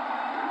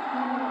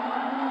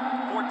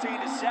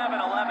 14-7,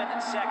 11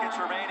 seconds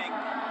remaining.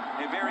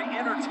 A very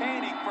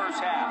entertaining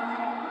first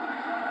half.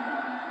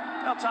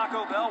 Now,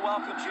 Taco Bell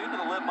welcomes you to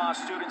the Live Más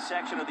Student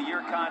Section of the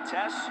Year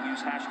contest.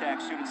 Use hashtag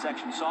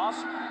StudentSectionSauce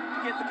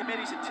to get the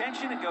committee's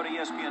attention and go to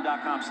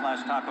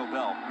ESPN.com/Taco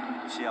Bell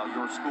to see how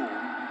your school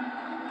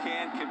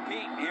can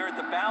compete here at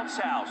the Bounce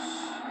House.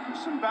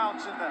 There's some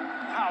bounce in the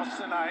house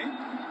tonight.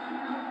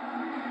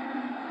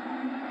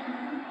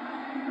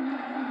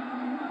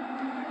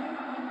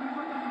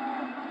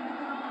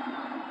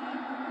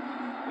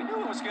 We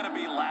knew it was going to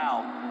be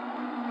loud,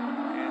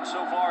 and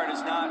so far it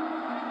has not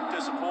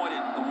disappointed.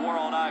 The war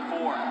on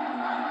I-4.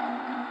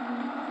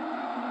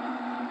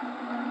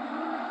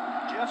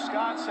 Jeff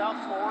Scott, South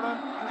Florida,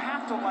 you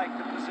have to like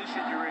the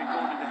position you're in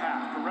going into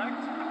half, correct?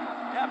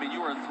 Yeah, I mean,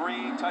 you were a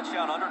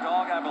 3-touchdown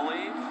underdog, I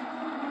believe,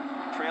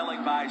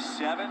 trailing by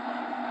 7.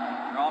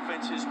 Your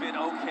offense has been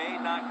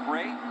okay, not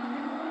great.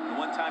 The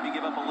one time you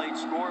give up a late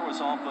score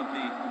was off of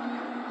the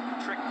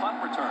trick punt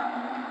return.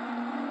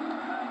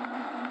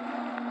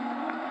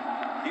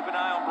 Keep an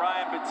eye on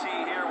Brian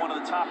Battie here, one of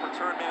the top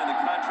return men in the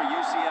country.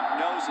 UCF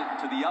knows it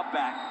to the up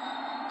back.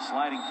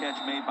 Sliding catch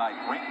made by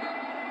Brinkman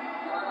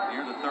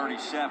near the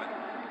 37.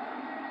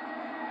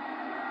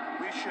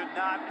 We should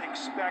not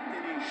expect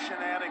any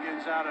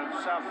shenanigans out of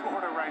South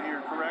Florida right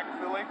here, correct,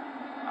 Philly?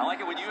 I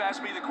like it when you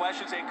ask me the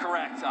questions and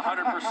correct,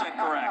 100%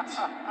 correct.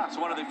 It's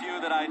one of the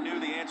few that I knew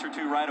the answer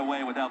to right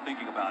away without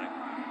thinking about it.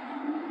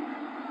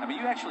 I mean,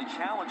 you actually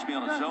challenged me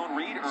on a zone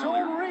read earlier.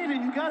 Zone read,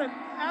 and you got it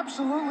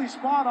absolutely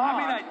spot on. I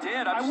mean, I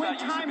did. I went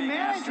time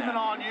management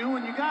on you,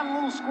 and you got a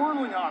little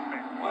squirrely on me.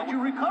 Well, but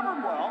you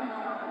recovered well.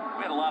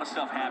 We had a lot of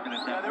stuff happen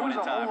at that point in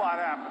time. There was a whole lot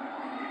happening.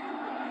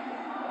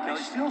 I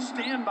still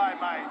stand by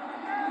my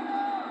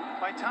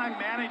time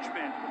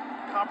management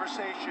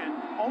conversation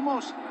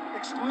almost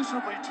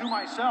exclusively to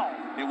myself.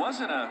 It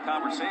wasn't a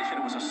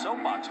conversation, it was a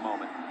soapbox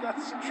moment.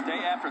 That's true.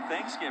 Day after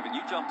Thanksgiving,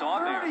 you jumped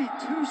on 32 there.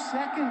 32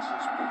 seconds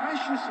is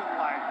precious in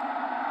life.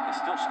 They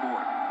still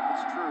scored.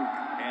 It's true.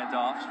 Hand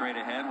off straight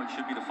ahead, which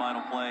should be the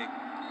final play.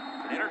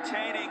 An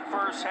entertaining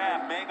first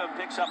half. Mangum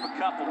picks up a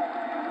couple.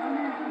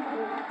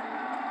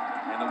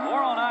 And the war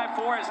on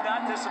I-4 is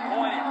not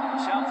disappointed.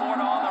 South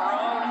Florida on the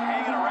road,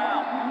 hanging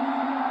around.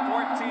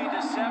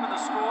 14-7 the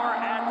score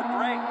at the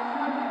break.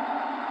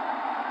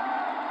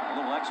 A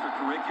little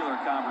extracurricular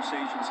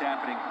conversations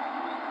happening.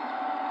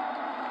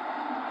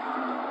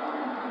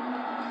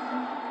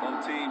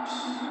 Both teams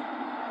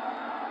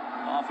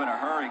off in a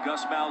hurry.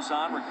 Gus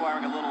Malzahn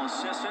requiring a little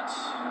assistance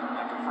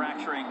after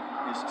fracturing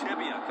his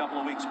tibia a couple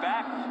of weeks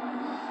back.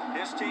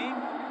 His team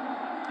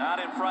not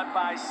in front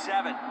by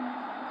 7.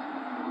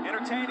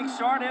 Entertaining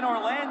start in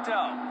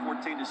Orlando,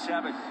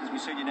 14-7. As we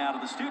send you now to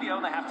the studio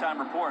in the halftime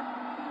report.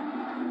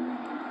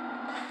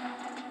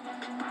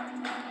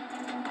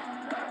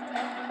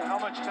 How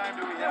much time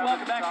do we have?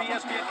 Welcome back to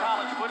ESPN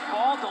College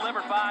Football,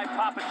 delivered by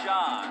Papa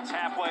John's.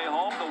 Halfway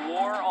home, the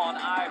war on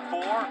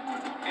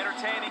I-4.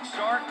 Entertaining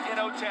start in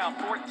O-Town,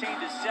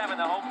 14-7,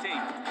 the home team.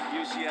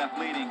 UCF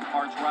leading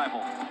arch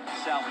rival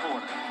South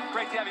Florida.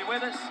 Great to have you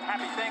with us.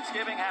 Happy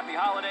Thanksgiving, happy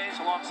holidays,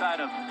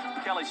 alongside of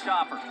Kelly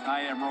Stopper.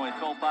 I am Roy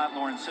Philpott.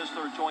 Lauren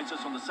Sisler joins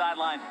us on the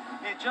sideline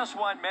in just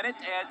 1 minute.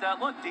 And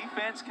look,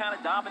 defense kind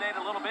of dominated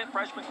a little bit.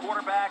 Freshman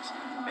quarterbacks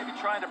maybe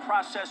trying to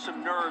process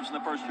some nerves in the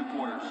first 2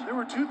 quarters. There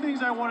were 2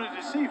 things I wanted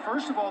to see.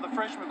 First of all, the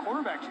freshman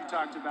quarterbacks you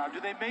talked about. Do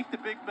they make the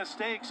big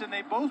mistakes? And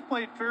they both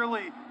played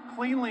fairly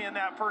cleanly in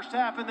that first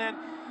half. And then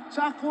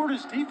South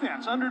Florida's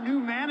defense under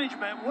new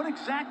management, what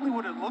exactly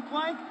would it look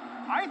like?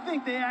 I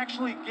think they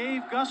actually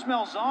gave Gus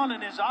Malzahn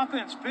and his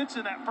offense fits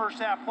in that first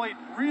half, played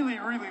really,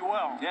 really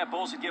well. Yeah,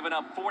 Bulls have given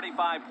up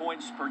 45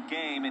 points per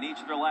game in each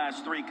of their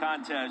last 3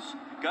 contests.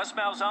 Gus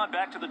Malzahn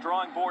back to the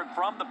drawing board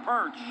from the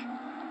perch.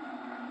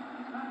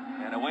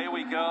 And away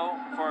we go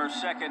for our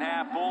second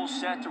half. Bulls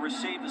set to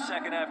receive the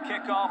second half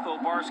kickoff.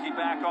 Obarski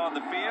back on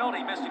the field.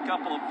 He missed a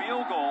couple of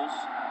field goals.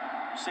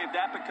 See if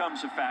that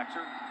becomes a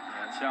factor.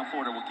 And South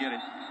Florida will get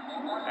it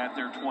at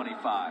their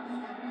 25.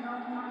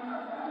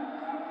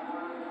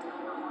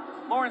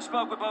 Lauren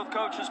spoke with both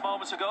coaches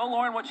moments ago.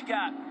 Lauren, what you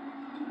got?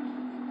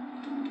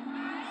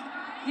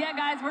 Yeah,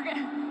 guys, we're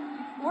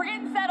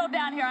getting settled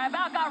down here. I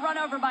about got run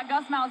over by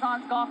Gus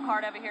Malzahn's golf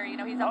cart over here. You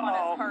know, he's up on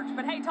his perch.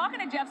 But hey,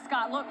 talking to Jeff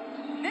Scott, look,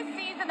 this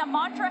season the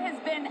mantra has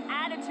been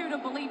attitude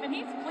of belief, and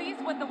he's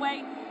pleased with the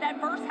way that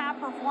first half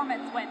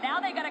performance went. Now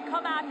they got to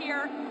come out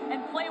here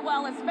and play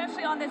well,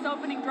 especially on this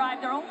opening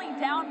drive. They're only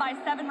down by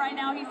 7 right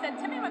now. He said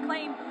Timmy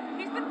McClain,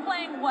 he's been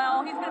playing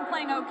well. He's been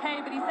playing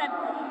okay, but he said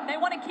they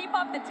want to keep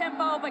up the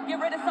tempo, but get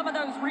rid of some of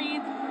those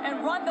reads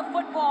and run the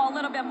football a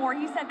little bit more.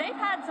 He said they've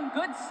had some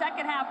good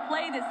second half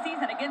play this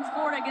season against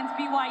Florida, against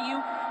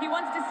BYU. He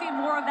wants to see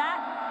more of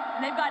that,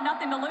 and they've got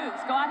nothing to lose.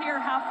 Go out here,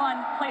 have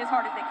fun, play as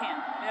hard as they can.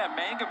 Yeah,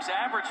 Mangum's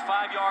average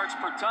 5 yards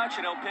per touch,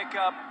 and he'll pick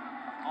up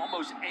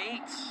almost 8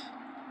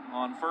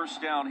 on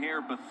first down here.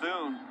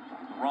 Bethune,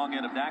 the wrong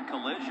end of that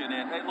collision.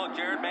 And hey, look,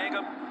 Jared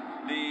Mangum,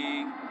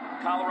 the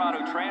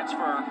Colorado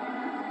transfer.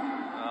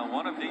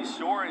 One of these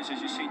stories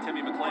is you see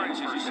Timmy McClain,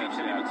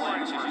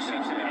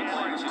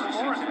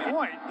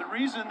 point, the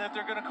reason that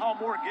they're going to call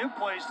more give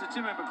plays to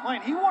Timmy McClain,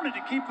 he wanted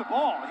to keep the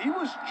ball. He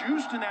was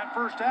juiced in that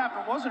first half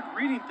and wasn't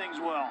reading things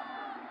well.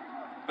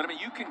 But I mean,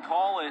 you can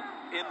call it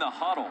in the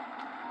huddle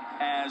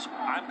as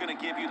I'm going to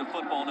give you the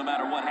football no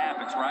matter what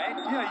happens, right?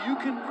 Yeah, you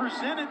can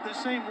present it the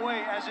same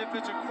way as if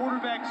it's a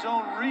quarterback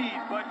zone read,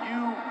 but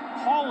you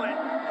call it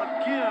a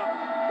give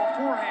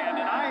beforehand.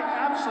 And I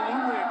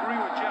absolutely agree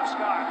with Jeff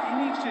Scott.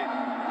 He needs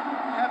to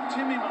have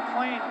Timmy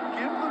McClain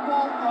give the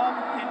ball up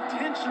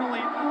intentionally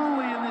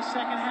early in the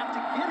second half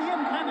to get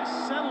him kind of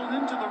settled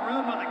into the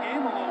rhythm of the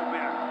game a little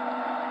bit.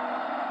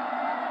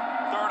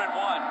 3rd and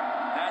 1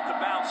 at the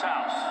bounce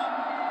house.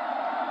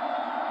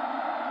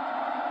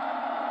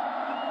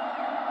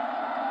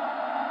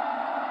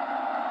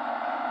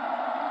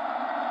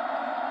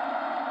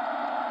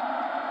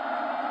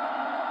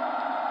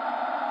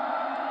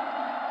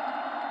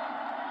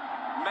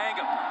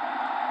 Mangum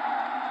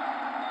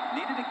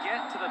needed to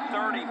get to the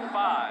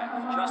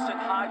 35. Justin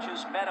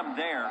Hodges met him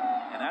there,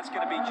 and that's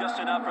going to be just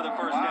enough for the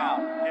first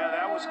down. Yeah,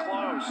 that was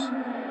close.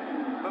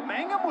 But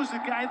Mangum was the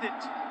guy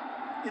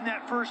that, in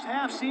that first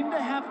half, seemed to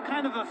have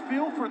kind of a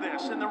feel for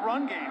this in the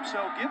run game.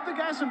 So give the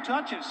guy some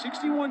touches.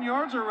 61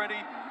 yards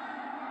already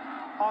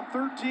on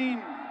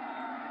 13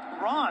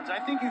 runs. I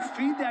think you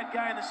feed that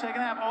guy in the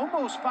second half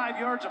almost 5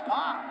 yards a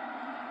pop.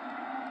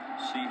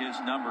 See his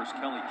numbers.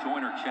 Kelly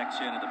Joyner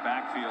checks in the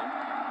backfield.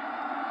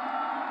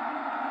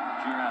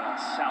 Junior out of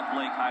South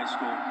Lake High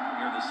School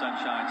near the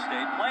Sunshine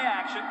State. Play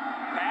action,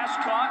 pass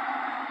caught,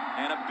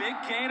 and a big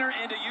gainer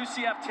into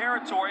UCF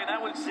territory, and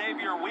that was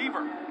Xavier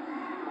Weaver.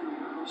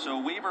 So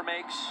Weaver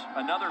makes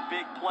another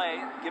big play,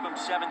 give him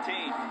 17.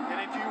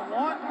 And if you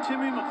want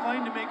Timmy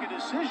McClain to make a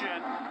decision,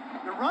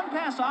 the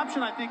run-pass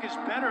option, I think, is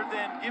better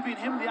than giving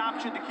him the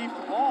option to keep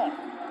the ball.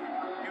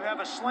 You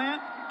have a slant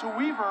to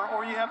Weaver,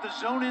 or you have the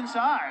zone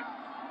inside.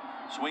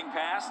 Swing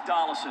pass,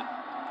 Dollison.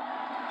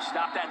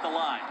 Stopped at the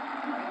line.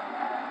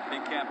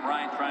 Big Cat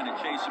Bryant trying to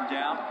chase him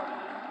down.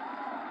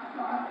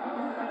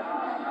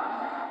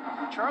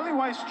 Charlie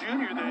Weiss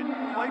Jr., the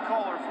play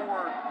caller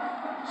for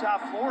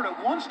South Florida,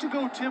 wants to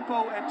go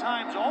tempo at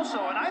times also.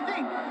 And I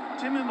think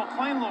Timmy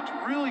McClain looks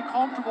really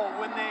comfortable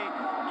when they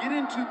get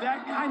into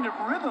that kind of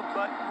rhythm.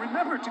 But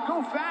remember, to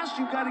go fast,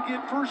 you've got to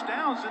get first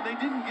downs, and they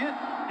didn't get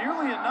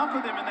nearly enough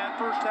of them in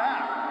that first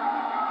half.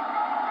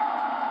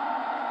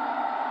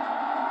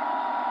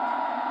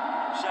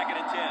 2nd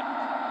and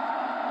 10.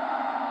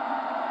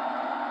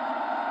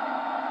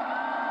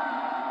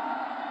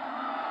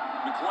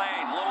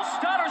 McClain, a little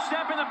stutter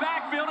step in the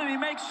backfield, and he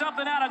makes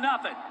something out of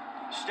nothing.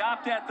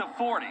 Stopped at the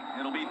 40.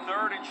 It'll be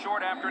 3rd and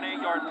short after an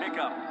 8-yard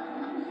pickup.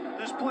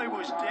 This play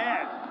was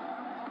dead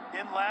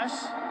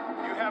unless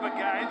you have a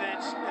guy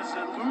that's as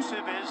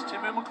elusive as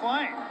Timmy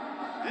McClain.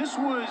 This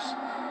was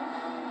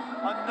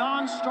a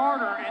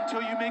non-starter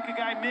until you make a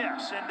guy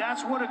miss, and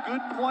that's what a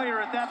good player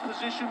at that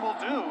position will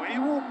do. He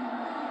will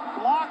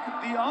block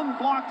the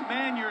unblocked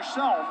man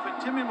yourself, and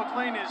Timmy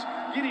McClain is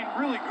getting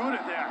really good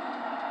at that.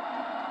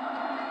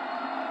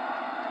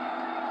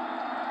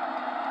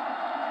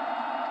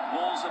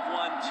 Bulls have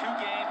won 2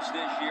 games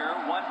this year.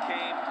 One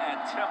came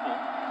at Temple.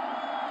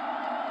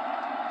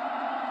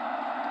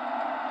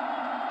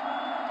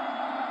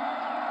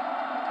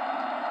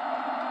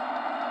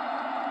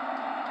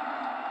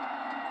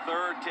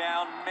 Third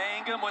down,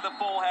 Mangum with a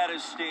full head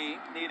of steam.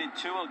 Needed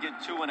 2, he'll get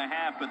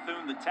 2.5.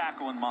 Bethune the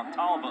tackle in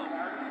Montalvo.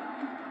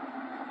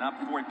 Not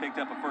before he picked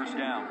up a first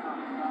down.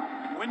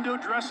 Window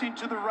dressing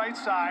to the right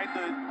side,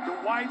 the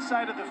wide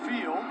side of the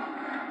field.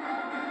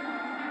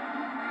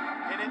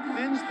 And it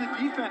thins the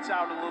defense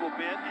out a little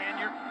bit, and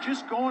you're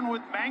just going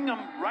with Mangum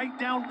right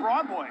down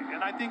Broadway.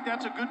 And I think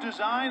that's a good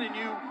design, and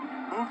you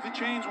move the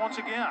chains once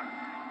again.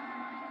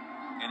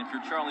 And if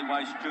you're Charlie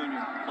Weiss Jr.,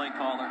 play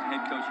caller,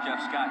 head coach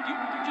Jeff Scott, you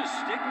just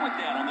stick with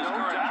that on this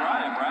current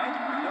drive, right?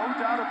 No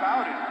doubt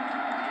about it.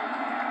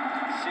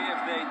 See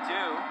if they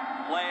do.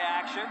 Play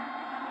action.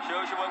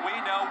 Shows you what we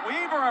know.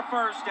 Weaver a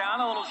first down.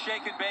 A little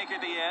shake and bake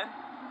at the end.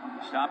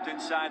 Stopped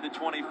inside the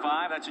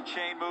 25. That's a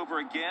chain mover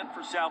again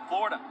for South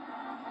Florida.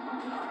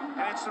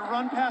 And it's the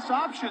run-pass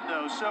option,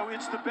 though, so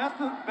it's the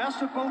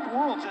best of both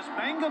worlds. It's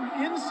Mangum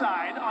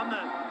inside on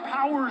the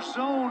power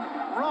zone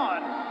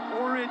run,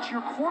 or it's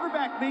your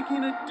quarterback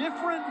making a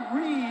different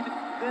read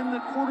than the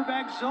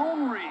quarterback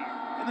zone read.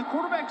 In the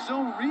quarterback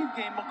zone read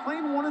game,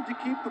 McClain wanted to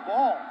keep the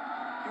ball.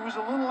 He was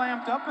a little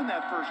amped up in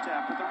that first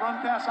half, but the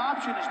run-pass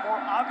option is more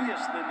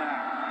obvious than that.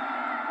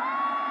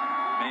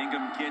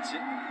 Mangum gets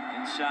it.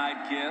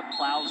 Inside give.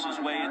 Plows his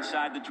way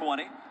inside the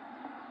 20.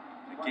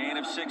 A gain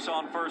of 6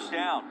 on first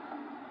down.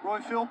 Roy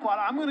Philpott,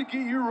 I'm going to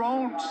get your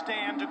own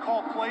stand to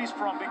call plays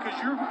from, because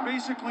you're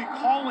basically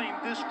calling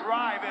this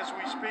drive as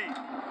we speak.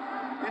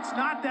 It's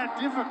not that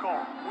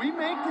difficult. We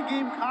make the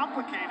game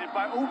complicated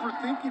by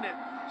overthinking it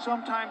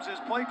sometimes as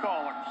play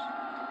callers.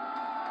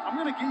 I'm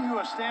going to get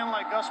you a stand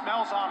like Gus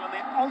Malzahn on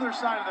the other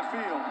side of the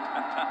field.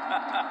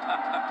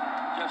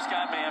 Jeff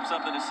Scott may have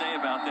something to say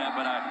about that,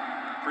 but I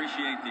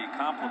appreciate the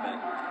compliment.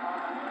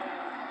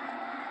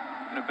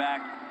 Going to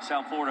back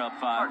South Florida up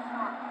 5.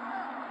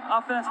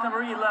 Offense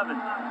number 11.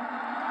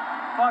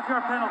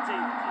 5-yard penalty.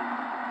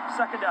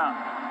 2nd down.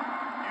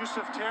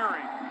 Yusuf Terry,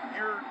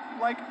 you're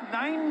like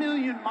 9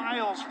 million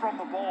miles from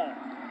the ball.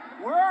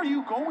 Where are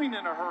you going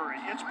in a hurry?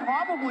 It's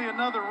probably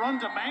another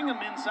run to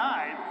Mangum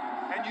inside,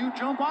 and you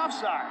jump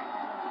offside.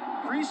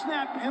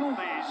 Pre-snap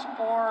penalties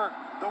are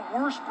the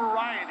worst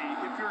variety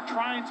if you're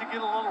trying to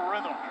get a little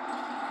rhythm.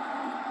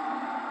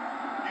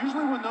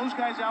 Usually when those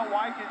guys out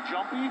wide get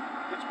jumpy,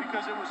 it's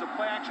because it was a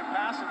play-action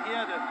pass, and he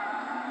had the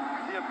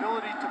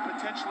ability to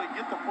potentially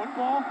get the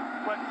football,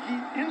 but he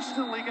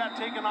instantly got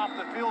taken off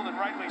the field, and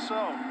rightly so.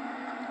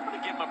 I'm going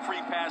to give him a free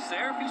pass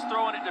there. If he's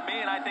throwing it to me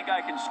and I think I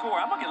can score,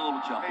 I'm going to get a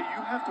little jump. Hey,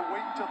 you have to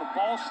wait until the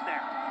ball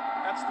snapped.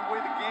 That's the way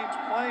the game's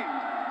played.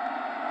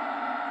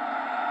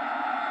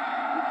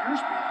 With your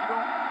speed,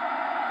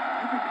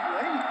 you can be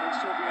late and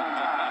still be on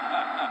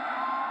time.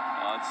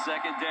 On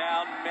 2nd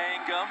down,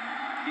 Mangum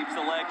keeps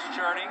the legs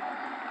churning.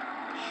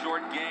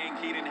 Short gain,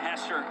 Keaton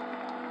Hester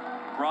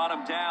brought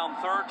him down.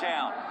 3rd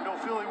down. You know,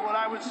 Philly, what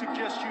I would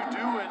suggest you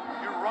do in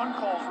your run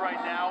calls right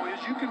now is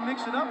you can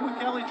mix it up with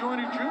Kelly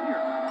Joyner Jr.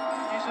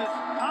 He's a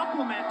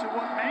complement to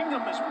what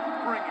Mangum is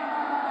bringing.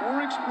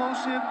 More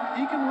explosive.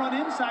 He can run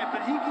inside,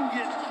 but he can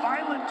get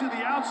violent to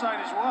the outside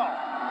as well.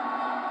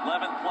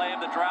 11th play of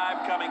the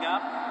drive coming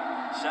up.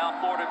 South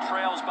Florida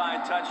trails by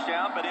a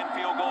touchdown, but in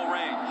field goal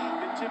range.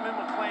 Get Timmy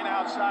McClain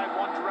outside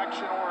one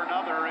direction or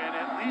another and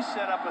at least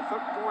set up a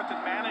 4th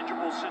and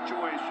manageable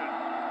situation.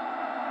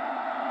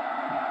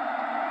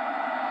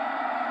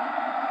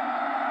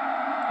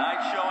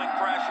 Knight showing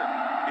pressure.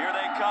 Here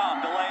they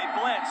come. Delayed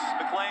blitz.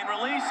 McClain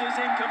releases,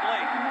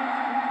 incomplete.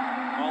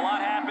 Well, a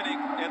lot happening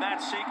in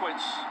that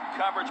sequence.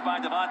 Coverage by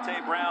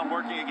Devontae Brown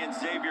working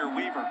against Xavier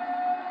Weaver.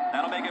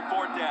 That'll make it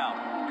 4th down.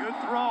 Good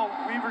throw.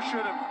 Weaver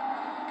should have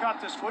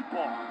caught this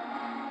football.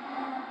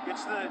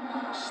 It's the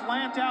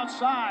slant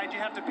outside. You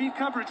have to beat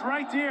coverage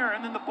right there,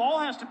 and then the ball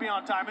has to be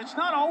on time. It's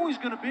not always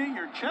going to be at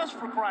your chest,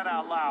 for crying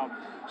out loud.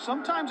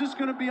 Sometimes it's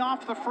going to be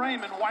off the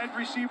frame, and wide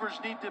receivers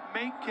need to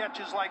make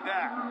catches like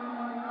that.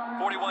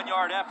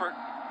 41-yard effort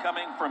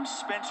coming from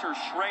Spencer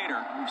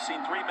Schrader. We've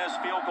seen 3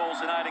 missed field goals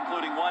tonight,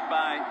 including one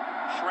by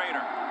Schrader.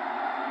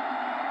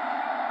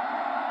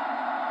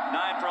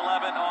 9 for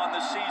 11 on the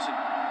season.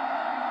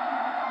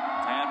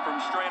 And from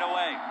straight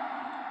away,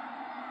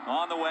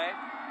 on the way.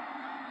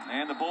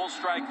 And the Bulls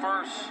strike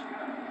first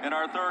in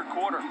our 3rd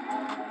quarter.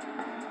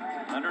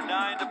 Under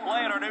 9 to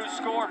play, and our new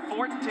score,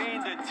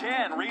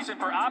 14-10. Reason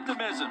for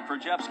optimism for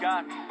Jeff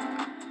Scott.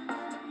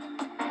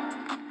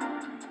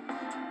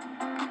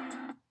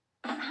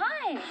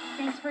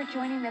 for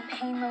joining the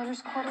Payne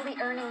Motors quarterly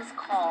earnings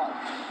call.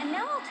 And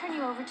now I'll turn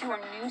you over to our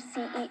new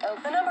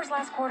CEO. The numbers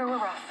last quarter were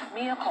rough.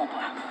 Mea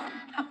culpa.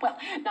 Well,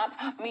 not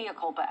mea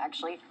culpa,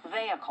 actually.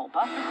 Vea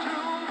culpa.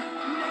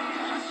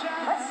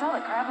 Let's sell the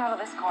crap out of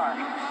this car.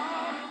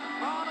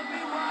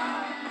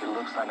 It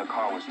looks like the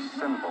car was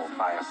assembled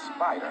by a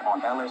spider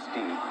on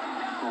LSD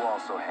who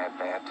also had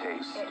bad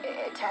taste.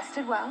 It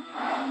tested well.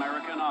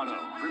 American Auto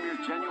premieres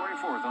January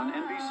 4th on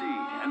NBC,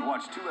 and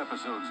watch 2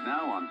 episodes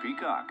now on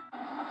Peacock.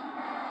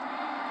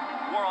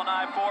 War on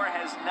I-4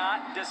 has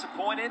not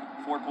disappointed.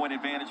 4-point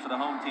advantage for the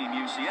home team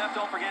UCF.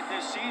 Don't forget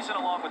this season,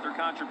 along with their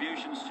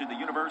contributions to the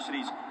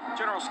university's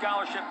general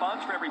scholarship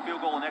funds for every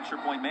field goal and extra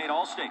point made,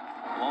 Allstate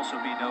will also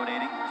be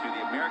donating to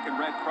the American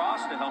Red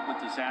Cross to help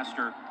with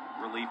disaster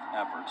relief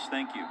efforts.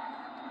 Thank you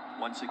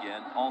once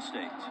again,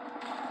 Allstate.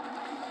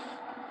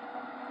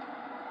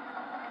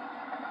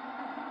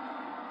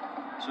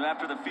 So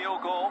after the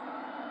field goal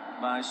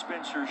by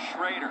Spencer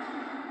Schrader,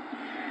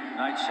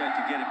 Knights set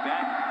to get it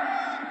back.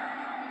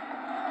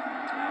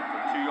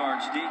 2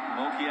 yards deep,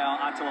 Mokiao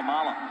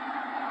Atilamala.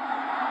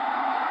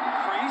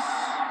 Crease,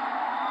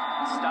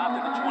 stopped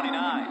at the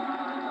 29.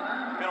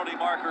 Penalty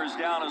marker is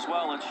down as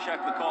well. Let's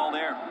check the call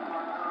there.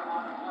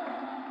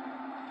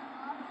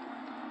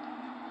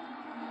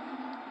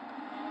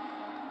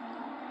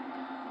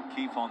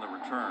 Keefe on the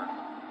return.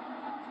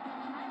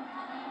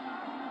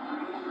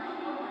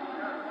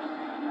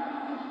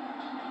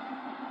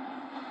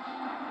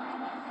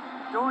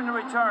 During the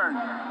return,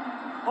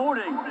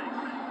 holding.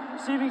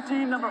 Receiving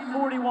team number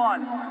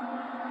 41.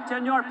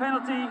 10-yard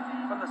penalty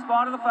from the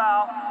spot of the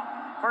foul.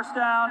 First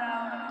down,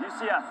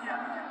 UCF.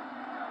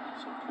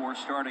 So poor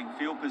starting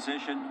field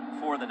position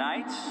for the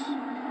Knights.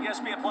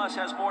 ESPN Plus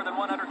has more than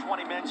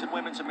 120 men's and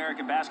women's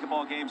American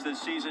basketball games this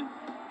season.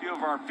 A few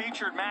of our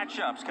featured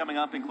matchups coming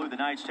up include the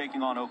Knights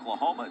taking on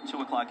Oklahoma at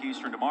 2 o'clock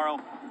Eastern tomorrow,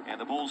 and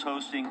the Bulls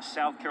hosting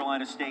South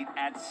Carolina State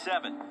at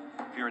 7.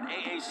 If you're an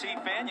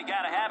AAC fan, you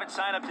got to have it.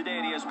 Sign up today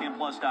at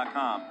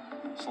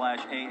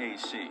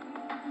ESPNplus.com/AAC.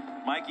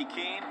 Mikey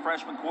Keene,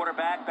 freshman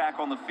quarterback, back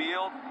on the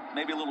field.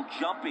 Maybe a little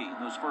jumpy in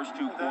those first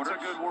 2 quarters.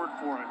 That's a good word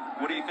for it.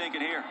 What are you thinking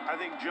here? I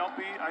think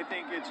jumpy. I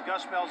think it's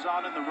Gus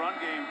Malzahn in the run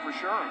game for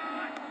sure.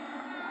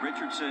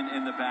 Richardson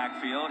in the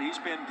backfield. He's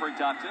been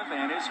productive,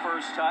 and his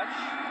first touch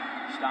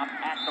stopped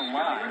at the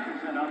line.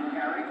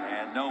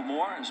 And no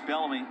more as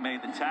Bellamy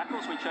made the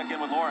tackles. We check in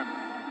with Lauren.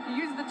 You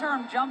used the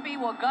term jumpy.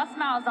 Well, Gus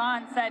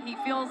Malzahn said he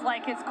feels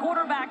like his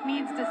quarterback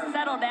needs to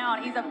settle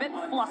down. He's a bit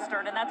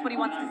flustered, and that's what he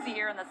wants to see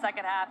here in the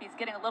second half. He's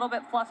getting a little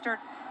bit flustered.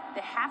 They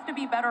have to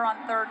be better on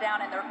third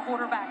down, and their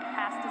quarterback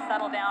has to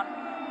settle down.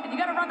 And you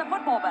got to run the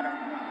football better.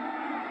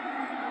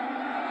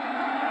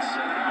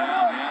 Second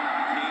down,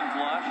 yeah. Keene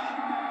flush.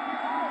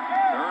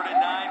 3rd and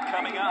 9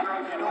 coming up.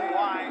 You know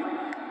why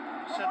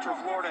Central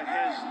Florida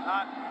has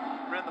not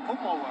ran the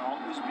football well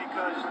is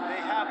because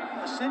they have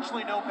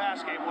essentially no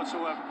pass game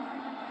whatsoever.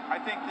 I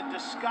think the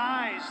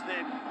disguise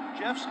that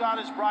Jeff Scott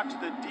has brought to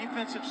the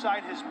defensive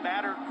side has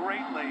mattered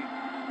greatly,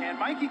 and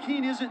Mikey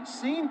Keene isn't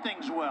seeing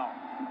things well.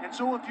 And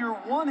so if you're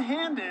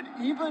one-handed,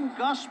 even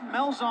Gus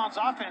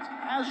Malzahn's offense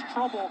has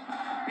trouble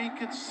being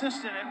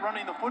consistent at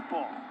running the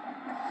football.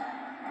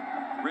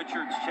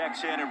 Richards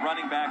checks in at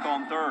running back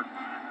on 3rd.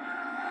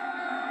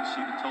 You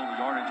see the total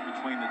yardage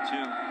between the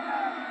two.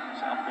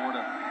 South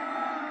Florida,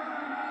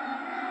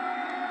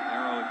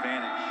 narrow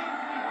advantage.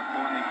 More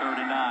importantly,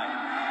 3rd and 9.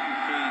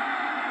 Keene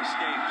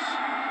escapes.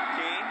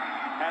 Keene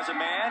has a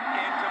man,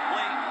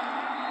 incomplete.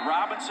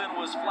 Robinson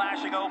was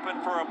flashing open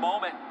for a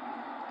moment,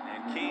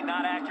 and Keene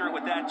not accurate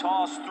with that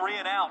toss. 3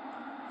 and out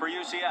for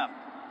UCF.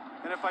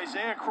 And if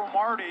Isaiah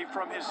Cromartie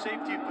from his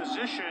safety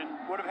position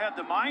would have had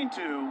the mind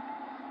to,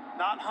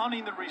 not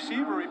hunting the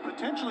receiver, he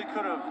potentially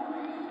could have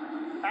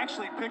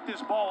actually picked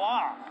this ball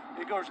off.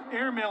 It goes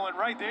airmailing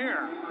right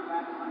there.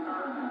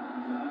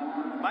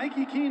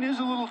 Mikey Keene is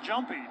a little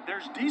jumpy.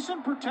 There's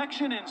decent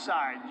protection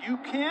inside. You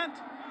can't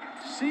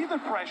see the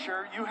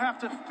pressure. You have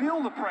to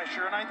feel the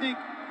pressure. And I think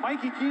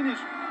Mikey Keene is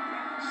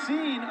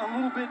seeing a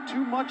little bit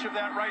too much of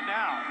that right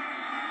now.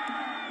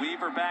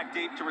 Weaver back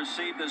deep to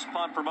receive this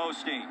punt from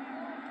Osteen.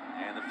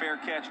 And the fair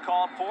catch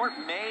called for,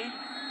 made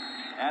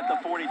at the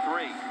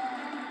 43.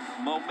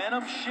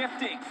 Momentum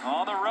shifting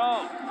on the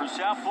road for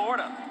South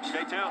Florida.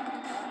 Stay tuned.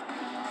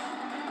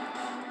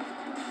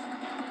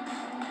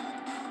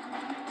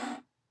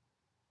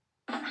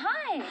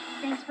 Hi,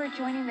 thanks for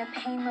joining the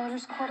Payne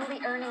Motors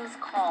quarterly earnings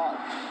call.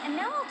 And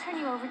now I'll turn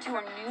you over to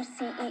our new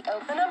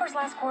CEO. The numbers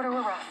last quarter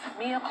were rough.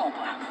 Mea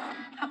culpa.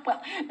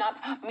 Well, not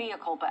mea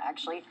culpa,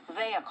 actually.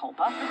 Vea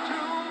culpa.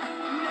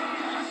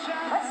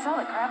 Let's sell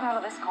the crap out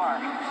of this car.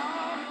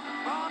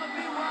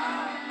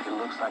 It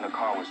looks like the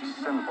car was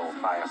assembled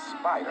by a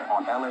spider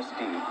on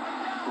LSD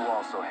who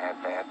also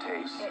had bad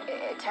taste.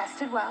 It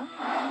tested well.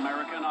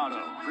 American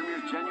Auto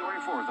premieres January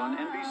 4th on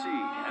NBC,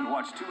 and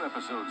watch 2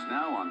 episodes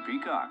now on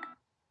Peacock.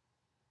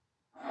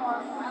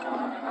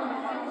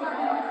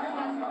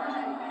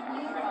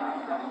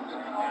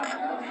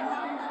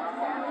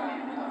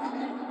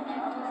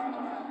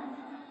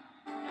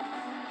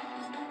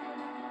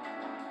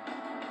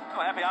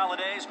 Well, happy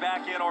holidays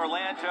back in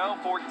Orlando.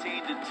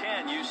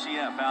 14-10,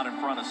 UCF out in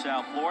front of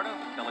South Florida.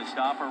 Kelly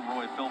Stopper,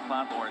 Roy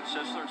Philpott, Lauren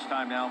Sisler. It's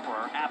time now for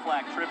our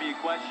Aflac trivia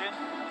question.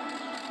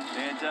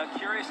 And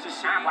curious to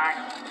see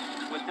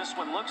what this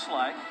one looks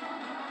like.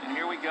 And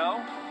here we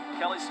go.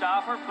 Kelly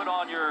Stopper, put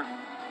on your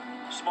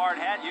smart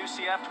hat.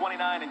 UCF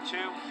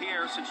 29-2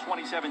 here since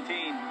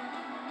 2017.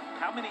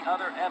 How many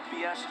other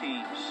FBS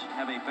teams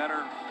have a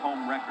better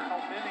home record?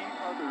 How many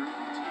other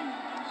teams?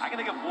 I'm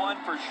going to give one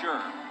for sure.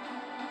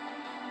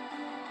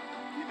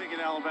 You thinking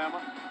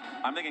Alabama?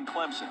 I'm thinking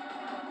Clemson.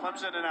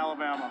 Clemson and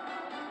Alabama.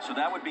 So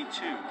that would be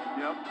 2.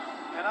 Yep.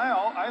 And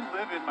I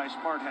live in my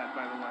smart hat,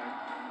 by the way.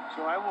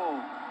 So I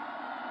will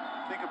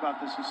think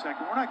about this a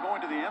second. We're not going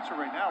to the answer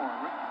right now, are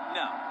we?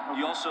 No. Okay.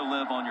 You also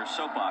live on your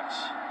soapbox,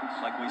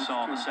 like we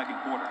saw in the second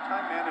quarter.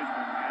 Time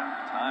management, man.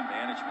 Time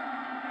management.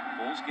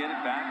 Bulls get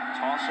it back,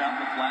 toss out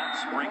the flat,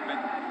 Sprinkman,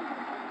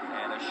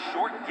 and a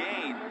short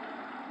gain.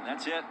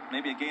 That's it.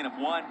 Maybe a gain of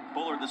 1.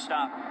 Bullard the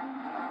stop.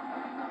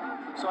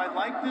 So I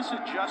like this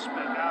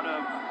adjustment out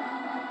of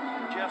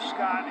Jeff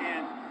Scott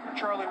and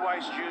Charlie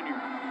Weiss Jr.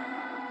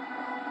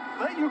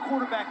 Let your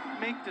quarterback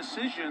make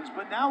decisions,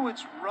 but now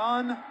it's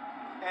run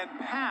and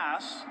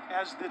pass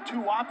as the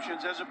 2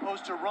 options, as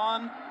opposed to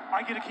run,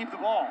 I get to keep the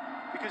ball.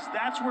 Because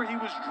that's where he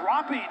was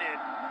dropping it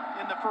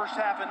in the first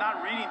half and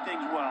not reading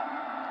things well.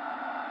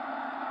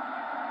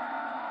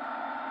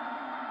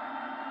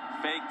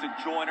 Fake to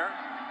Joyner.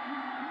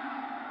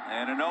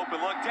 And an open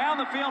look down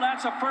the field.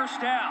 That's a first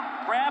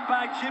down. Grabbed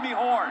by Jimmy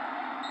Horn.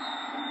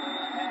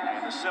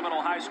 And the Seminole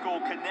High School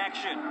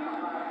connection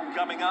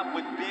coming up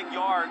with big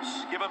yards.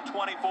 Give him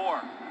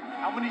 24.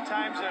 How many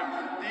times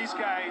have these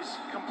guys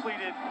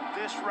completed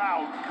this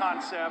route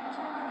concept?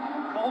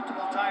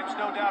 Multiple times,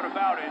 no doubt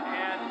about it.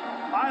 And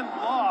I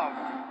love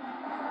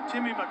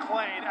Timmy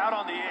McClain out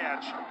on the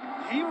edge.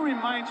 He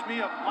reminds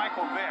me of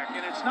Michael Vick,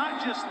 and it's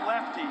not just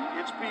lefty,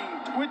 it's being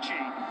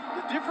twitchy.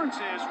 The difference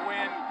is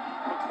when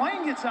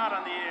McClain gets out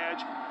on the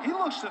edge, he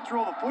looks to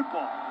throw the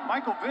football.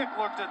 Michael Vick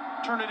looked to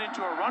turn it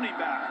into a running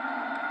back.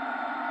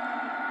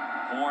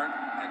 Horn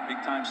had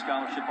big-time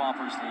scholarship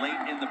offers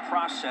late in the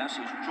process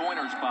as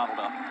Joyner's bottled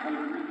up.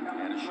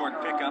 And a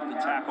short pickup, the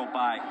tackle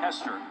by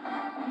Hester.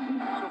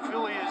 So,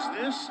 Philly, is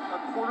this a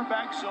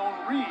quarterback zone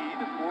read,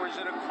 or is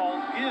it a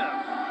called give?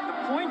 The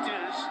point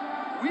is,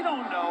 we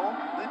don't know,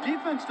 the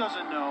defense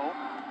doesn't know,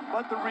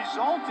 but the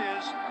result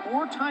is,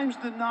 more times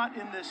than not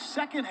in this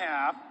second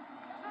half,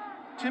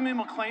 Timmy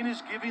McClain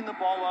is giving the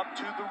ball up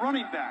to the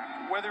running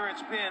back, whether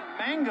it's been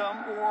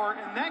Mangum or,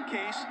 in that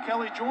case,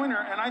 Kelly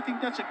Joyner, and I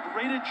think that's a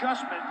great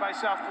adjustment by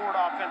South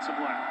Florida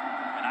offensively.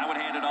 And I would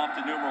hand it off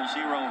to numeral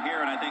 0 here,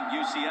 and I think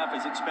UCF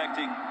is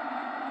expecting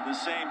the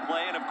same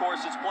play, and of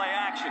course it's play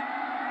action.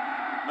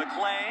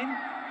 McClain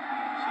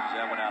sees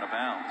that one out of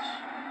bounds.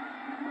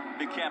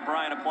 Big Cat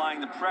Bryant applying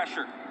the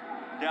pressure.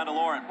 Down to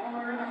Lauren.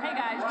 Hey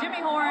guys, Jimmy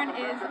Horn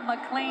is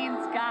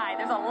McClain's guy.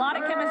 There's a lot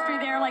of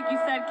chemistry there, like you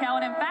said,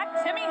 Kellen. In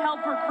fact, Timmy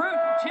helped recruit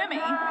Jimmy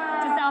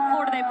to South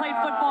Florida. They played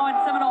football in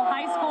Seminole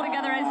High School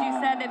together, as you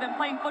said. They've been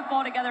playing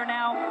football together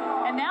now,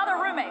 and now they're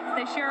roommates.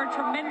 They share a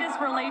tremendous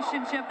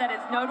relationship that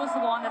is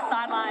noticeable on the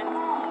sidelines.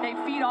 They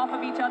feed off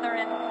of each other,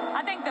 and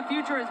I think the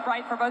future is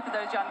bright for both of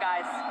those young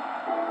guys.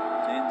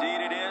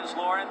 Indeed it is,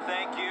 Lauren.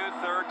 Thank you.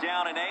 3rd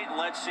down and 8.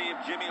 Let's see if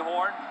Jimmy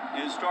Horn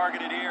is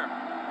targeted here.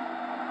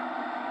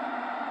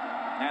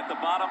 At the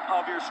bottom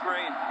of your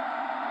screen.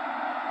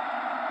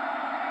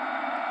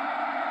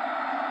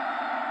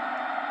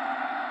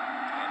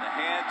 And the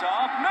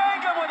handoff.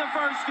 Mangum with a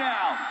first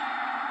down.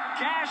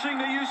 Cashing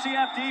the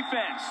UCF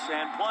defense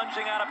and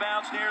plunging out of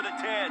bounds near the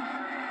 10.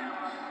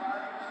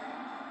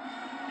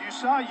 You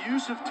saw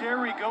Yusuf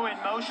Terry go in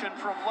motion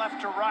from left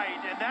to right,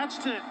 and that's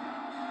to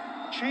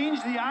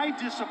change the eye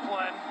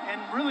discipline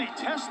and really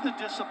test the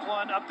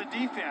discipline of the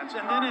defense.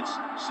 And then it's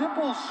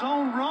simple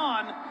zone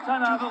run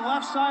to the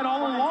left side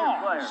all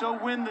along. So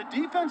when the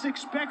defense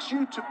expects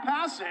you to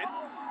pass it,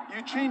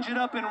 you change it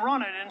up and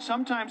run it, and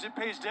sometimes it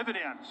pays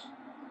dividends.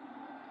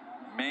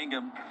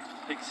 Mangum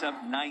picks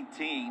up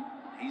 19.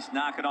 He's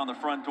knocking on the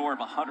front door of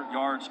 100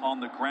 yards on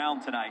the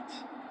ground tonight.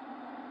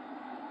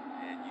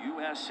 And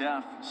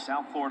USF,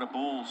 South Florida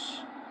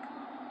Bulls,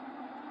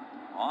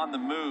 on the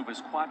move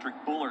as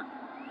Quadric Bullard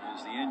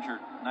is the injured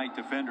night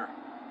defender.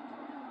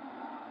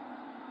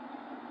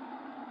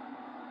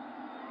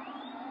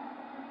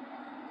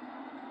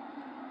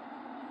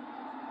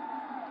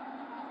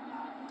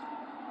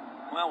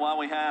 Well, while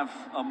we have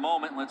a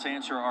moment, let's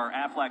answer our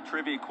Aflac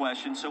trivia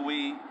question. So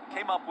we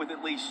came up with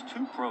at least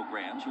 2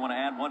 programs. You want to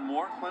add one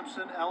more?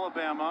 Clemson,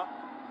 Alabama,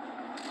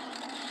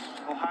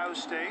 Ohio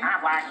State.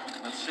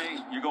 Aflac. Let's see.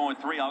 You're going with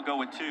 3. I'll go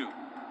with 2.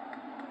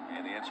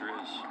 And the answer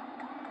is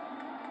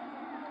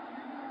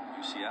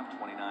UCF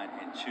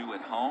 29-2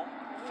 at home.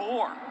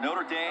 4,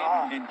 Notre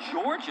Dame and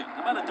Georgia.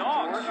 How about the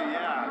Dogs? Georgia,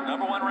 yeah.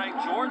 Number 1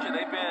 ranked Georgia.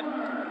 They've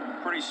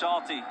been pretty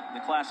salty in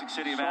the classic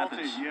city of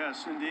Athens.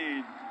 Yes,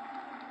 indeed.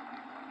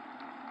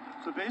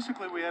 So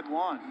basically we had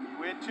 1.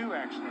 We had 2,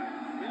 actually.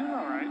 We did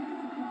all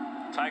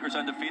right. Tigers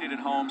undefeated at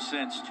home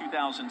since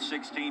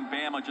 2016.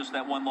 Bama, just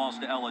that one loss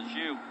to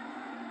LSU.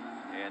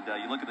 And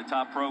you look at the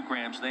top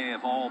programs, they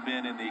have all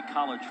been in the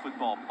college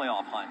football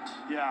playoff hunt.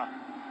 Yeah.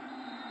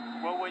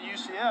 Well, when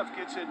UCF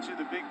gets into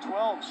the Big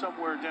 12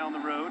 somewhere down the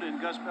road, and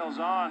Gus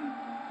Malzahn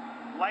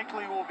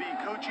likely will be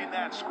coaching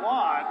that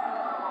squad,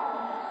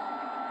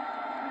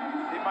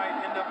 they might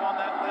end up on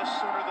that list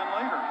sooner than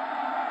later.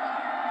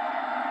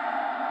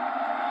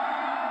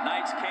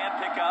 Knights can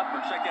pick up,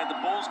 or check out, the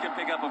Bulls can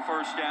pick up a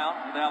first down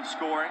without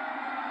scoring.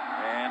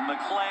 And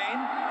McClain,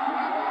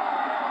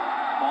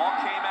 ball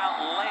came out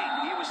late.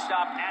 He was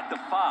stopped at the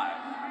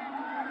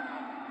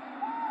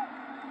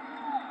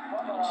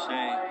 5. It'll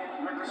stay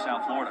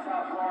South Florida.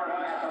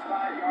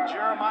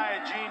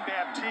 Jeremiah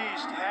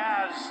Jean-Baptiste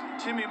has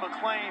Timmy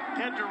McClain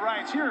dead to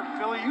rights. Here,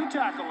 Philly, you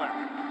tackle him.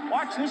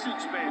 Watch this in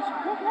space.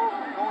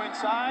 Go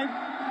inside.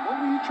 What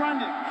were you trying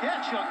to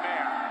catch, young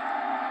man?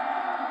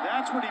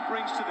 That's what he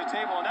brings to the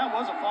table, and that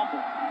was a fumble.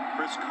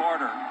 Chris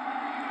Carter,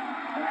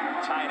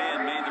 tight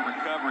end, made the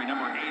recovery.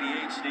 Number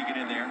 88 sneaking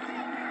in there.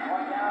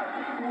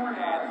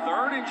 And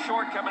 3rd and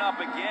short coming up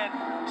again.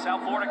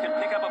 South Florida can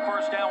pick up a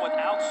first down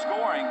without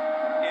scoring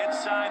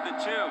inside the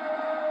 2. You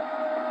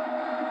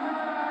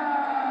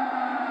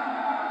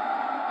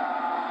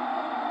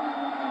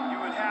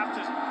would have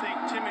to think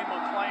Timmy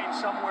McClain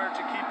somewhere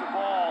to keep the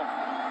ball,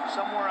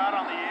 somewhere out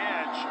on the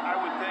edge, I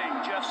would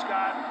think. Jeff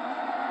Scott,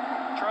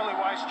 Charlie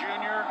Weiss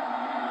Jr.,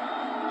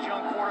 his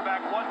young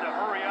quarterback, wanting to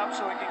hurry up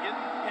so he can get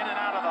in and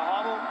out of the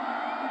huddle.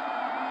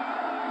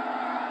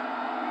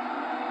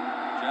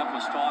 Jeff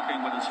was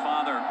talking with his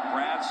father,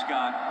 Brad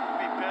Scott.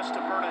 It'd be best to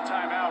burn a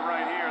timeout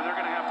right here. They're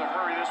going to have to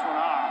hurry this one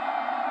off.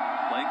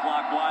 Play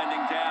clock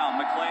winding down.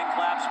 McClain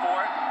claps for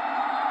it.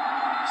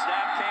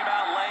 Snap came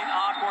out late,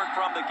 awkward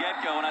from the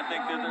get-go, and I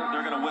think that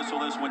they're going to whistle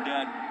this one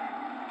dead.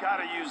 Got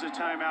to use a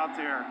timeout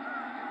there.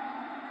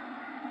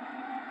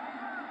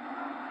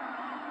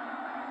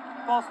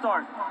 False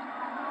start.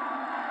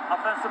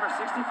 Offense number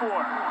 64.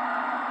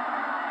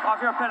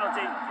 Off-yard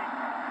penalty.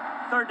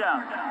 3rd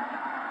down.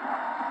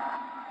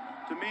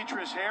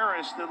 Demetrius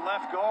Harris, the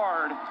left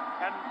guard,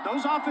 and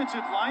those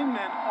offensive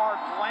linemen are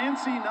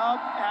glancing up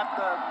at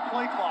the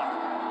play clock.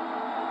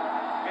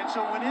 And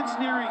so when it's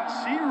nearing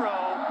 0,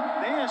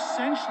 they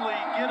essentially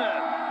get a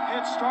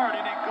head start,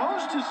 and it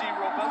goes to 0.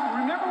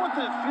 But remember what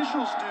the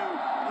officials do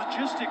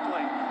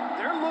logistically.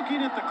 They're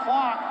looking at the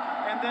clock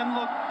and then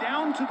look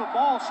down to the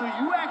ball, so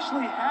you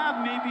actually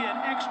have maybe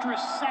an extra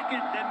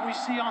second than we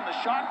see on the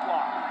shot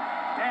clock.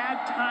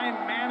 Bad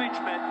time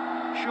management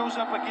shows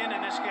up again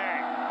in this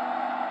game.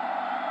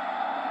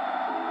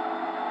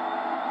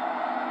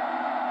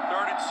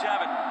 3rd and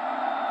 7.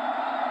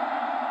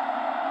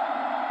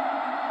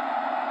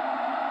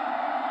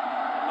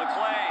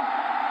 McClain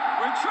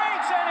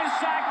retreats and is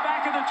sacked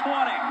back at the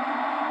 20.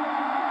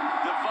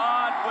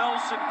 Devon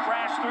Wilson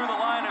crashed through the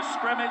line of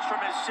scrimmage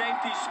from his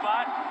safety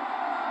spot.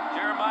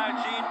 Jeremiah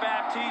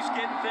Jean-Baptiste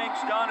getting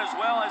things done as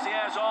well as he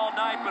has all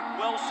night, but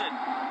Wilson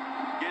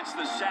gets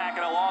the sack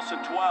and a loss of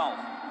 12.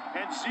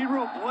 And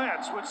 0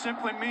 blitz, which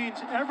simply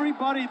means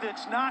everybody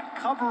that's not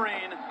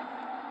covering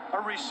a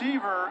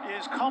receiver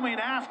is coming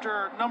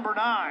after number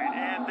 9,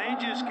 and they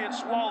just get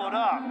swallowed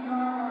up.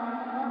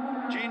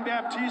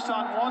 Jean-Baptiste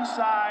on one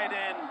side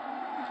and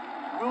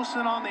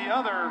Wilson on the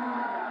other,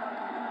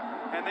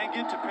 and they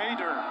get to pay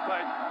dirt.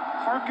 But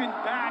harken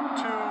back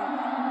to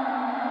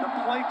the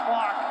play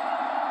clock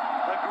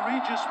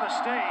egregious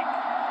mistake.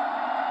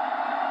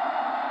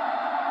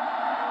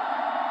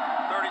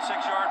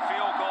 36-yard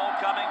field goal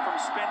coming from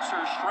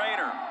Spencer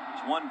Schrader.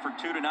 He's 1 for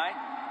 2 tonight,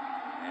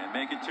 and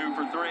make it 2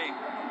 for 3.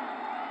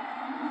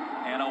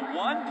 And a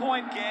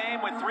 1-point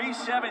game with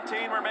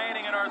 3:17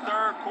 remaining in our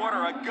 3rd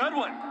quarter. A good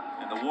one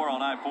in the war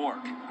on I-4.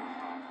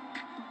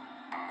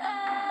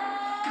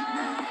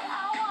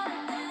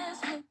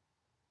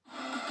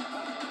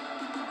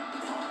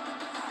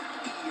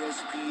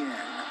 ESPN,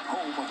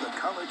 home of the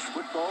college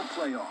football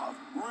playoff.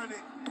 Run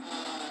it.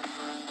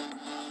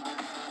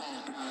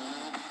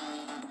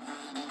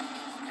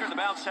 Here at the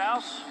Bounce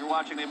House, you're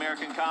watching the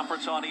American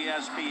Conference on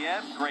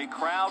ESPN. Great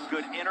crowd,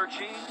 good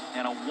energy,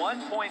 and a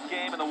 1-point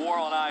game in the war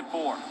on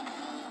I-4.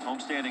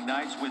 Homestanding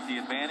Knights with the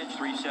advantage,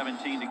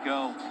 3:17 to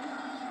go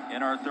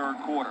in our 3rd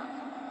quarter.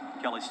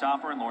 Kelly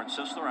Stopper and Lauren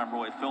Sisler. I'm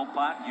Roy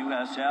Philpott.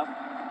 USF,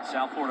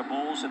 South Florida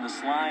Bulls in the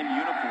slime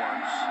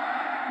uniforms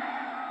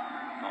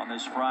on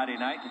this Friday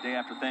night, the day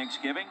after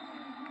Thanksgiving.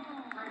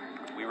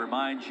 We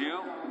remind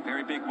you,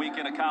 very big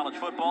weekend of college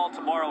football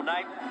tomorrow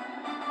night.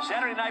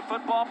 Saturday Night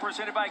Football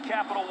presented by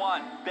Capital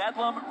One.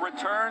 Bedlam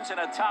returns in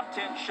a top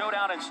 10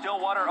 showdown in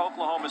Stillwater,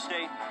 Oklahoma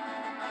State.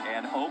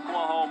 And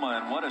Oklahoma,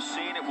 and what a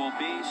scene it will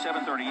be.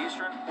 7:30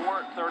 Eastern,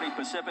 4:30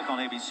 Pacific on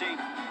ABC.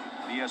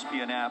 The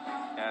ESPN app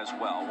as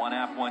well. One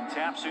app, one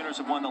tap. Sooners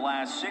have won the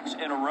last 6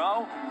 in a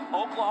row.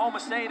 Oklahoma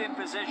State in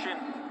position,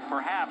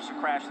 perhaps, to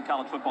crash the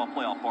college football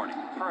playoff party.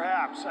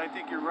 Perhaps. I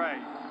think you're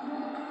right.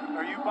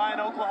 Are you buying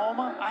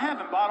Oklahoma? I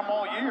haven't bought them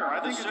all year. I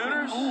think the it's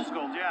Sooners? been fool's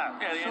gold. Yeah.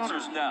 Yeah, the answer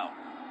is no.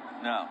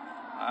 No.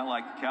 I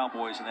like the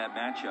Cowboys in that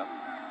matchup.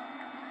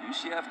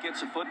 UCF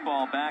gets a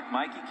football back.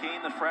 Mikey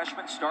Keene, the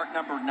freshman, start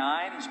number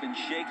 9. He's been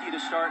shaky to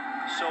start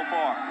so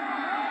far.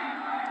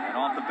 And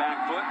off the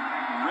back foot,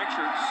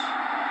 Richards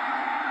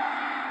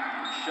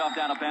shoved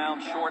out of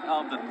bounds short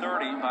of the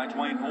 30 by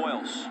Dwayne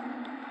Boyles.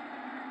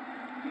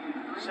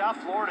 South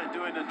Florida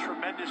doing a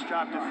tremendous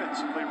job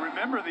defensively.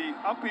 Remember the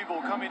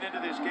upheaval coming into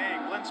this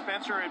game. Glenn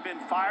Spencer had been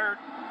fired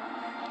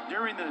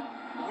during the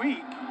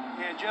week,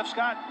 and Jeff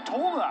Scott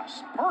told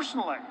us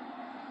personally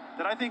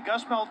that I think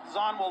Gus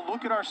Malzahn will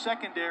look at our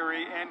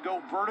secondary and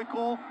go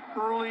vertical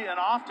early and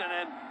often,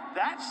 and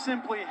that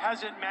simply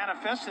hasn't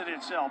manifested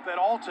itself at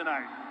all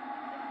tonight.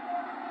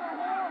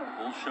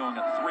 Bulls showing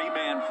a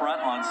 3-man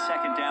front on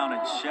 2nd down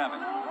and 7.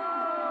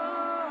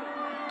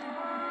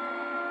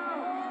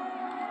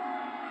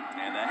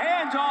 And the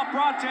handoff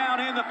brought down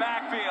in the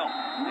backfield.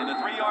 And the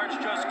 3 yards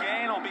just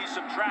gained will be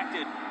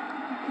subtracted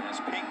as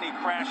Pinckney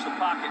crashed the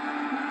pocket.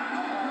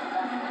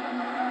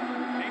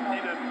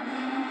 Pinckney, the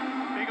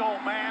big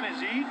old man,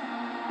 is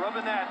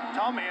rubbing that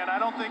tummy, and I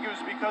don't think it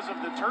was because of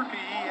the turkey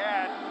he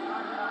had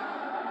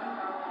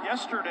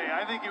yesterday.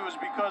 I think it was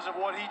because of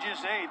what he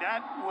just ate.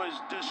 That was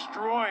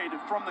destroyed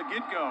from the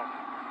get-go.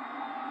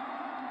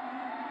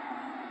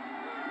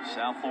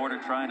 South Florida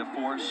trying to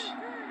force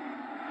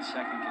a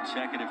 2nd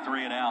consecutive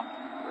 3 and out.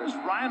 Where's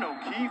Ryan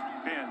O'Keefe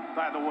been,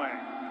 by the way?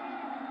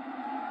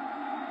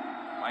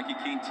 Mikey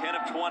Keene, 10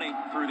 of 20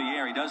 through the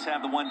air. He does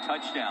have the 1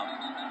 touchdown.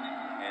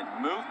 And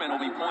movement will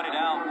be pointed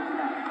out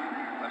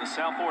by the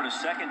South Florida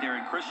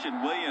secondary,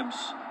 Christian Williams.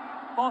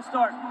 Ball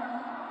start.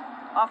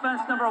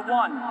 Offense number 1.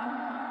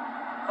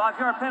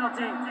 5-yard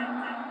penalty.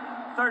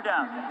 3rd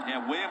down.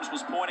 Yeah, Williams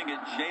was pointing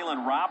at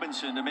Jalen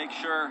Robinson to make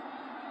sure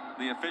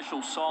the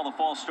officials saw the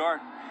false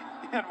start.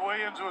 And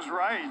Williams was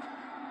right.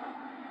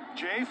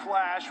 Jay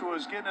Flash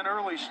was getting an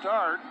early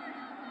start.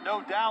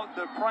 No doubt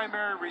the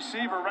primary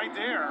receiver right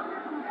there.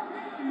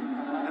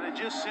 And it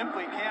just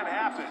simply can't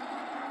happen.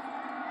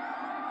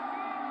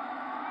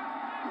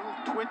 A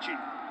little twitchy.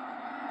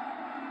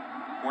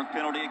 4th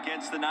penalty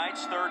against the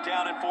Knights. 3rd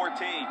down and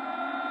 14.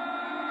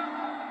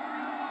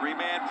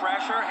 3-man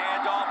pressure,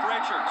 handoff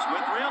Richards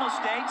with real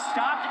estate,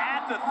 stopped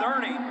at the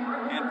 30,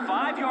 and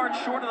 5 yards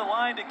short of the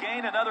line to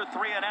gain another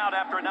 3 and out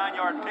after a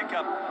 9-yard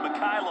pickup.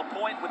 Mikhail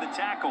Lapointe with a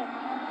tackle.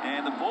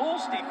 And the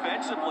Bulls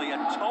defensively, a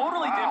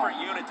totally different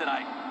unit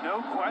tonight.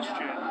 No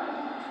question.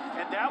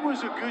 And that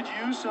was a good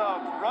use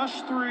of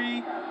rush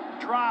 3,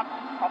 drop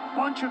a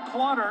bunch of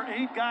clutter,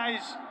 8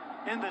 guys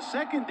in the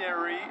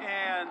secondary,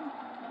 and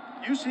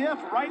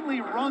UCF rightly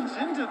runs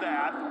into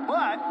that,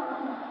 but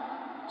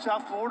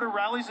South Florida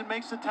rallies and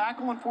makes the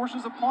tackle and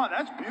forces a punt.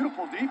 That's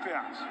beautiful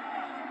defense.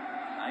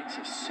 Knights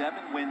a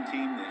 7-win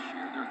team this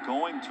year. They're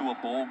going to a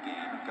bowl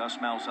game in Gus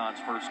Malzahn's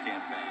first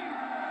campaign.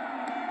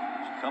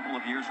 Just a couple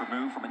of years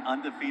removed from an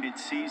undefeated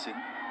season.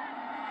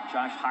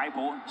 Josh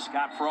Heupel and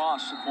Scott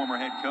Frost, the former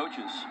head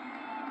coaches.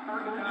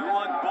 New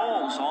Look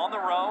Bulls on the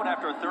road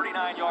after a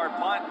 39-yard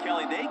punt.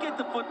 Kelly, they get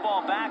the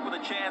football back with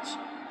a chance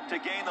to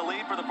gain the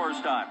lead for the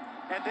first time.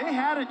 And they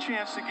had a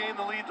chance to gain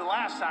the lead the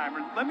last time.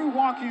 Let me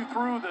walk you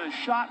through the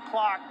shot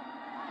clock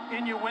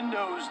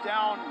innuendos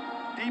down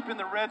deep in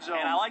the red zone.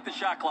 And I like the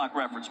shot clock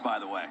reference, by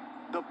the way.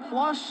 The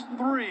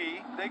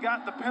 +3, they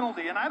got the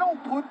penalty. And I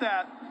don't put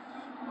that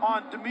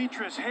on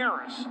Demetrius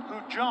Harris,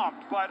 who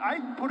jumped, but I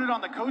put it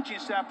on the coaching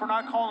staff for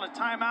not calling a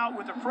timeout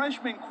with a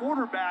freshman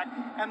quarterback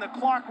and the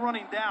clock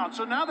running down.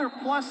 So now they're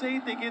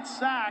 +8, they get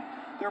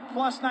sacked. They're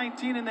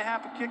 +19 and they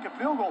have to kick a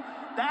field goal.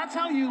 That's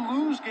how you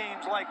lose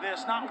games like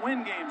this, not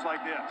win games like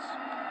this.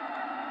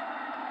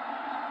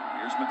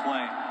 Here's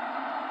McClain.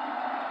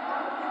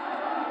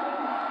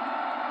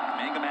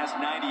 Mangum has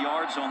 90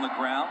 yards on the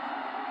ground.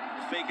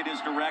 Fake it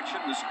his direction,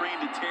 the screen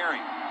to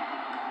Terry.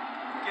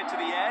 Get to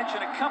the edge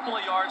and a couple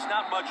of yards,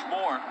 not much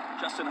more.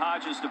 Justin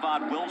Hodges,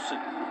 Devon Wilson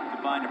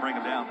combined to bring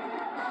him down.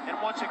 And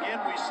once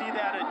again, we see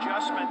that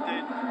adjustment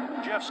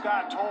that Jeff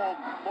Scott told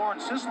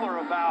Lawrence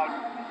Sisler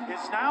about.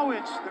 It's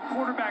the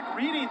quarterback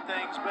reading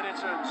things, but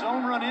it's a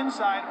zone run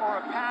inside or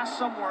a pass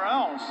somewhere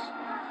else.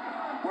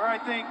 Where I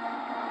think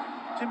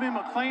Timmy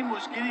McClain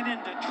was getting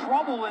into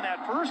trouble in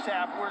that first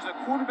half, whereas the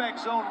quarterback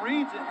zone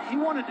reads, and he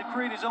wanted to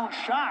create his own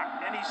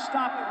shot, and he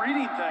stopped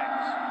reading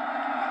things.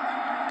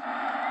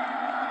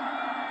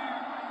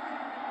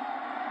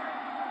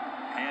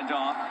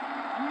 Handoff,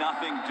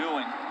 nothing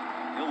doing.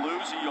 He'll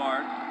lose a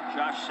yard.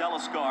 Josh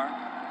Seliskar.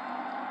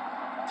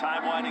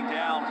 Time winding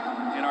down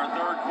in our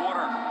 3rd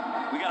quarter.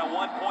 We got a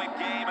 1-point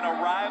game in a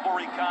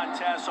rivalry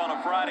contest on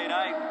a Friday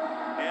night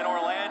in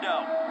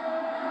Orlando.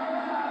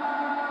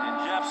 And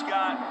Jeff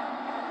Scott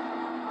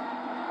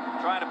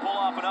trying to pull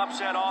off an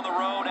upset on the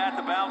road at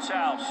the Bounce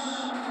House.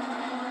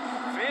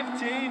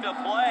 15 to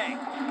play.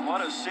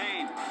 What a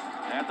scene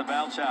at the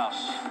Bounce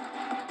House.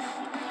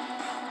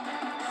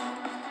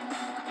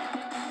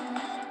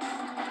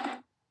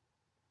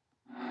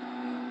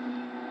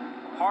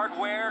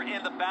 Hardware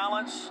in the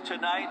balance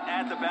tonight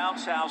at the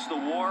Bounce House. The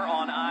War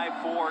on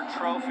I-4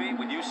 trophy.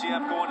 With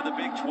UCF going to the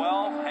Big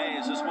 12, hey,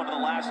 is this one of the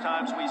last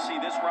times we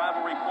see this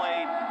rivalry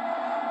played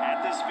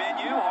at this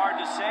venue? Hard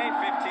to say.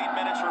 15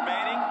 minutes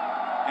remaining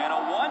And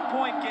a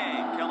one-point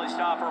game. Kelly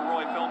Stoffer,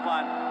 Roy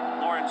Philpott,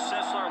 Lauren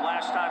Sisler.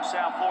 Last time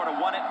South Florida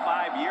won it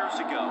 5 years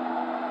ago.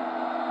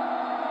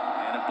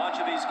 And a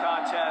bunch of these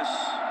contests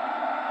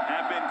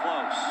have been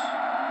close.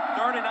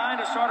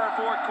 39 to start our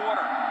fourth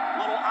quarter.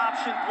 Little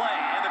option play.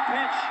 And the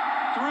pitch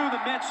through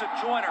the midst of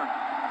Joyner.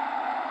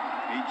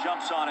 He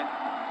jumps on it.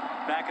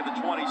 Back at the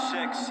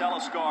 26.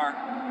 Seliscar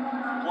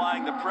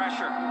applying the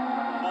pressure.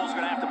 Bulls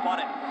going to have to bunt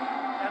it.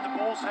 And the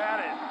Bulls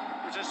had it.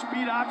 There's a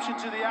speed option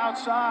to the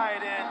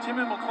outside, and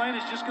Timmy McClain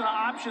is just going to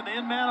option the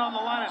in man on the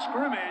line of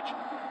scrimmage.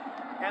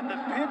 And the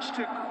pitch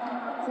to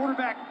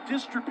quarterback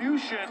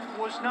distribution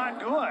was not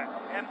good.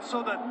 And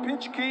so the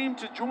pitch came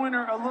to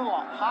Joyner a little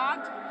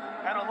hot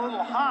and a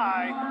little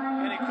high,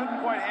 and he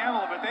couldn't quite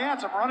handle it. But they had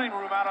some running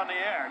room out on the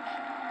edge.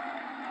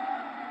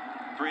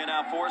 3 and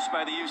out forced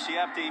by the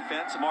UCF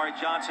defense. Amari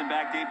Johnson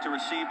back deep to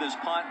receive this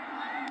punt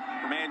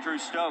from Andrew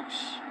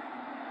Stokes.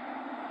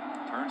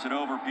 Turns it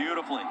over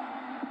beautifully.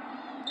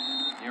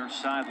 Near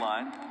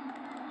sideline.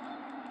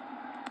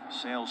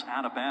 Sails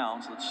out of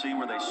bounds. Let's see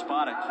where they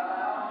spot it.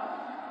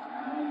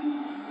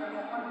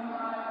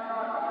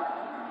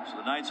 So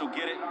the Knights will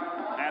get it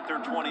at their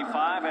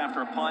 25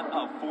 after a punt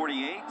of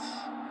 48.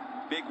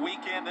 Big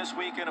weekend this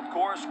weekend, of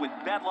course, with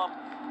Bedlam.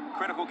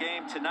 Critical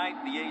game tonight,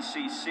 the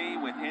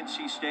ACC with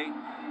NC State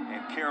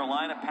and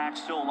Carolina. Pack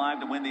still alive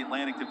to win the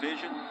Atlantic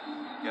Division.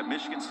 You got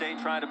Michigan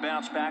State trying to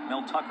bounce back.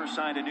 Mel Tucker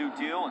signed a new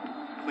deal, and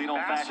clean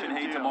old-fashioned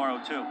hate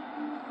tomorrow, too.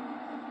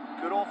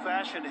 Good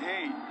old-fashioned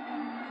hate.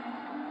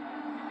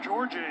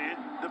 Georgia,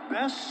 the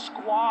best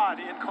squad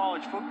in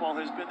college football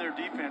has been their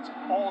defense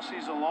all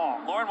season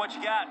long. Lauren, what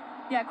you got?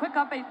 Yeah, quick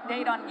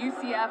update on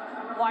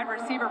UCF wide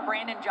receiver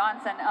Brandon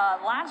Johnson.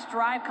 Last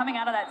drive coming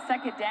out of that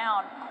second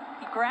down,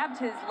 he grabbed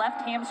his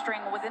left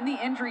hamstring, was in the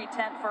injury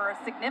tent for a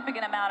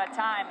significant amount of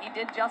time. He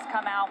did just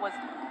come out, was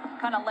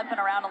kind of limping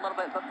around a little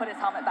bit, but put his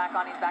helmet back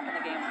on. He's back in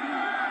the game.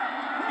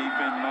 Keep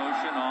in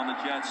motion on the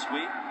jet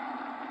sweep.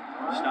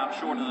 Stop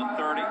short of the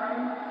 30.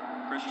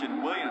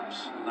 Christian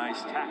Williams,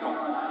 nice tackle.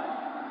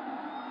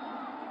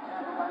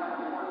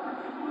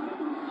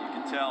 You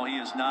can tell he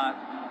is not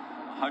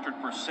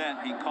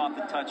 100%. He caught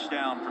the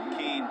touchdown from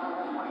Keene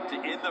to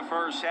end the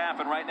first half,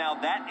 and right now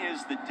that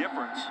is the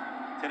difference.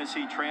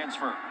 Tennessee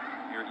transfer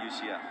here at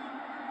UCF.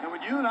 And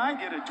when you and I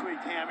get a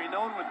tweaked hammy,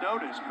 no one would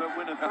notice, but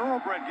when a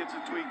thoroughbred gets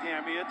a tweaked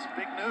hammy, it's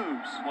big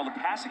news. Well, the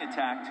passing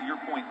attack, to your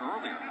point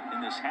earlier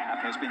in this half,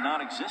 has been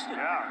non-existent.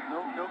 Yeah,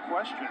 no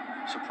question.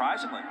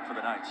 Surprisingly for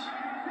the Knights.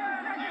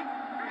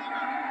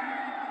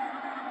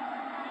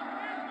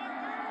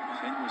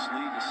 Continuous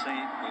lead to say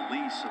the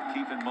least, so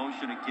keep in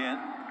motion again.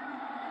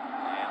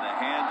 And the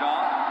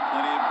handoff,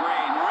 plenty of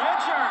green.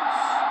 Richards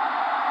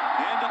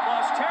into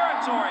plus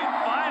territory, and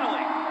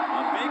finally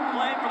a big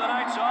play for the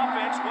Knights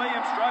offense.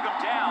 Williams drug him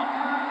down,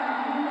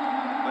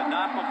 but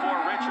not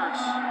before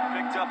Richards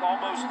picked up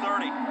almost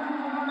 30.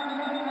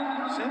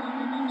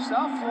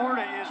 South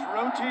Florida is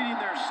rotating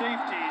their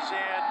safeties,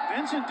 and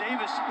Vincent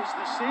Davis is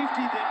the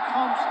safety that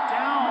comes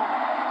down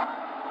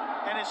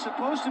and is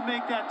supposed to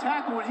make that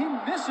tackle. When he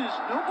misses,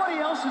 nobody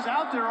else is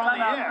out there on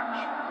the edge.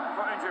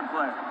 For injured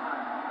player.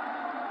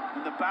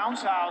 And the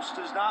bounce house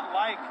does not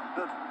like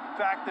the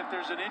fact that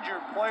there's an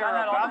injured player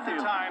about the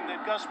time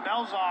that Gus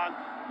Malzahn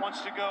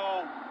wants to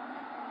go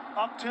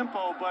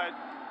up-tempo, but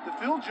the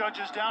field judge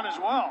is down as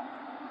well.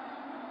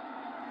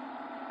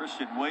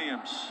 Christian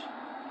Williams,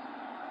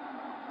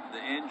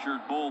 the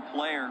injured Bull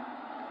player.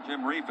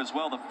 Jim Reif as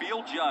well, the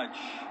field judge,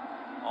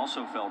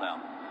 also fell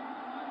down.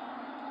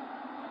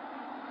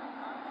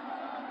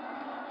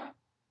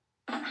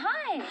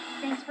 Hi,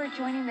 thanks for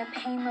joining the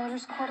Payne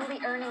Motors quarterly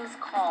earnings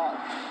call.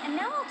 And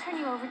now I'll turn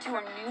you over to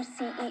our new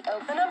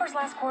CEO. The numbers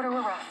last quarter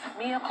were rough.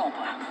 Mea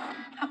culpa.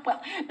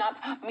 Well,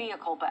 not mea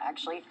culpa,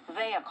 actually.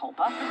 Vea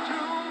culpa.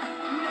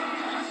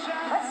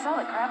 Let's sell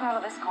the crap out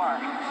of this car.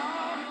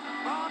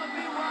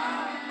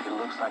 It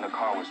looks like a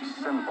car was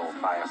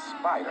assembled by a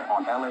spider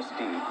on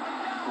LSD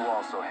who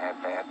also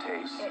had bad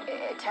taste.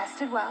 It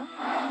tested well.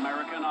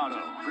 American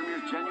Auto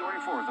premieres January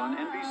 4th on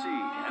NBC,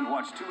 and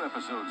watch 2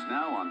 episodes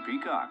now on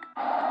Peacock.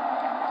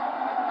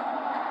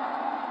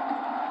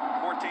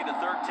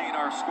 14-13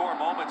 our score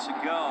moments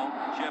ago.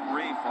 Jim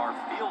Reif, our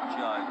field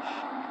judge,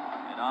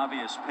 in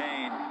obvious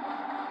pain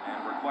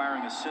and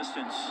requiring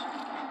assistance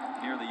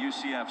near the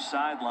UCF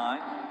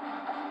sideline.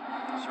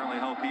 Certainly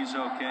hope he's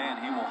okay,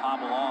 and he will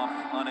hobble off,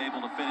 unable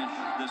to finish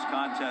this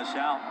contest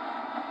out.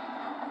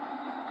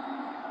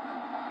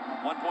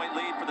 1-point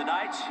lead for the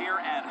Knights here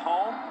at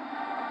home.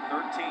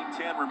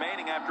 13-10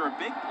 remaining after a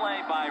big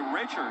play by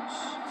Richards.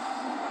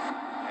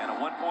 And a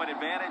 1-point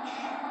advantage.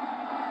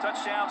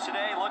 Touchdowns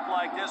today look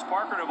like this.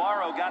 Parker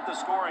Navarro got the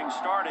scoring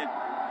started.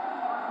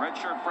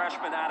 Redshirt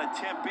freshman out of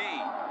Tempe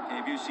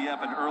gave UCF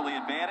an early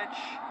advantage.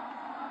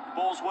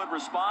 Bulls would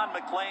respond.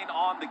 McClain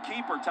on the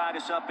keeper tied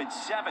us up at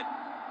 7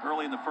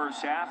 early in the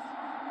first half.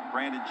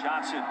 Brandon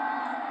Johnson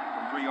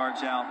from 3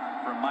 yards out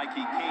from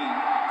Mikey Keene.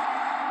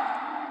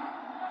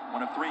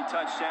 1 of 3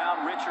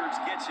 touchdown. Richards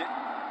gets it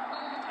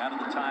out of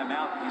the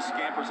timeout. He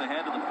scampers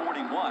ahead to the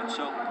 41.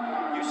 So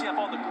UCF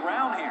on the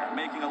ground here,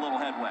 making a little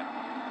headway.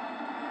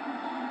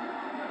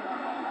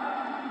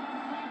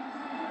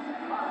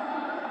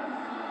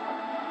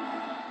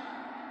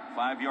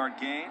 5-yard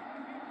gain.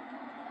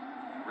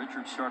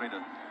 Richards starting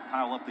to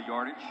pile up the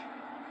yardage.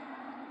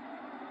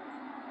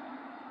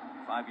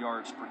 5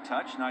 yards per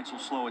touch. Knights will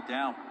slow it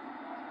down.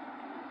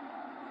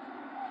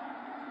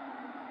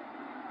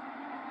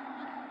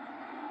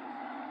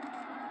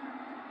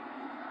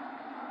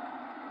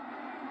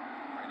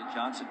 Brandon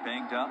Johnson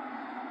banged up.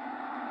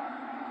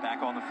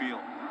 Back on the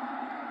field.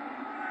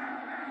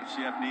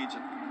 UCF needs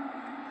it.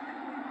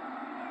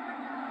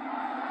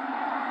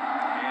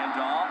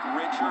 Handoff.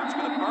 Richards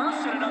with a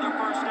burst and another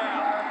first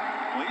down.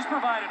 Well, he's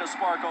provided a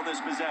spark on this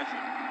possession.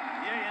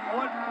 Yeah, and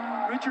what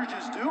Richards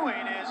is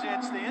doing is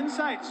it's the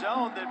inside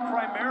zone that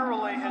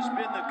primarily has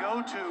been the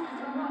go-to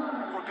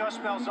for Gus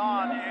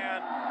Malzahn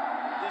and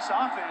this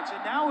offense.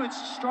 And now it's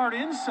start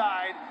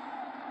inside,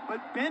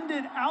 but bend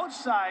it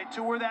outside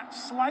to where that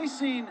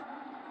slicing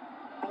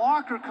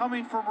blocker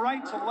coming from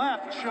right to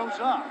left shows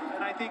up.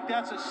 And I think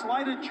that's a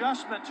slight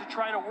adjustment to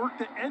try to work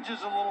the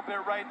edges a little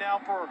bit right now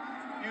for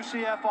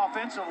UCF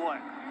offensively.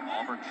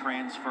 Auburn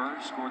transfer,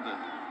 scored the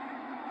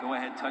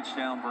go-ahead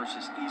touchdown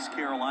versus East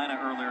Carolina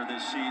earlier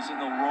this season.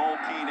 They'll roll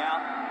Keene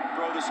out,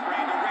 throw the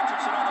screen to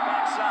Richardson on the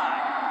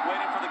backside,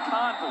 waiting for the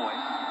convoy.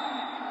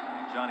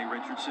 Johnny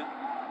Richardson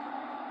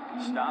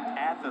stopped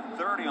at the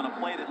 30 on a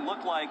play that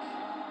looked like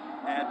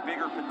had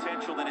bigger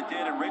potential than it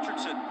did, and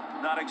Richardson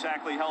not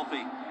exactly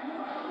healthy.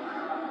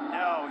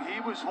 No, he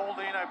was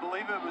holding, I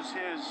believe it was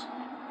his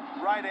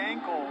right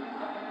ankle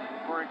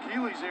or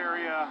Achilles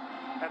area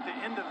at the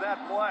end of that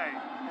play.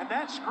 And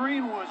that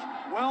screen was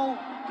well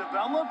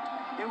developed.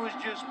 It was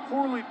just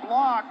poorly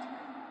blocked.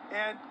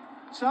 And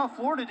South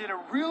Florida did a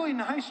really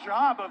nice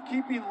job of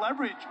keeping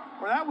leverage,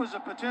 or that was a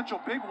potential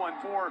big one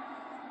for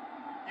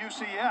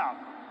UCF.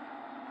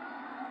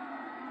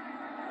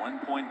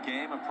 1-point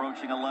game,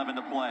 approaching 11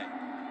 to play.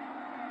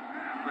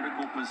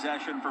 Critical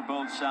possession for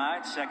both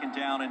sides. 2nd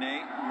down and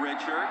 8.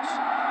 Richards.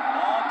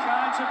 All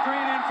kinds of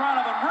green in front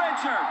of him.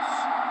 Richards.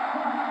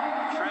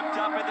 Tripped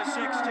up at the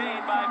 16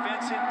 by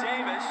Vincent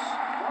Davis.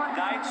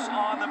 Knights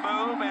on the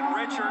move, and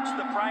Richards,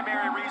 the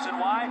primary reason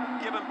why.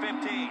 Give him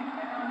 15.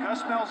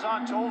 Gus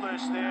Malzahn told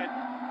us that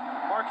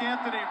Mark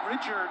Anthony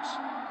Richards,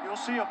 you'll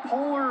see a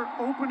polar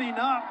opening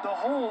up the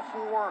hole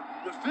for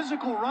the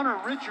physical runner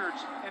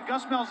Richards. And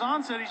Gus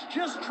Malzahn said he's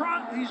just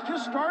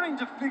starting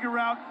to figure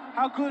out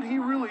how good he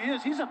really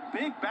is. He's a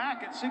big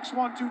back at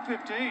 6'1",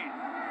 215.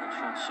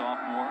 Richards,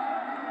 sophomore.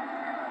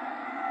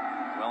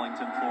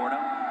 Wellington, Florida.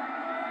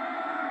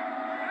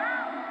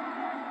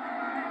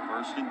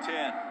 1st and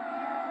 10.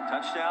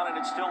 Touchdown, and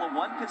it's still a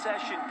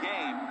 1-possession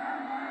game.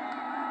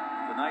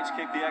 The Knights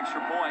kick the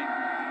extra point.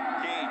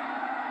 Keene.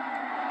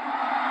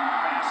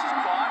 Pass is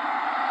caught.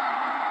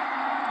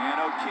 And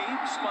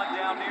O'Keefe spun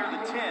down near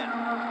the 10.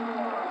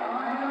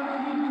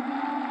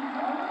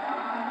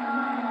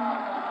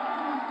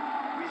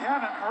 We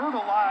haven't heard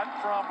a lot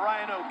from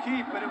Ryan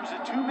O'Keefe, but it was a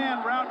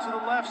 2-man route to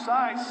the left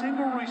side,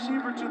 single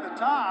receiver to the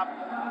top.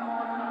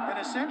 And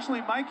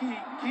essentially, Mikey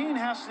Keene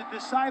has to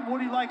decide what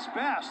he likes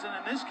best. And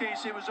in this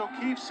case, it was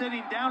O'Keefe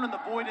sitting down in the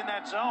void in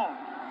that zone.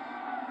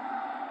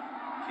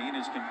 Keene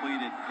has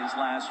completed his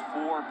last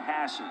 4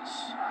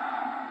 passes.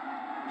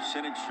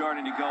 Percentage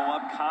starting to go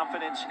up,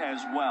 confidence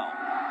as well.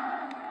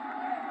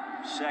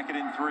 2nd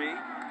and 3.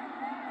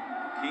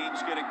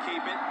 Keene's going to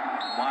keep it.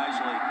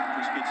 Wisely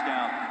just gets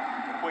down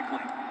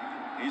quickly.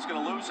 He's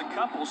going to lose a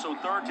couple, so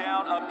 3rd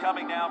down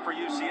upcoming now for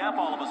UCF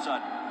all of a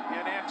sudden.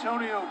 And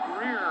Antonio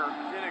Greer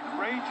did a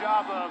great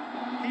job of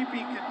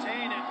keeping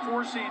contained and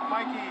forcing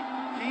Mikey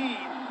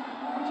Keene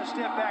to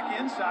step back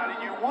inside.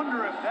 And you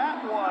wonder if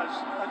that was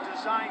a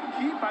design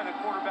keep by the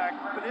quarterback,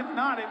 but if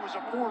not, it was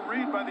a poor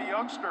read by the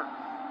youngster.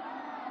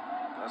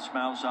 Gus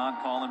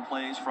Malzahn calling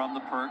plays from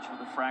the perch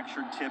with a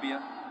fractured tibia.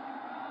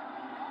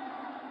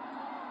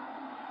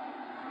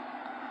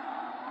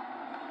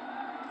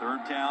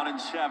 Third down and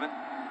 7.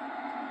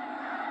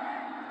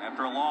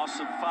 After a loss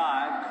of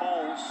 5,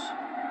 Coles,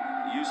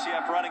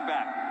 UCF running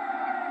back.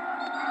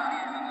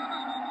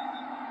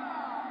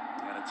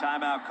 And a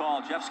timeout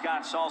call. Jeff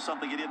Scott saw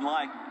something he didn't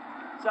like.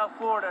 South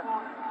Florida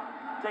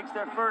takes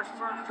their first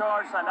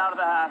charge time out of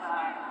the half.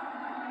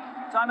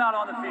 Timeout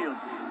on the field.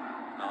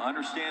 Now,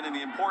 understanding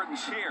the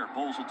importance here,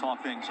 Bulls will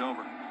talk things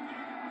over.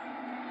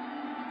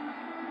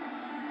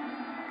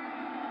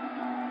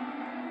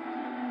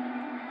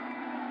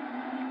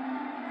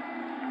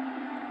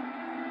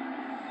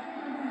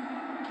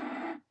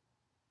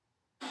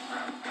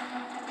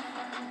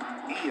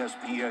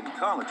 ESPN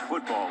College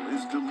Football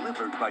is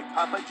delivered by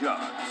Papa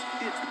John's.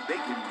 It's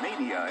Bacon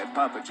Mania at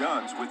Papa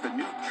John's with the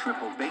new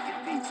Triple Bacon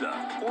Pizza.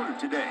 Order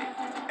today.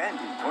 And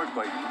in part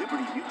by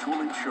Liberty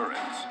Mutual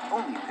Insurance.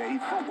 Only pay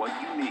for what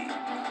you need.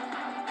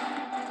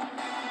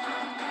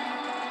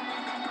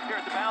 Here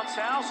at the Bounce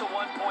House, a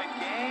 1-point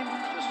game.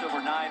 Just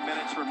over 9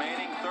 minutes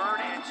remaining.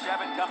 3rd and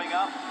 7 coming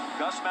up.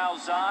 Gus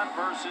Malzahn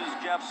versus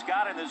Jeff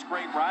Scott in this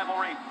great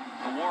rivalry.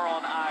 The war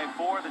on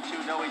I-4. The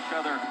two know each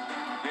other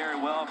very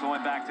well,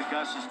 going back to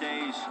Gus's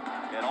days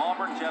at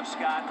Auburn, Jeff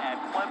Scott at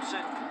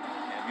Clemson,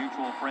 and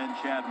mutual friend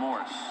Chad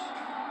Morris.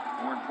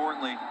 More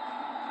importantly,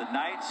 the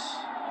Knights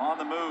on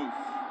the move.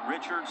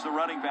 Richards, the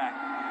running back.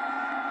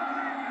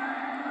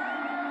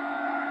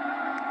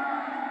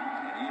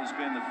 And he has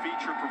been the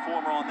feature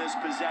performer on this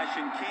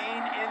possession.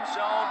 Keene, in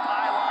zone,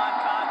 pylon,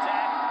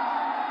 contact.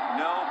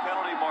 No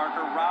penalty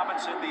marker.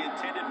 Robinson, the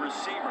intended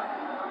receiver.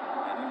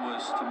 And it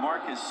was to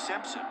Marcus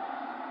Simpson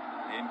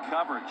in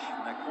coverage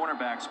in that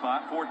cornerback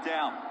spot. Fourth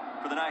down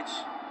for the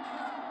Knights.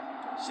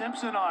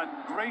 Simpson on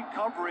great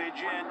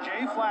coverage, and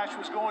Jay Flash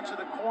was going to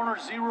the corner,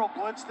 zero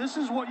blitz. This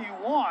is what you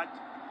want,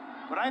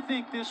 but I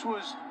think this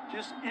was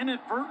just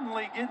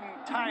inadvertently getting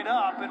tied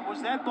up, and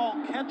was that ball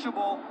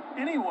catchable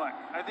anyway?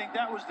 I think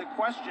that was the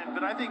question,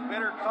 but I think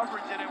better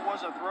coverage than it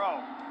was a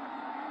throw.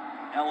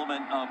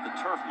 Element of the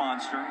turf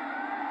monster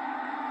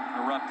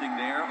erupting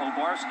there.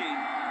 Obarski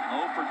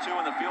 0 for 2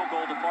 in the field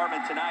goal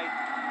department tonight.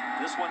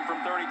 This one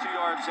from 32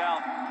 yards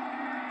out.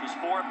 Just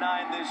 4 of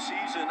 9 this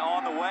season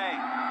on the way.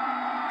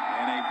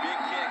 And a big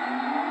kick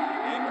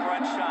in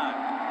crunch time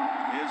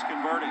is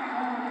converted.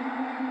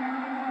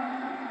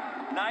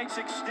 Knights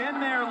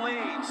extend their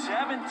lead,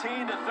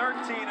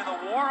 17-13 in the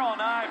war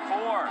on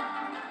I-4.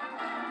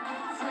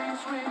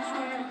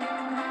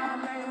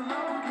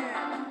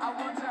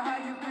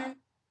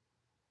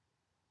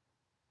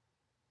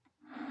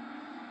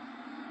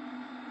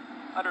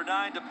 Under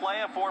 9 to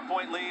play, a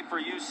 4-point lead for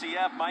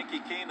UCF. Mikey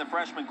Keene, the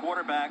freshman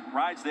quarterback,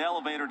 rides the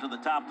elevator to the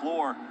top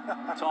floor.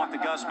 Talked to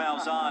Gus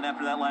Malzahn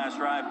after that last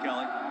drive,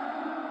 Kelly.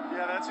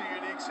 Yeah, that's a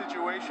unique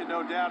situation,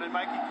 no doubt. And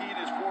Mikey Keene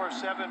is 4 of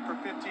 7 for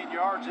 15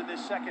 yards in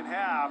this second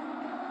half.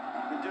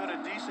 Been doing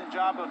a decent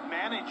job of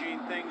managing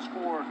things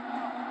for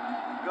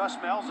Gus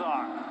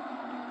Malzahn.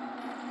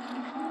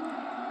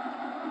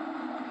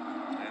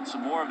 And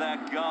some more of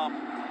that gum.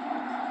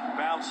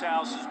 Bounce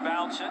house is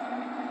bouncing.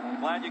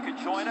 Glad you could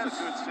join us. It's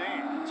a good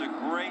scene. It's a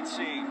great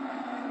scene.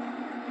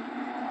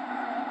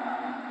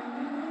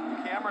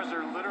 The cameras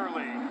are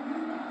literally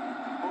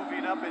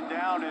moving up and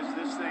down as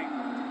this thing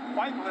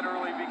quite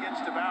literally begins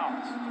to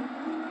bounce.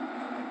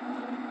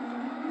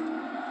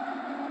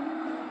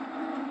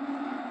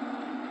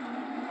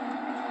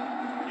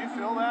 Can you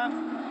feel that?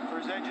 Or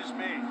is that just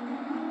me?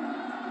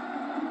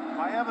 Am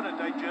I having a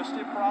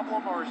digestive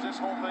problem, or is this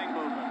whole thing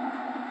moving?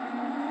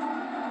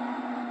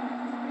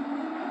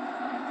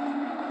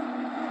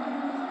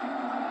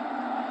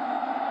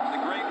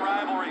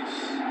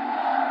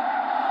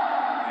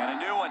 And a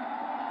new one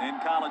in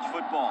college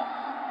football.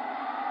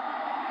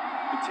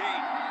 Petit,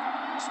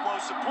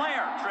 explosive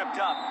player, tripped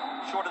up.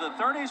 Short of the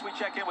 30s, we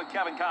check in with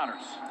Kevin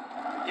Connors.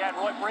 Yeah, and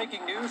Roy,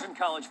 breaking news in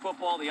college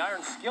football. The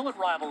Iron Skillet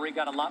rivalry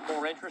got a lot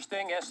more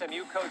interesting.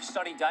 SMU coach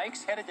Sonny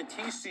Dykes headed to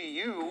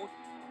TCU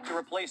to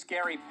replace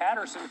Gary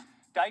Patterson.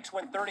 Dykes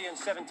went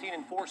 30-17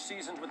 in 4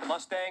 seasons with the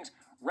Mustangs.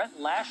 Rhett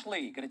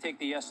Lashley going to take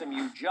the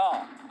SMU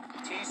job.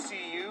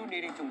 TCU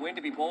needing to win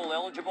to be bowl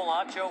eligible.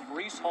 Acho,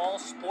 Brees Hall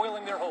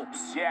spoiling their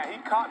hopes. Yeah, he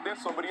caught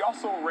this one, but he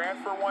also ran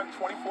for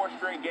 24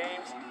 straight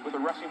games with a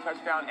rushing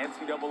touchdown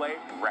NCAA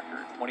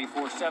record.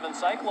 24/7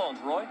 Cyclones,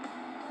 Roy.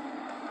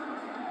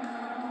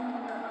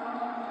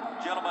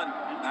 Gentlemen,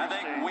 I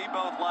think we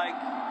both like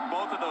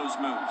both of those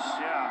moves.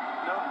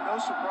 Yeah, no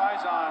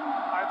surprise on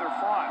either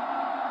front.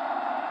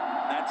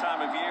 That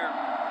time of year,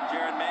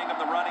 Jaron Mangum,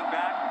 the running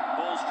back.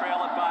 Bulls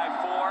trail it by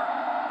 4.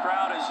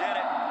 Crowd is in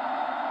it.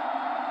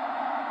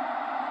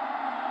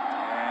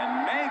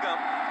 And Mangum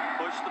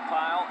pushed the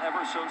pile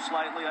ever so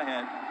slightly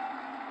ahead.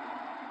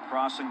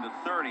 Crossing the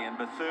 30, and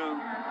Bethune,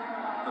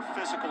 the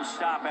physical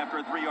stop after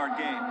a 3-yard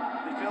gain.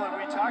 I feel like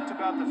we talked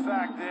about the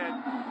fact that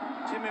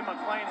Timmy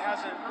McClain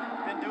hasn't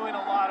been doing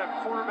a lot of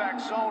quarterback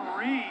zone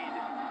read.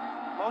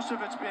 Most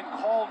of it's been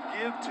called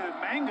give to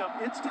Mangum.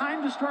 It's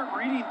time to start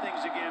reading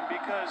things again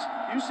because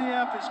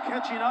UCF is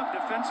catching up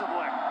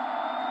defensively.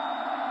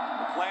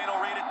 McClain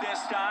will read it this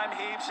time,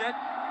 heaves it.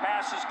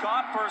 Pass is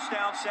caught, first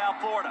down, South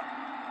Florida.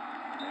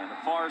 And the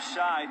far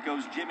side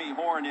goes Jimmy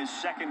Horn, his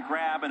second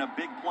grab and a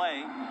big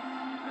play,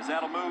 as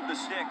that'll move the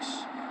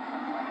sticks.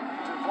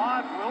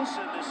 Devon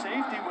Wilson, the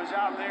safety, was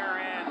out there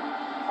in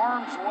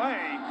harm's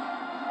way.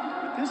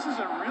 But this is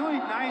a really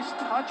nice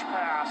touch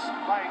pass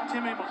by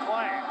Timmy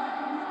McClain.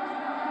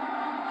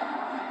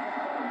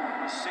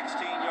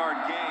 16-yard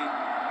gain.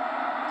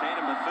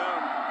 Tatum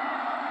Bethune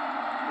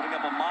putting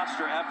up a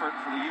monster effort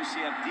for the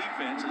UCF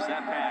defense as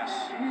that pass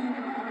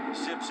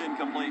sips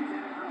incomplete.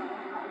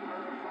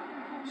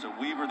 So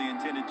Weaver, the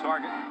intended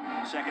target,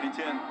 2nd and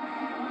 10.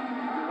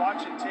 You're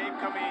watching tape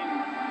coming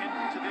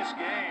into this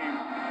game.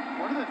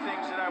 One of the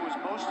things that I was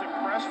most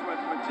impressed with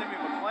Timmy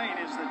McClain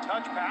is the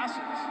touch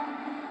passes.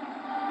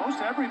 Most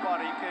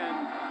everybody can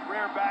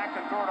rear back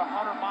and throw it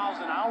 100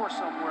 miles an hour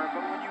somewhere,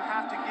 but when you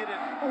have to get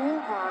it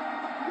over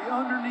the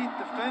underneath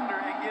defender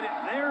and get it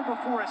there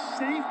before a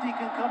safety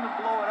can come and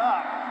blow it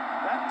up,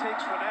 that takes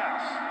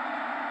finesse.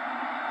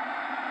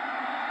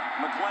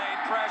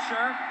 McClain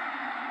pressure,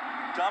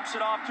 dumps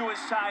it off to his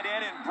tight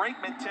end, and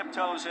Brakeman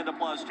tiptoes into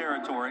plus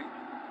territory.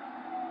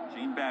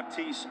 Jean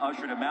Baptiste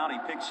ushered him out. He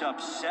picks up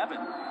 7.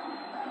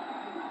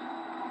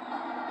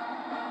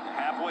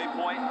 Halfway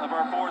point of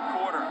our 4th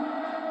quarter.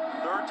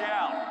 3rd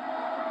down.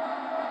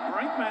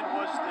 Brinkman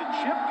was the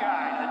chip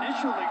guy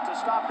initially to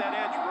stop that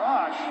edge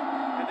rush,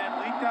 and then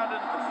leaked out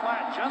into the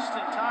flat just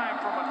in time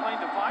for McLean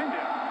to find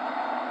him.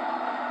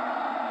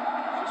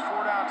 Is this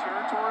 4-down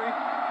territory,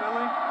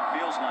 Billy?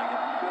 Feels like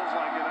it. Feels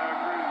like it. I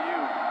agree with you.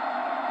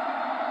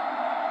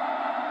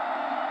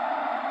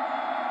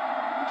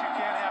 But you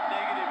can't have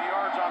negative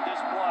yards on this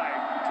play,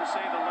 to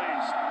say the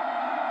least.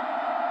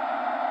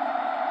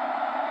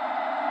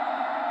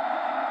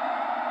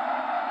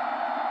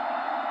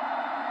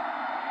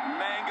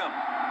 Mangum,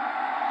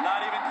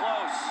 not even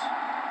close.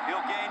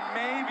 He'll gain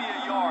maybe a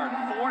yard.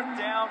 4th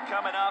down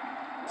coming up.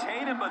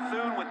 Tatum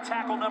Bethune with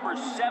tackle number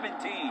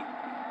 17.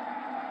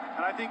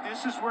 And I think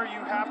this is where you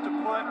have to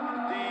put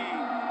the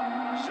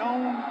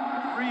zone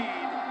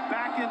read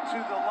back into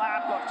the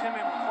lap of Timmy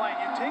McLean.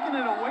 You've taken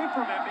it away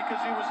from him because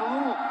he was a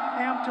little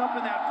amped up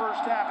in that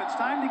first half. It's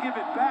time to give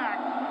it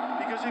back,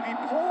 because if he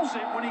pulls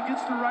it when he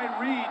gets the right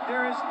read,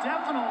 there has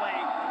definitely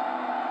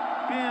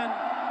been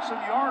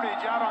some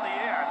yardage out on the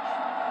edge.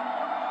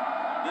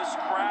 This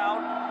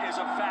crowd is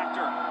a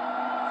factor.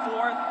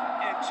 4th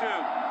and 2.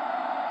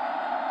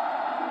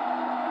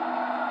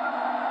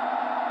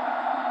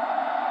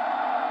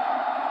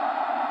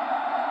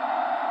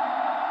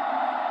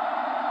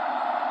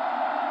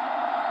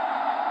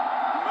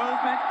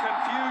 Movement,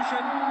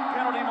 confusion,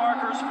 penalty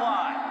markers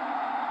fly.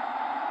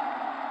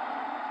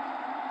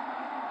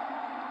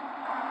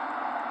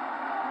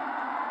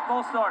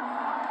 Full start.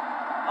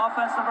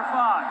 Offense number 5.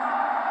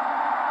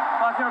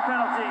 5-yard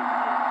penalty.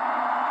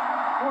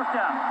 4th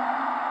down.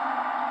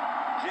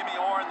 Jimmy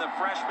Orr, the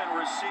freshman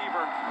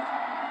receiver,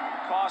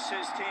 costs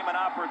his team an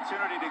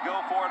opportunity to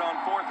go for it on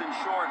 4th and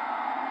short.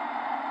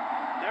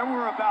 There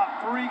were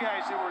about 3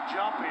 guys that were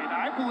jumping.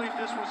 I believe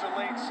this was a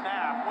late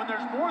snap. When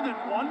there's more than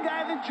one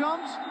guy that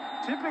jumps,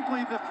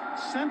 typically the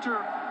center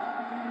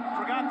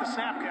forgot the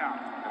snap count.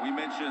 And we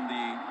mentioned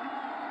the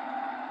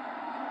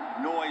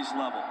noise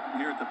level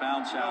here at the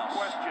bounce house.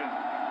 No question.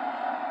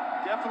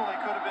 Definitely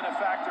could have been a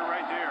factor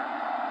right there.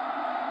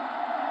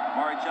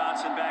 Mari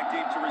Johnson back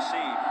deep to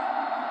receive.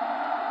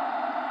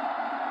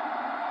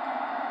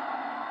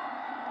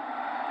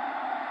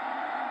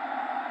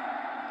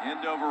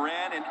 End over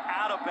end and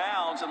out of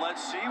bounds, and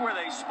let's see where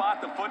they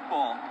spot the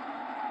football.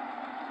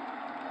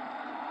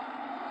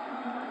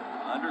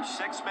 Under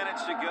 6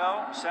 minutes to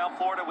go. South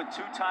Florida with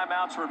 2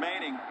 timeouts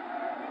remaining.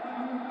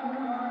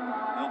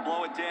 They'll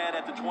blow it dead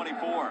at the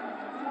 24.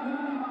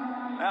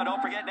 Now,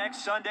 don't forget,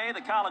 next Sunday, the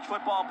College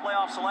Football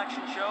Playoff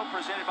Selection Show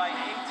presented by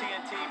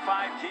AT&T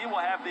 5G will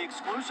have the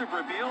exclusive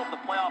reveal of the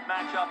playoff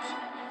matchups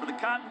for the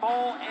Cotton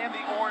Bowl and the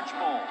Orange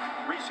Bowl.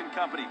 Recent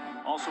Company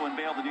also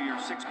unveiled the New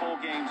Year's 6 bowl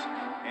games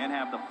and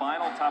have the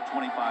final top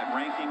 25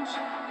 rankings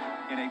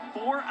in a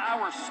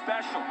 4-hour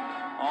special.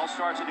 All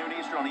starts at noon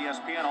Eastern on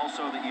ESPN,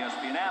 also the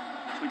ESPN app.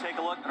 So we take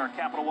a look at our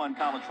Capital One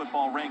college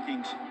football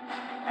rankings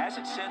as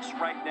it sits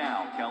right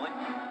now. Kelly?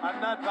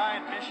 I'm not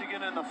buying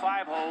Michigan in the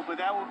 5-hole, but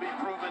that will be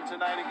proven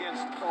tonight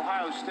against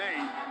Ohio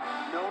State.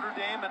 Notre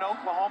Dame and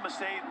Oklahoma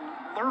State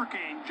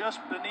lurking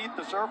just beneath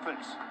the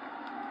surface.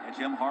 And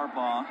Jim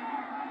Harbaugh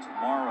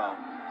tomorrow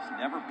has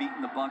never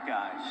beaten the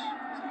Buckeyes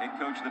as the head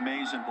coach of the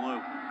Maize and Blue.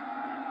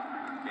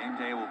 Game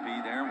day will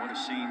be there. What a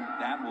scene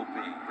that will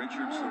be.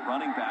 Richards, the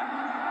running back,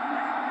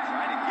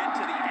 trying to get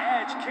to the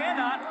edge.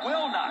 Cannot,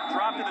 will not.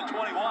 Dropped to the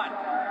 21.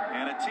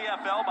 And a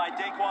TFL by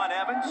Daquan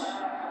Evans.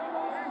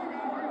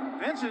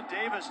 Vincent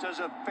Davis does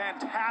a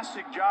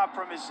fantastic job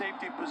from his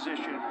safety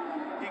position.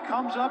 He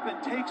comes up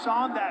and takes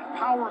on that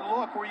power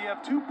look where you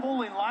have 2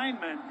 pulling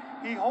linemen.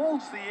 He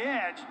holds the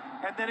edge,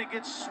 and then it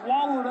gets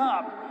swallowed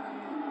up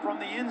from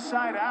the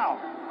inside out.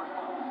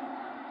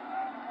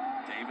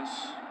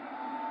 Davis,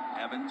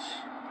 Evans,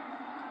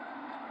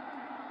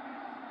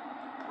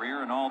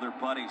 Greer, and all their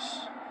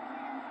buddies.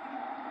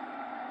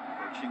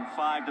 Approaching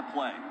 5 to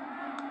play.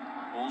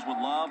 Bulls would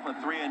love a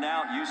 3 and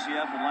out.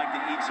 UCF would like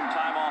to eat some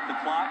time off the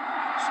clock.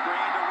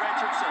 Screen to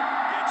Richardson.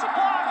 Gets a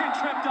block and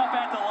tripped up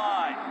at the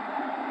line.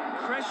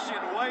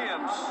 Christian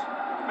Williams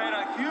made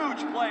a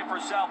huge play for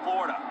South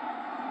Florida.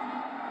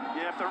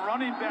 Yeah, if the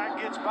running back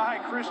gets by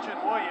Christian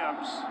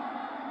Williams,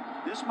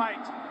 this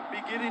might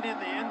be getting in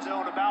the end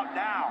zone about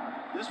now.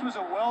 This was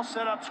a well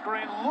set up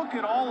screen. Look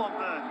at all of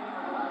the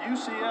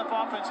UCF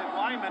offensive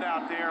linemen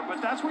out there,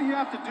 but that's what you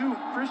have to do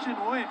with Christian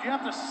Williams. You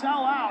have to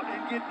sell out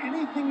and get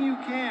anything you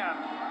can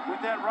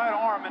with that right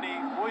arm, and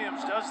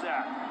Williams does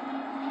that.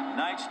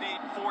 Knights need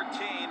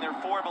 14. They're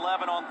 4 of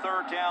 11 on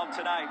 3rd down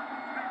tonight.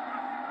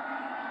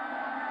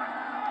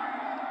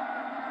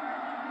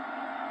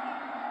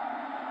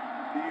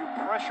 Do you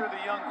pressure the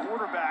young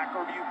quarterback,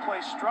 or do you play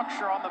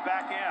structure on the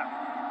back end?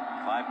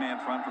 5-man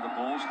front for the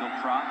Bulls. They'll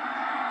trot.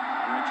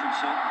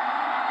 Richardson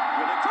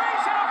with a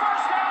crease and a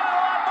first down and a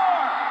lot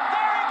more.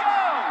 There he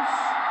goes.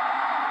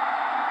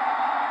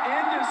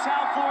 Into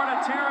South Florida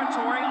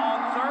territory on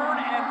 3rd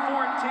and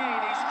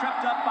 14. He's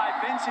tripped up by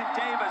Vincent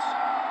Davis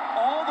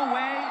all the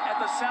way at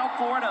the South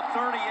Florida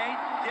 38.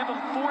 Give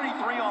him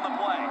 43 on the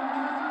play.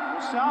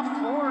 Well, South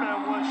Florida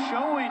was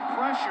showing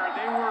pressure.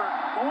 They were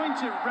going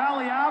to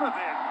rally out of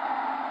it.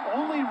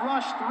 Only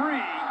rush 3,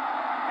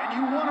 and and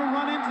you want to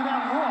run into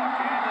that look,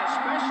 and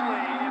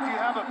especially if you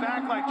have a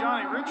back like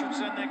Johnny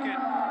Richardson that can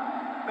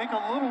make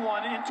a little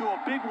one into a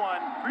big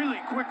one really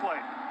quickly.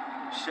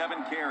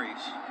 7 carries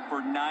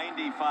for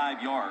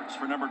 95 yards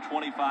for number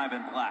 25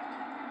 in black.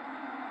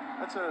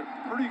 That's a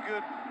pretty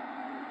good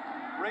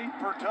rate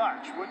per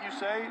touch, wouldn't you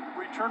say?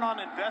 Return on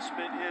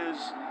investment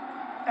is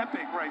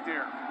epic right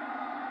there.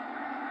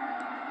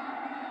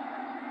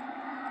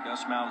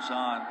 Gus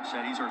Malzahn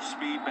said he's our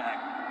speed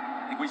back.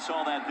 I think we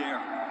saw that there.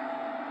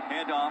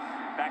 Handoff,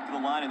 back to the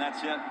line, and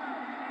that's it.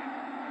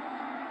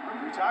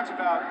 We talked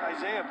about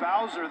Isaiah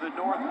Bowser, the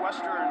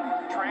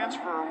Northwestern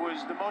transfer,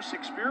 was the most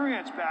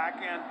experienced back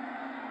and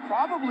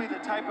probably the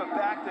type of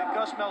back that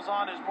Gus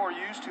Malzahn is more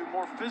used to,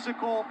 more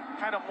physical,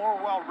 kind of more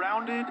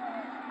well-rounded.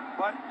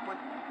 But when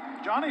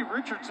Johnny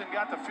Richardson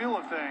got the feel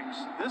of things,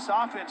 this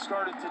offense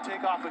started to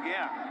take off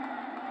again.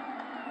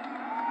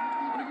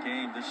 What a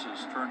game this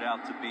has turned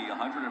out to be.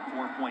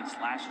 104 points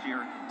last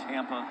year in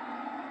Tampa.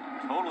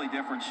 Totally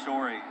different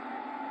story.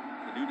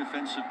 The new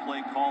defensive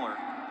play callers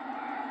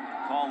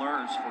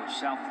for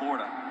South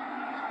Florida.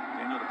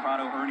 Daniel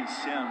DePrado, Ernie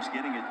Sims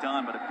getting it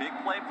done, but a big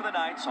play for the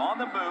Knights. On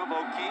the move,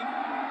 O'Keefe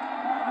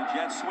on the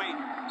jet sweep.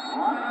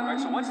 All right,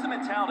 so what's the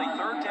mentality?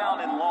 3rd down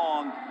and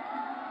long.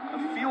 A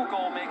field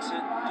goal makes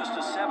it just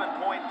a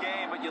 7-point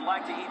game, but you'd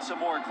like to eat some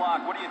more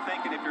clock. What are you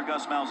thinking if you're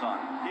Gus Malzahn?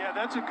 Yeah,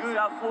 that's a good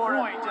South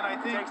Florida point, and I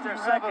think takes their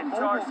you have a second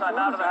mobile charge time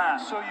out of the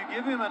half. so you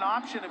give him an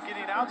option of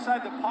getting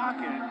outside the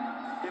pocket.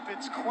 If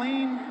it's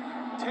clean,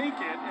 take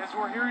it. As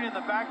we're hearing in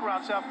the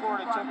background, South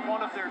Florida took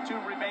one of their 2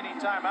 remaining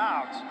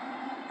timeouts.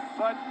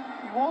 But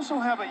you also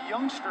have a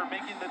youngster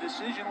making the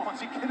decision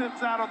once he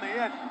gets out on the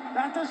edge.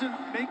 That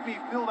doesn't make me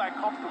feel that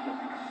comfortable.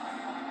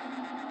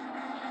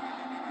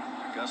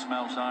 Gus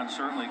Malzahn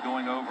certainly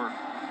going over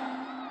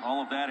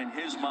all of that in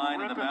his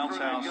mind in the bounce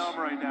house. Gum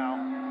right now.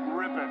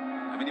 Ripping.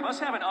 I mean, he must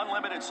have an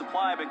unlimited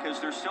supply because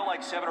there's still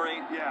like 7 or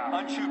 8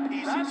 unchewed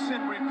pieces. That's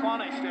been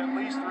replenished at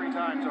least 3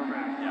 times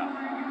already. Yeah.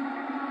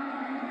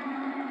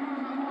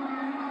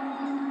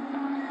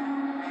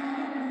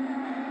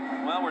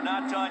 Well, we're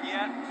not done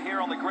yet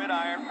here on the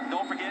gridiron.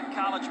 Don't forget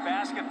college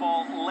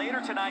basketball later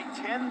tonight,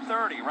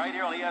 10:30, right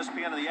here on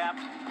ESPN and the app.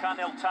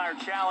 Continental Tire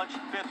Challenge,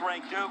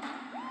 5th-ranked Duke.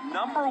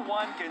 Number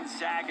 1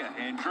 Gonzaga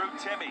and Drew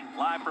Timme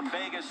live from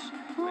Vegas.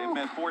 They've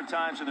met 4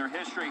 times in their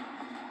history.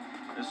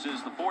 This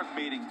is the 4th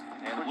meeting,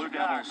 and the Blue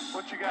Devils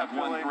have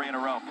won 3 in a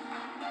row.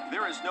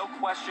 There is no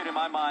question in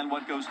my mind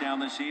what goes down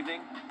this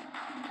evening.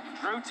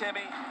 Drew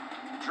Timme,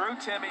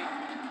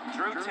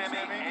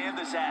 and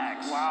the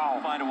Zags. Wow.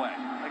 Find a way.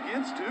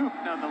 Against Duke,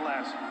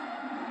 nonetheless.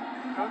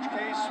 Coach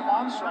K's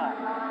swan song.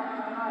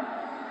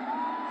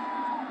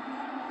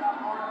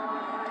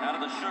 Out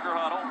of the sugar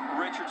huddle,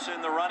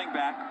 Richardson, the running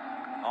back,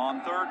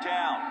 on 3rd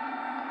down.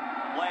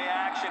 Play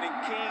action, and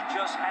King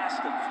just has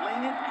to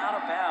fling it out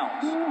of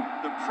bounds.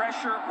 The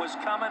pressure was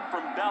coming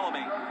from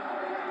Bellamy.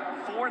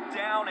 4th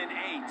down and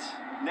 8.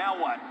 Now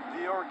what?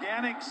 The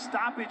organic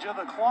stoppage of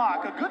the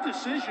clock. A good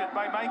decision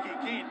by Mikey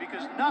Keene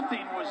because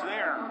nothing was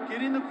there.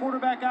 Getting the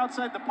quarterback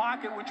outside the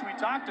pocket, which we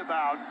talked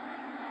about,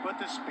 but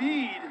the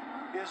speed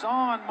is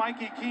on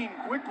Mikey Keene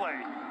quickly.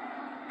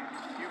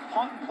 You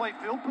punt and play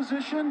field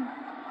position?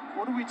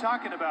 What are we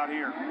talking about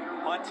here?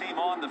 Punt team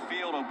on the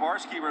field.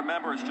 Obarski,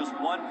 remember, is just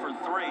 1 for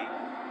 3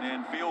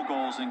 in field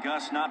goals, and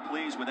Gus not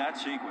pleased with that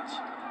sequence.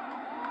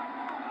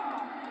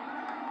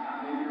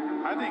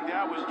 I think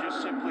that was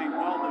just simply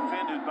well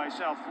defended by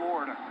South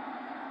Florida.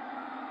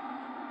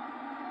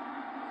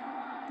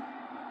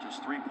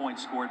 Just 3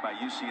 points scored by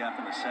UCF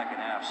in the 2nd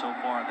half. So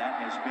far,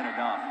 that has been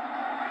enough.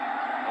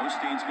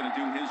 Osteen's going to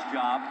do his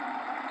job.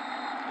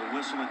 The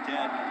whistle it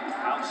dead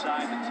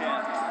outside the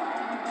 10.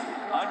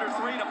 Under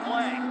 3 to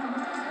play.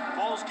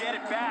 Bulls get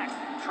it back,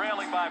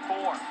 trailing by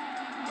 4.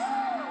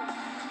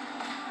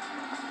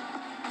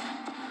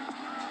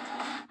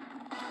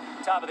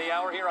 Top of the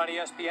hour here on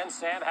ESPN.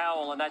 Sam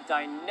Howell, and that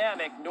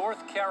dynamic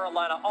North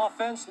Carolina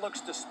offense looks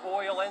to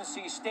spoil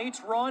NC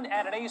State's run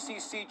at an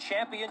ACC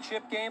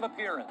championship game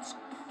appearance.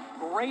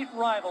 Great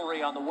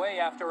rivalry on the way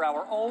after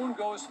our own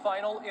goes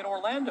final in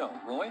Orlando.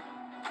 Roy?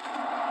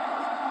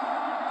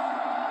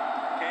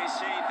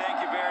 KC,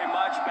 thank you very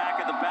much. Back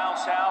at the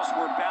bounce house,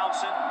 we're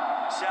bouncing.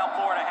 South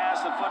Florida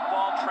has the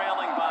football,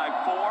 trailing by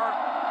 4.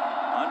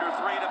 Under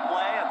 3 to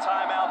play, a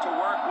timeout to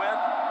work with.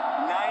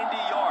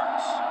 90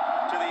 yards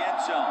to the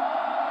end zone.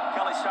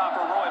 Kelly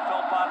Stopper, Roy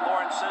Philpott,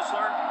 Lauren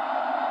Sisler.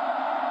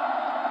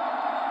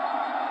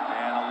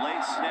 And a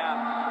late snap.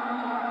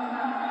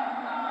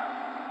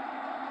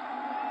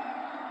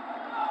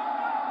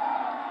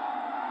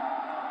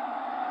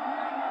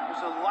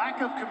 There's a lack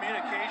of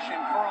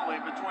communication currently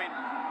between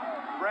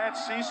Brad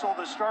Cecil,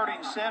 the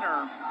starting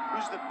center,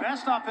 who's the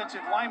best offensive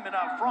lineman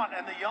up front,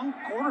 and the young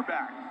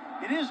quarterback.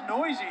 It is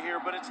noisy here,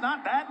 but it's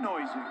not that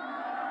noisy.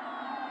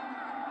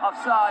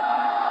 Offside.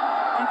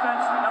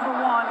 Defense number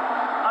 1,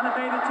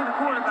 unabated to the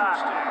quarterback.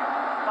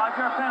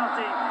 5-yard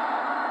penalty.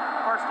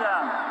 1st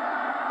down.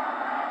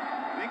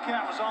 Big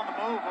Cat was on the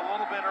move a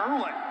little bit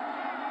early.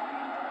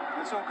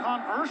 And so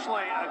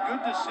conversely, a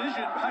good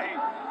decision by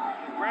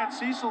Brad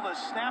Cecil to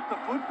snap the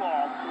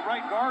football. The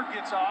right guard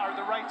gets off, or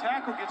the right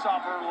tackle gets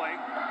off early.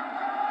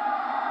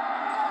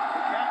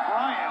 Cat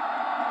Bryant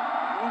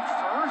moved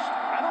first.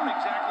 I don't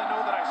exactly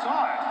know that I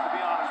saw it, to be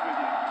honest with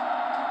you.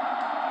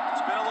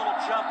 It's been a little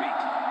jumpy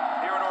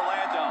here in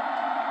Orlando.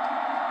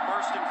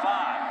 1st and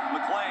 5.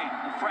 McClain,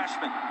 the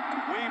freshman.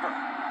 Weaver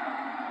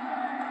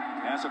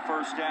has a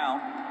first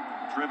down.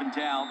 Driven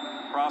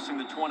down, crossing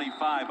the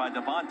 25 by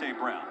Devontae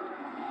Brown.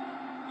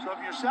 So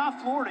if you're South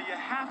Florida, you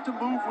have to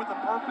move with a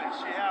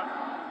purpose. You have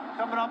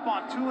coming up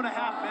on 2.5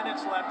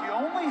 minutes left. You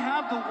only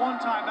have the one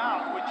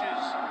timeout, which is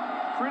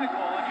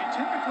critical, and you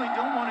typically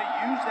don't want to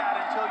use that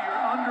until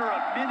you're under a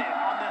minute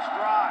on this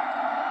drive.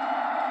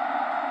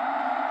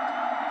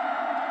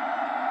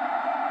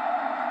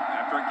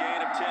 After a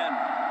gain of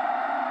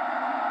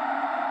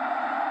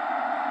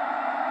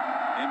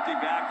 10. Empty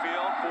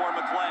backfield for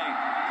McClain.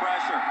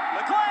 Pressure.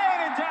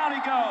 McClain, and down he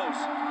goes.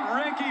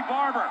 Ricky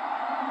Barber,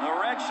 the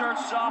redshirt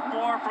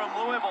sophomore from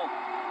Louisville.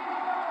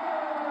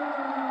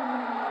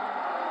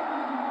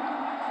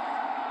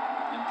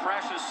 And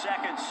precious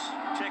seconds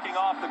ticking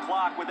off the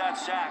clock with that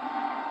sack.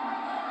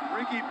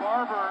 Ricky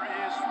Barber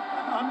is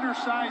an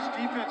undersized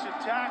defensive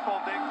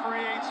tackle that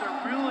creates a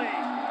really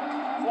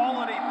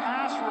quality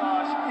pass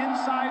rush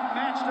inside,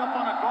 matched up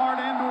on a guard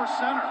and or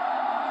center.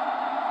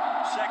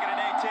 2nd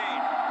and 18.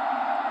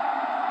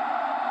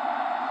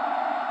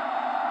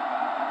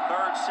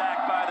 Third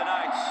sack by the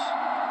Knights.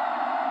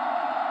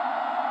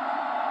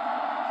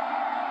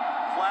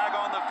 Flag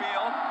on the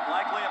field.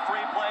 Likely a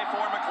free play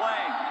for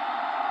McClain.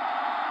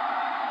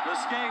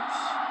 Escapes.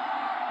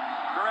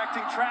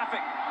 Directing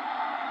traffic.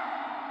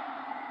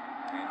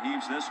 And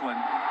heaves this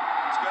one.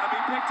 It's going to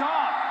be picked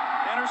off.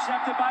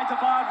 Intercepted by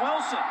Devon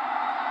Wilson.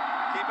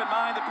 Keep in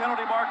mind the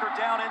penalty marker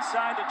down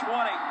inside the 20.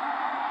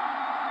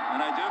 And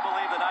I do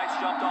believe the Knights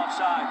jumped off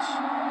sides.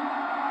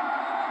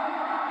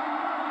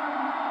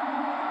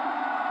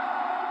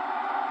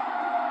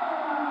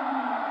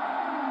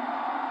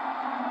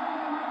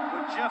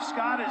 Jeff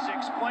Scott is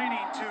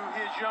explaining to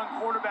his young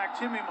quarterback,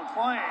 Timmy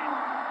McClain.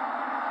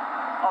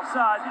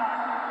 Offside.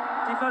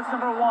 Defense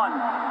number 1.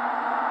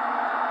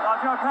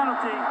 5-yard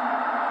penalty.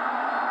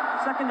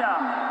 2nd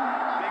down.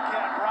 Big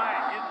Cat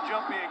Bryant getting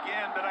jumpy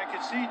again, but I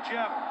could see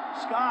Jeff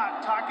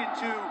Scott talking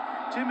to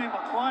Timmy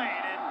McClain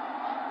and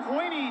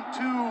pointing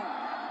to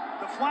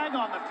the flag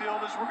on the field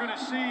as we're going to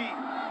see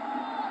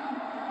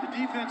the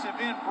defensive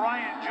end,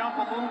 Bryant, jump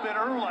a little bit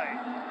early.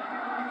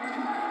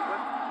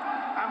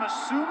 I'm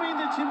assuming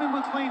that Timmy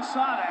McClain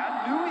saw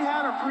that, knew he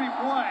had a free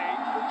play,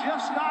 but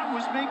Jeff Scott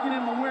was making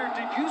him aware.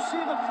 Did you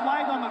see the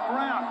flag on the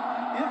ground?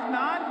 If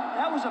not,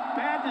 that was a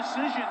bad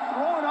decision.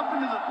 Throw it up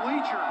into the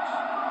bleachers.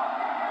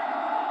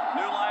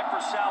 New life for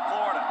South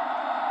Florida.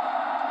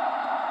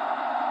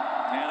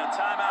 And a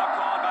timeout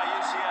called by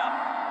UCF.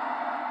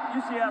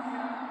 UCF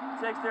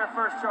takes their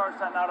first charge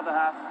timeout of the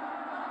half.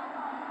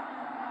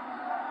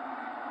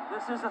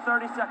 This is a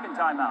 30-second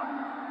timeout.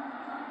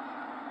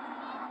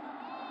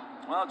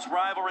 Well, it's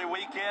rivalry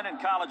weekend in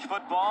college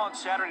football, and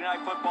Saturday Night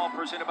Football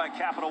presented by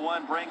Capital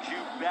One brings you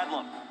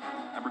Bedlam.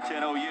 Number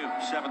 10 OU,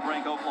 7th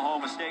ranked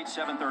Oklahoma State,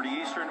 7:30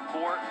 Eastern,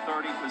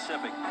 4:30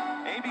 Pacific.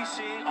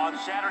 ABC on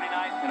Saturday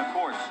night, and of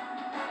course,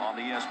 on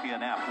the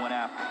ESPN app.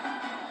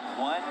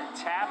 One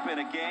tap in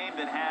a game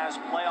that has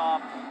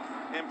playoff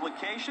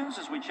implications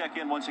as we check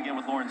in once again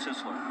with Lauren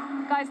Sisler.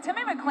 Guys,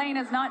 Timmy McClain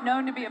is not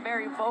known to be a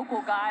very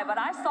vocal guy, but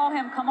I saw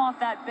him come off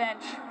that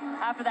bench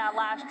after that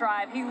last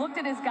drive. He looked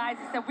at his guys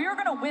and said, we are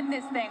going to win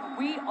this thing.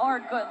 We are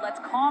good. Let's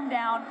calm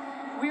down.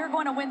 We are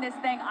going to win this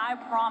thing, I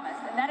promise.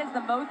 And that is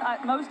the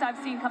most I've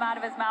seen come out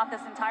of his mouth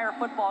this entire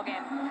football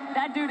game.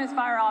 That dude is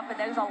fire off, and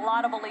there's a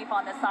lot of belief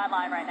on this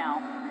sideline right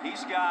now.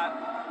 He's got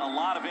a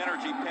lot of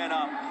energy pent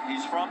up.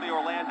 He's from the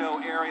Orlando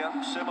area,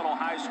 Seminole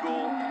High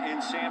School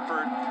in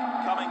Sanford,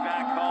 coming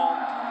back home.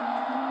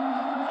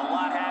 A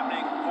lot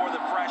happening for the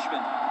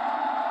freshman.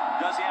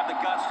 Does he have the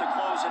guts to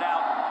close it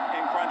out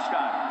in crunch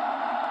time?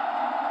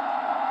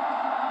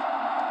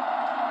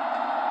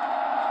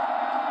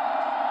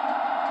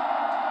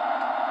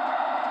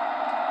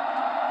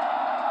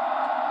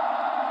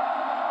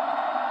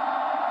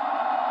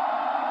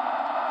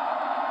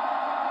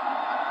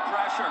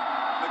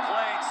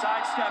 McClain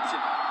sidesteps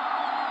it.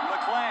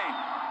 McClain,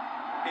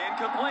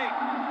 incomplete.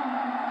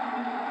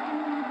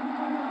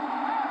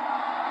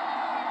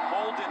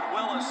 Holden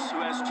Willis, who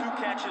has 2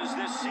 catches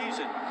this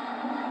season,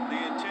 the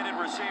intended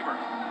receiver.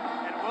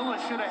 And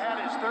Willis should have had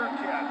his 3rd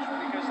catch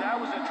because that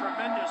was a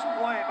tremendous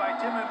play by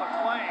Timmy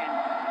McClain.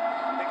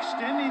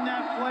 Extending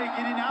that play,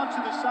 getting out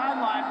to the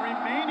sideline,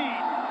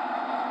 remaining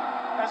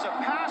as a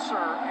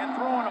passer and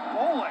throwing a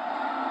bowling.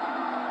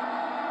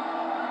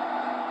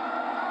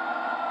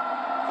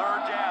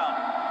 3rd down.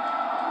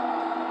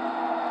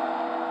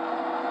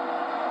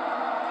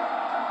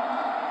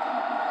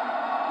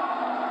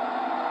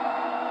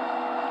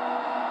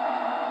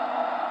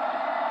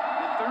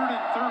 In 3rd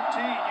and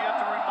 13, you have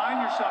to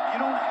remind yourself, you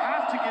don't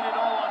have to get it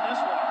all on this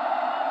one.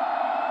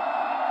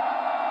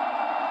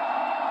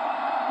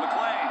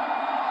 McClain,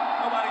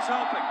 nobody's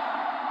hoping.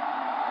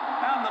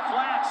 from the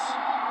flats.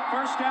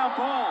 First down,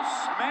 Bulls.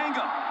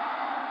 Mangum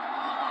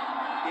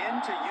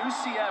into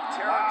UCF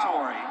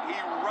territory. Wow. He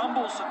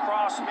rumbles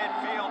across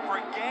midfield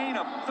for a gain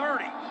of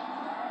 30.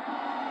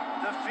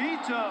 The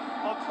feet of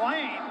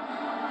McClain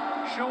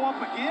show up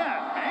again.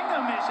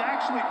 Mangum is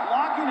actually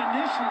blocking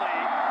initially,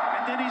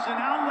 and then he's an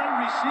outlet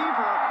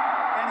receiver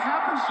and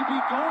happens to be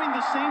going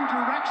the same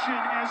direction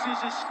as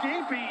his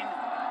escaping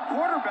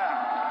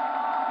quarterback.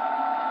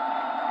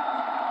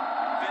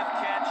 Fifth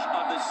catch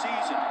of the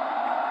season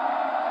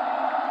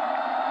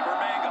for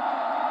Mangum.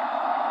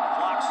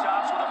 Clock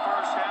stops with a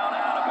first down,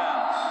 out of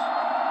bounds.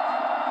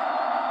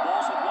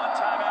 Bulls with one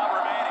timeout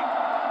remaining.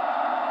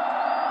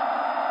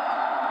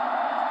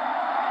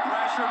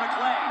 Pressure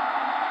McClain.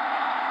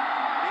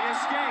 He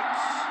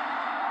escapes.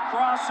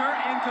 Crosser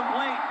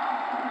incomplete.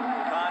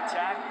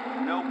 Contact,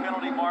 no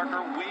penalty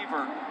marker.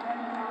 Weaver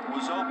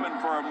was open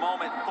for a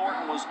moment.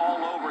 Thornton was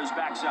all over his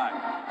backside.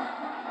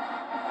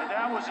 And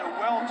that was a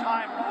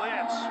well-timed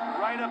blitz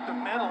right up the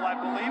middle. I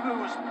believe it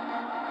was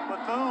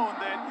Bethune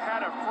that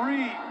had a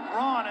free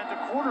run at the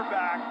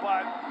quarterback,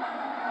 but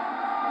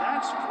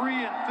that's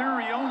free in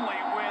theory only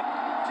with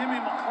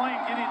Timmy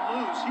McClain getting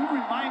loose. He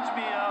reminds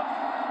me of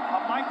a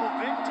Michael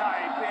Vick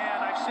type, and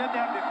I've said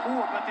that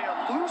before, but the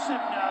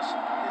elusiveness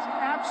is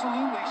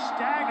absolutely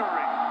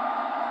staggering.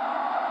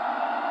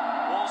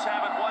 Bulls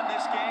haven't won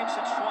this game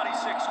since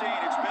 2016.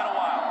 It's been a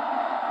while.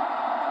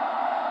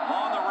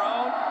 On the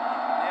road,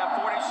 they have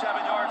 47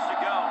 yards to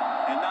go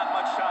and not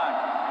much time.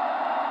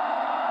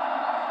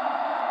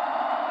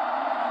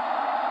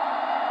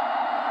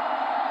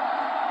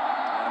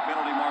 And a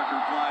penalty marker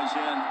flies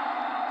in.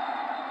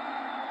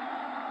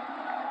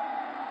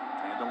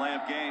 And delay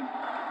of game.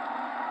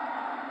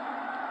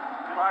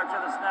 Prior to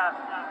the snap,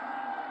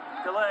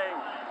 delay,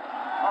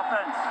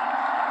 offense,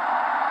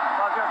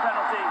 5-yard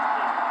penalty,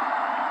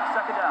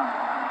 second down.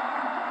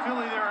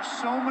 Philly, there are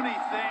so many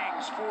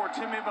things for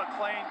Timmy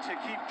McClain to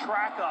keep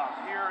track of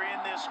here in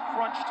this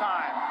crunch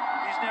time.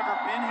 He's never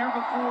been here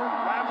before,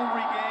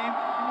 rivalry game,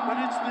 but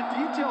it's the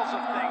details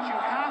of things. You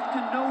have to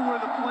know where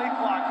the play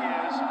clock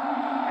is,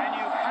 and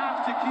you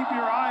have to keep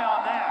your eye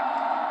on that.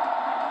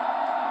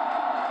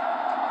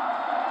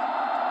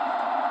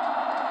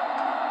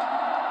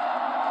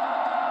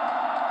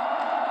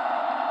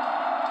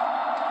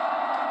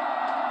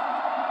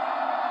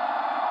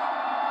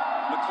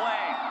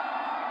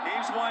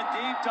 One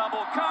deep,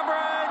 double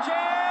coverage,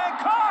 and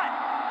caught!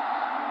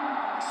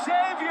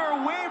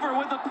 Xavier Weaver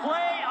with the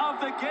play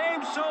of the game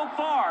so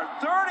far,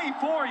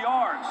 34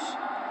 yards.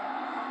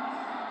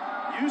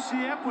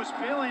 UCF was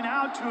bailing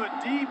out to a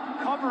deep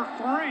cover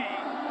 3,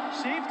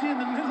 safety in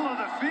the middle of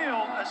the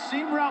field, a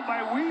seam route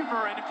by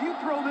Weaver, and if you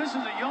throw this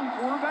as a young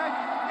quarterback,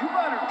 you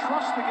better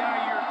trust the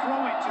guy you're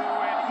throwing to,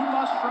 and he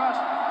must trust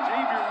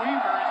Xavier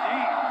Weaver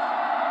indeed.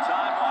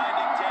 Time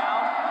winding down.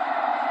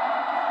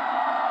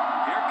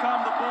 Here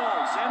come the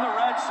Bulls in the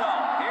red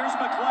zone. Here's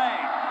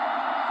McClain.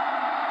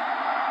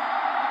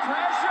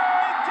 Pressure,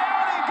 and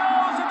down he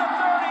goes at the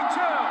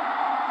 32.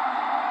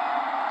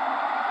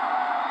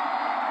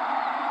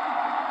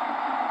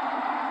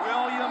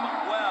 William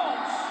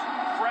Wells,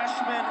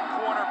 freshman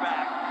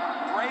cornerback,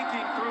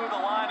 breaking through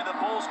the line, and the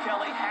Bulls,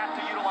 Kelly, have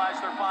to utilize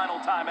their final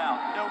timeout.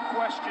 No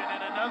question,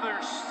 and another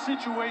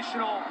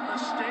situational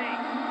mistake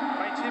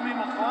by Timmy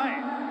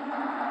McClain.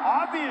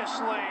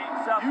 Obviously,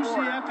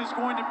 UCF is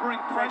going to bring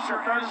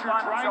pressure as you're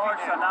driving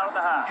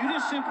it. You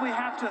just simply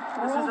have to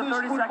throw this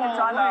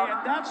football away, and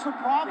that's the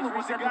problem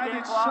with a guy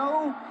that's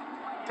so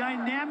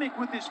dynamic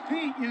with his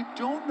feet. You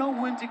don't know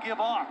when to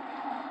give up.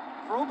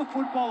 Throw the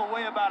football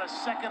away about a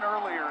second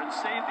earlier and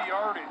save the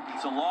yardage.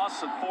 It's a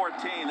loss of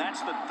 14.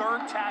 That's the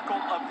third tackle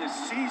of this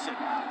season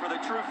for the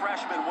true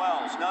freshman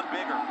Wells. None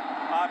bigger,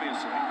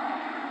 obviously.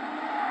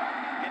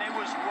 And it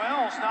was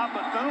Wells, not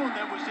Bethune,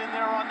 that was in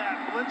there on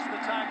that blitz the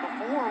time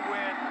before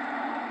when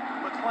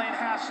McClain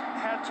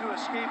had to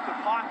escape the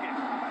pocket.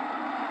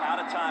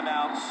 Out of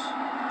timeouts,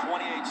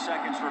 28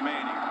 seconds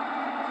remaining.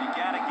 You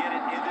got to get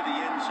it into the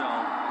end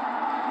zone.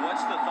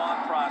 What's the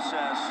thought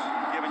process,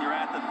 given you're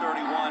at the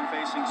 31,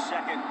 facing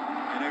second,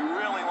 and a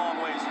really long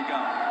ways to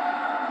go?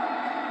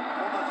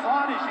 Well, the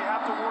thought is you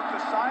have to work the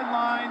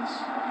sidelines,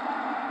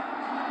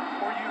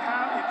 or you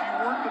have, if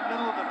you work the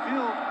middle of the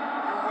field,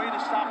 your way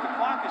to stop the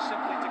clock is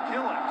simply to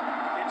kill it.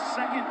 It's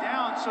second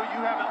down, so you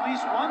have at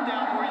least one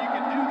down where you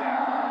can do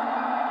that.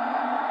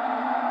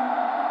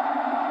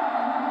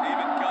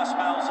 Even Gus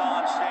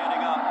Malzahn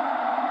standing up.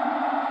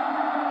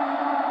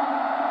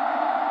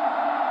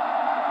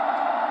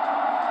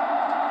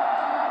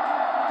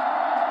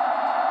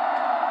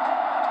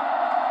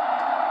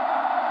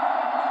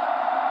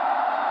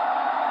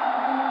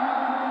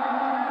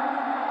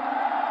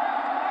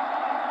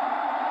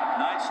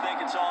 Knights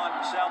think it's on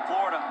South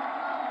Florida.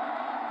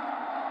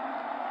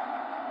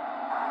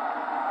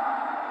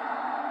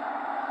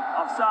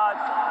 Offside.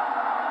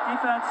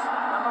 Defense,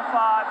 number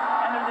 5,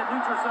 entered the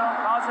neutral zone,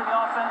 causing the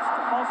offense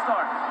to false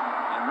start.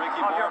 And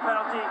Ricky Barber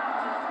penalty.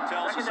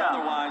 tells us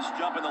otherwise,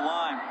 jumping the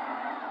line.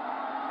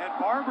 And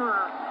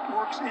Barber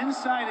works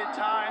inside at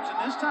times, and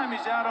this time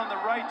he's out on the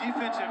right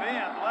defensive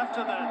end, left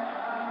of the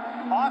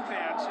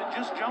offense, and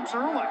just jumps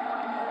early.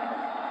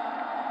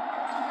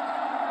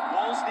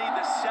 Bulls need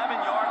the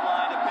 7-yard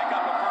line to pick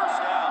up a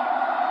first down.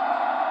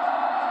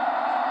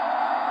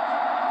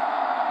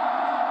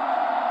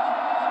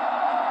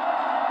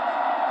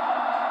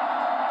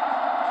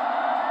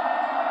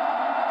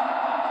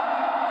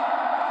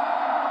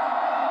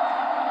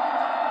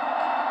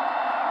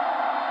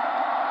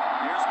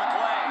 Here's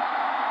McClain.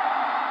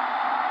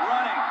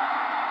 Running.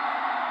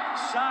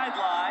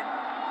 Sideline.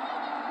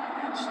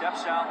 And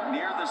steps out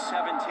near the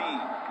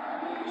 17.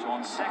 So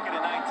on 2nd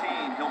and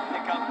 19, he'll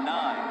pick up 9.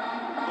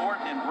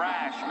 Thornton and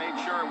Rash made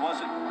sure it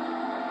wasn't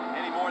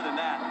any more than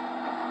that.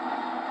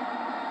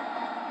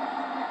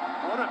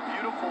 What a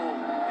beautiful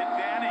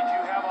advantage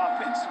you have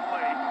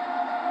offensively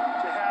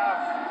to have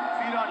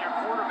feet on your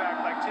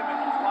quarterback like Tim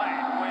and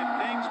McClain. When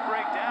things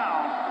break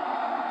down,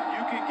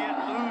 you can get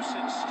loose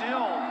and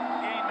still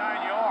gain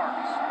 9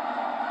 yards.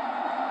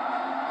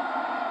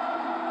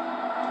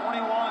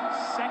 21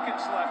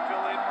 seconds left,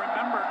 Billy. And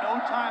remember,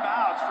 no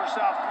timeouts for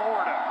South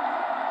Florida.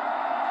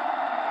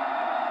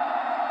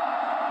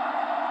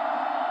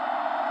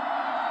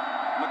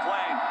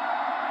 McClain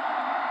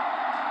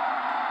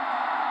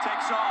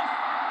takes off.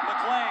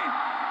 McClain.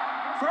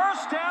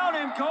 First down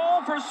and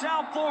goal for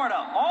South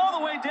Florida, all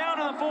the way down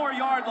to the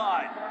 4-yard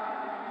line.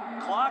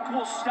 Clock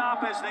will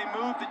stop as they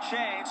move the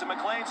chains, and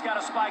McClain's got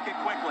to spike it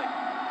quickly.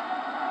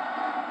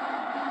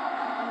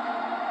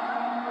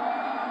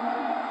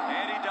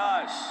 And he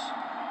does.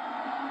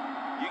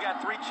 You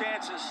got 3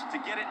 chances to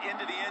get it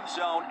into the end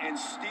zone and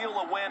steal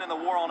a win in the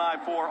war on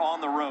I-4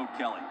 on the road,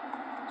 Kelly.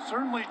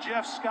 Certainly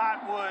Jeff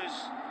Scott was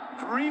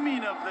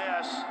dreaming of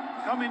this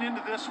coming into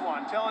this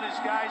one, telling his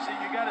guys that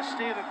you got to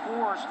stay the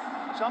course.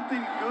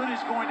 Something good is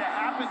going to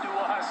happen to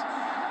us.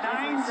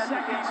 9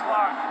 seconds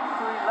left.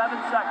 11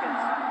 seconds.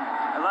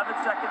 11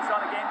 seconds on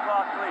the game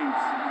clock, please.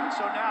 And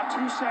so now 2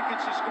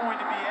 seconds is going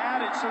to be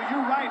added. So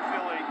you're right,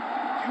 Philly.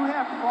 You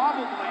have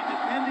probably,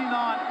 depending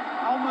on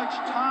how much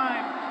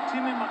time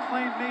Tim and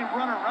McClain may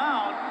run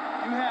around,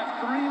 you have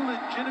 3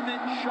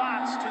 legitimate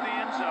shots to the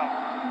end zone.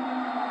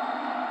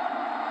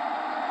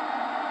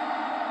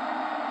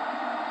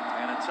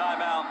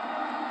 Timeout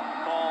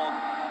called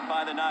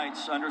by the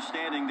Knights,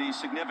 understanding the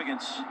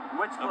significance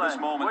of this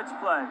moment. Which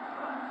play?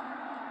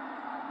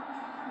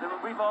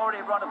 We've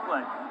already run a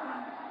play.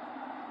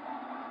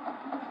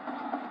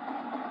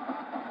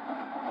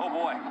 Oh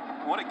boy,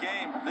 what a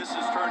game this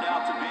has turned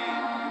out to be.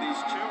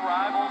 These 2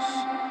 rivals,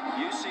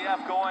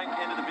 UCF going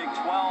into the Big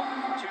 12,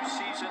 2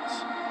 seasons.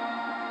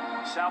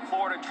 South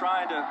Florida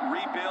trying to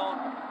rebuild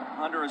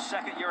under a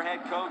second-year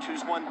head coach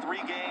who's won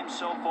 3 games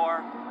so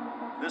far.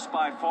 This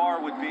by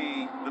far would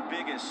be the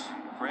biggest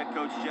for head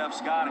coach Jeff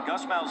Scott. And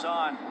Gus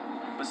Malzahn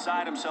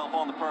beside himself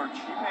on the perch.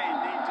 He may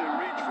need to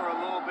reach for a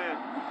little bit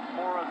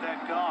more of that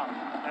gum,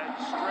 that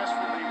stress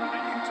reliever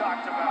that you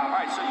talked about. All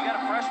right, so you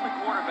got a freshman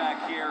quarterback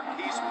here.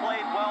 He's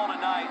played well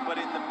tonight, but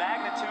in the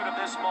magnitude of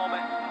this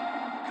moment,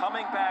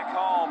 coming back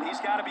home, he's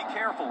got to be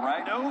careful,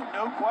 right? No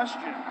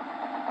question.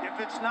 If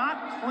it's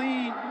not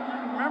clean,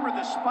 remember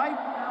the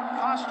spike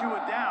cost you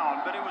a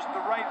down, but it was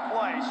the right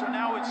play. So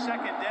now it's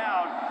 2nd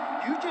down.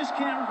 You just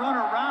can't run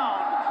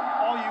around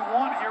all you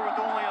want here with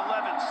only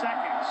 11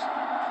 seconds.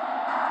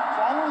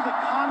 Follow the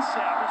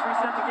concept. Just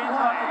reset the game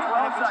clock to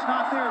 12 if it's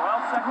not there,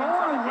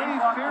 throw it away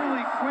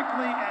fairly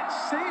quickly and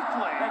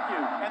safely. Thank you.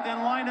 And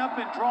then line up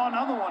and draw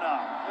another one up.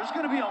 There's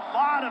going to be a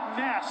lot of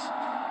mess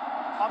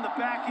on the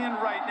back end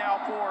right now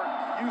for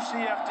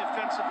UCF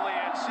defensively,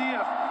 and see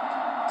if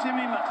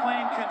Timmy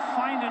McClain can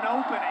find an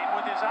opening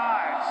with his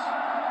eyes.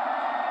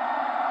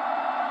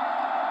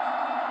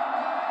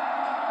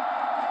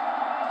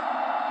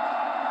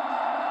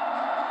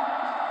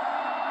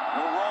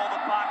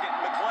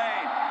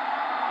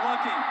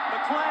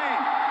 McClain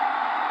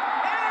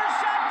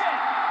intercepted,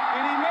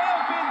 and he may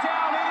have been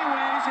down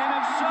anyways, and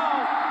if so,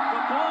 the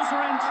Bulls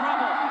are in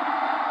trouble.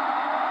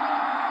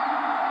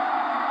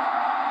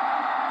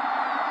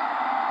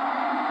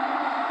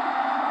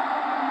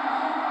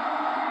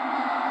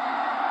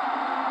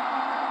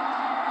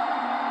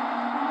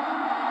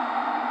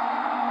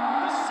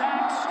 The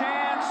sack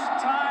stands,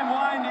 time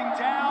winding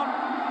down,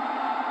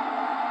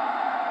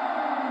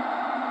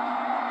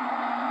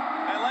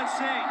 and let's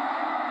see.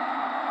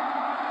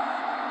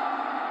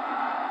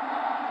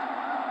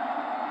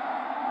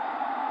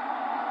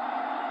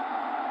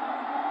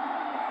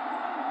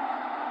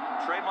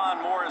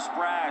 Morris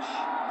Brash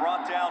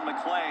brought down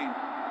McClain.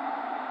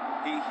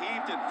 He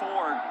heaved it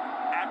forward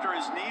after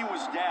his knee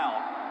was down,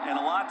 and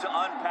a lot to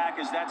unpack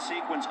as that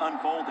sequence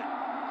unfolded.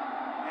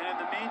 And in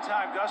the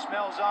meantime, Gus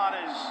Malzahn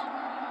is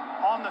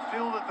on the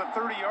field at the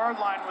 30-yard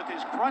line with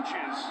his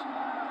crutches.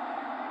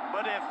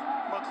 But if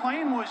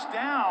McClain was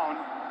down,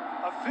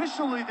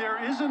 officially there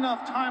is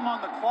enough time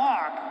on the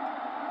clock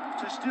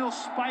to still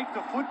spike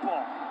the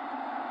football.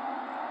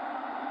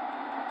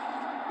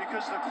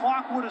 Because the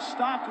clock would have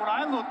stopped when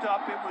I looked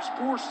up. It was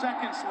 4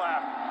 seconds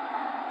left.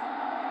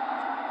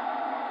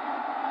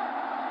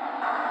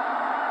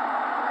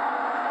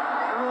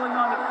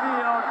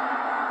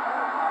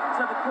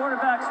 said the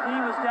quarterback's knee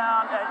was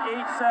down at 8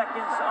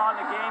 seconds on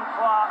the game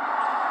clock.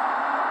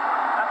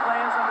 That play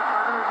is under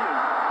further review.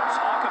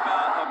 Talk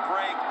about a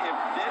break. If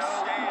this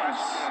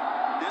stands,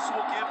 this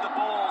will give the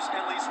Bulls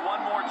at least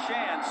one more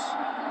chance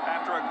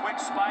after a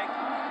quick spike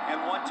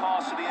and one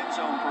toss to the end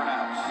zone,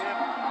 perhaps. If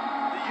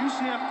the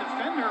UCF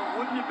defender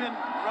wouldn't have been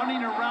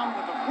running around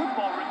with the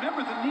football,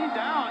 remember the knee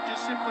down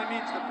just simply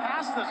means the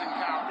pass doesn't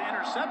count, the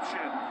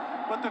interception,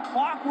 but the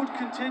clock would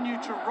continue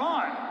to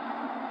run.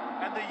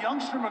 And the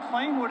youngster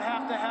McLean would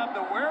have to have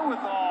the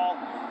wherewithal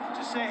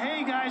to say,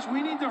 hey guys, we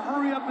need to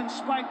hurry up and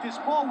spike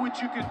this ball, which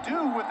you could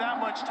do with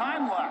that much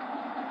time left.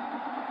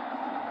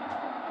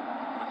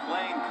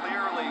 McLean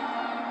clearly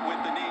with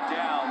the knee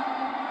down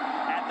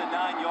at the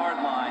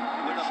 9-yard line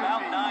with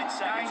about 9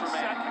 seconds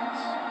remaining.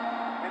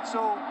 And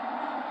so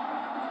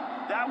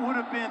that would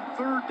have been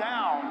third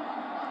down.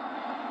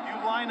 You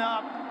line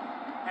up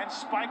and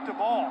spike the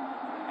ball.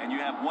 And you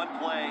have one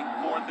play,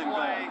 fourth and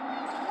goal.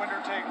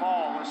 Winner take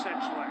all,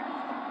 essentially.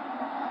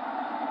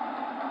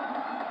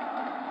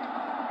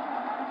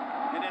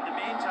 And in the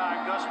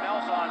meantime, Gus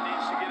Malzahn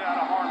needs to get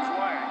out of harm's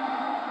way.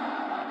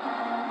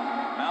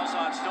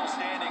 Malzahn still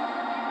standing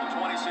at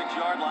the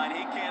 26-yard line.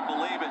 He can't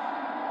believe it.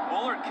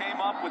 Bullard came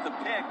up with a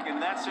pick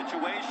in that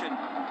situation.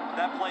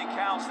 That play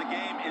counts. The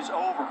game is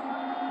over.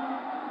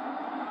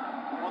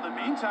 Well, in the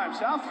meantime,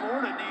 South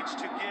Florida needs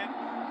to get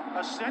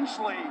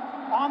essentially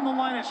on the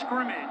line of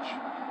scrimmage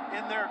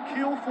in their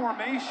kill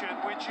formation,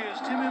 which is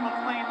Timmy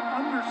McLean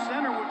under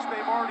center, which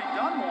they've already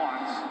done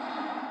once.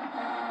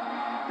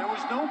 There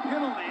was no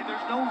penalty.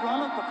 There's no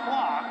run of the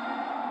clock.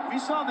 We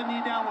saw the knee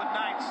down with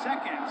 9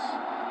 seconds.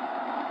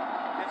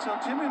 And so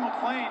Timmy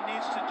McLean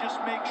needs to just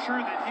make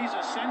sure that he's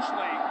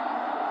essentially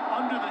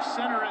under the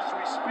center as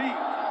we speak.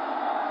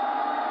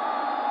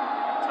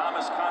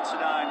 Thomas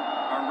Considine,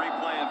 our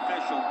replay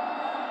official,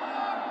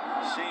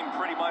 seemed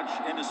pretty much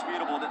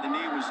indisputable that the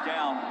knee was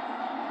down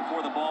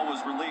before the ball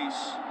was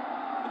released,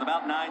 with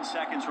about 9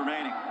 seconds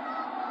remaining.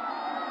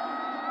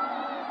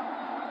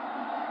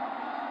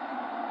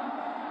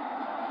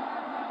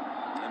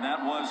 And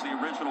that was the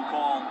original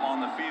call on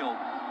the field.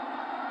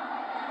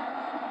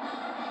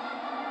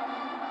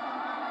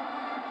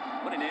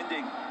 What an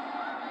ending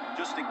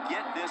just to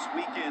get this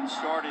weekend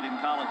started in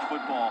college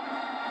football.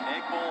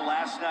 Egg Bowl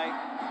last night.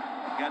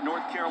 Got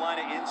North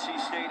Carolina, NC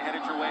State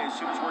headed your way as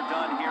soon as we're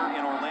done here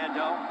in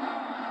Orlando.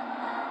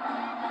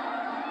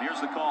 Here's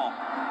the call.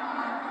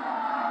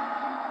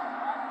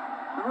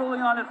 The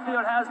ruling on the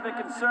field has been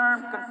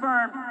confirmed.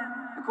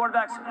 The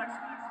quarterback's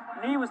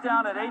knee was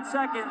down at 8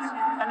 seconds,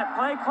 and the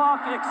play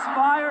clock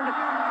expired.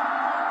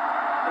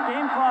 The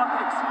game clock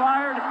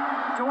expired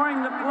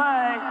during the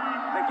play.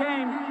 The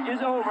game is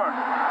over.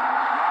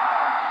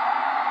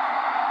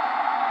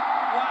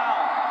 Wow.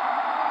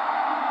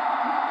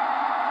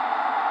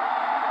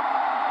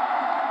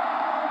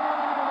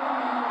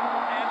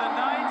 And the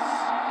Knights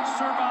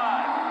survive.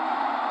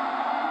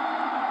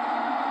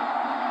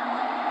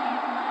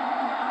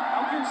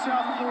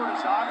 South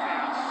Florida's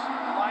offense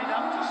lined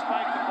up to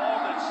spike the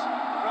ball that's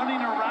running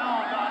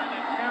around on an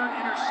apparent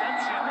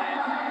interception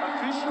that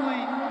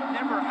officially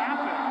never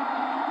happened.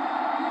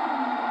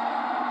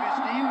 If his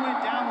knee went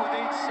down with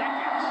 8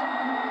 seconds,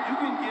 you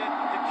can get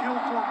the kill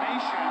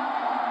formation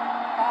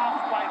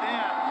off by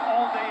then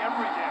all day,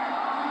 every day.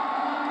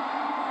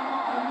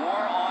 The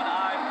war on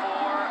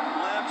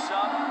I-4 lives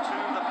up to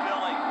the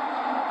billing.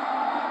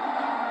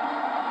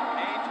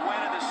 8th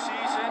win of the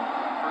season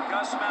for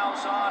Gus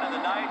Malzahn and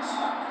the Knights.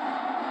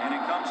 And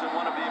it comes in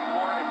one of the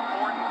more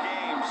important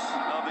games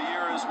of the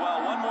year as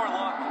well. One more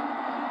look.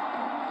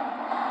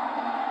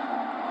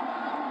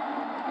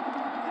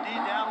 The knee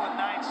down with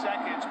 9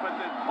 seconds, but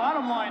the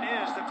bottom line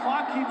is the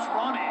clock keeps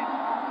running.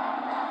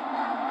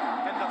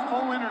 And the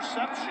full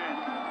interception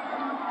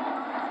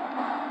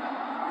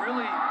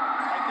really,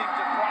 I think,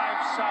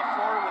 deprives South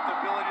Florida with the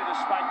ability to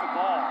spike the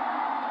ball.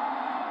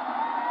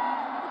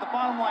 But the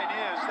bottom line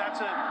is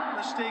that's a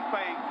mistake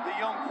by the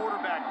young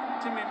quarterback,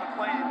 Timmy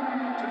McLean,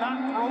 to not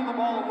throw the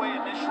ball away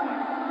initially.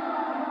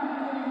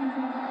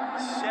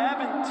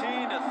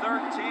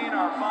 17-13,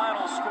 our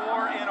final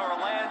score in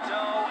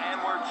Orlando,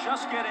 and we're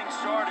just getting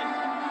started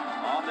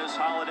on this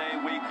holiday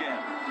weekend.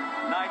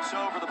 Knights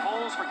over the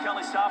Bulls. For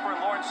Kelly Stopper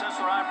and Lauren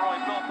Sisler, I'm Roy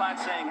Philpott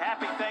saying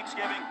happy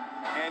Thanksgiving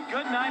and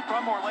good night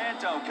from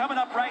Orlando. Coming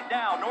up right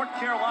now, North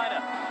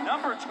Carolina,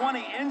 number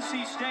 20,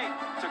 NC State.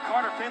 To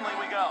Carter Finley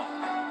we go.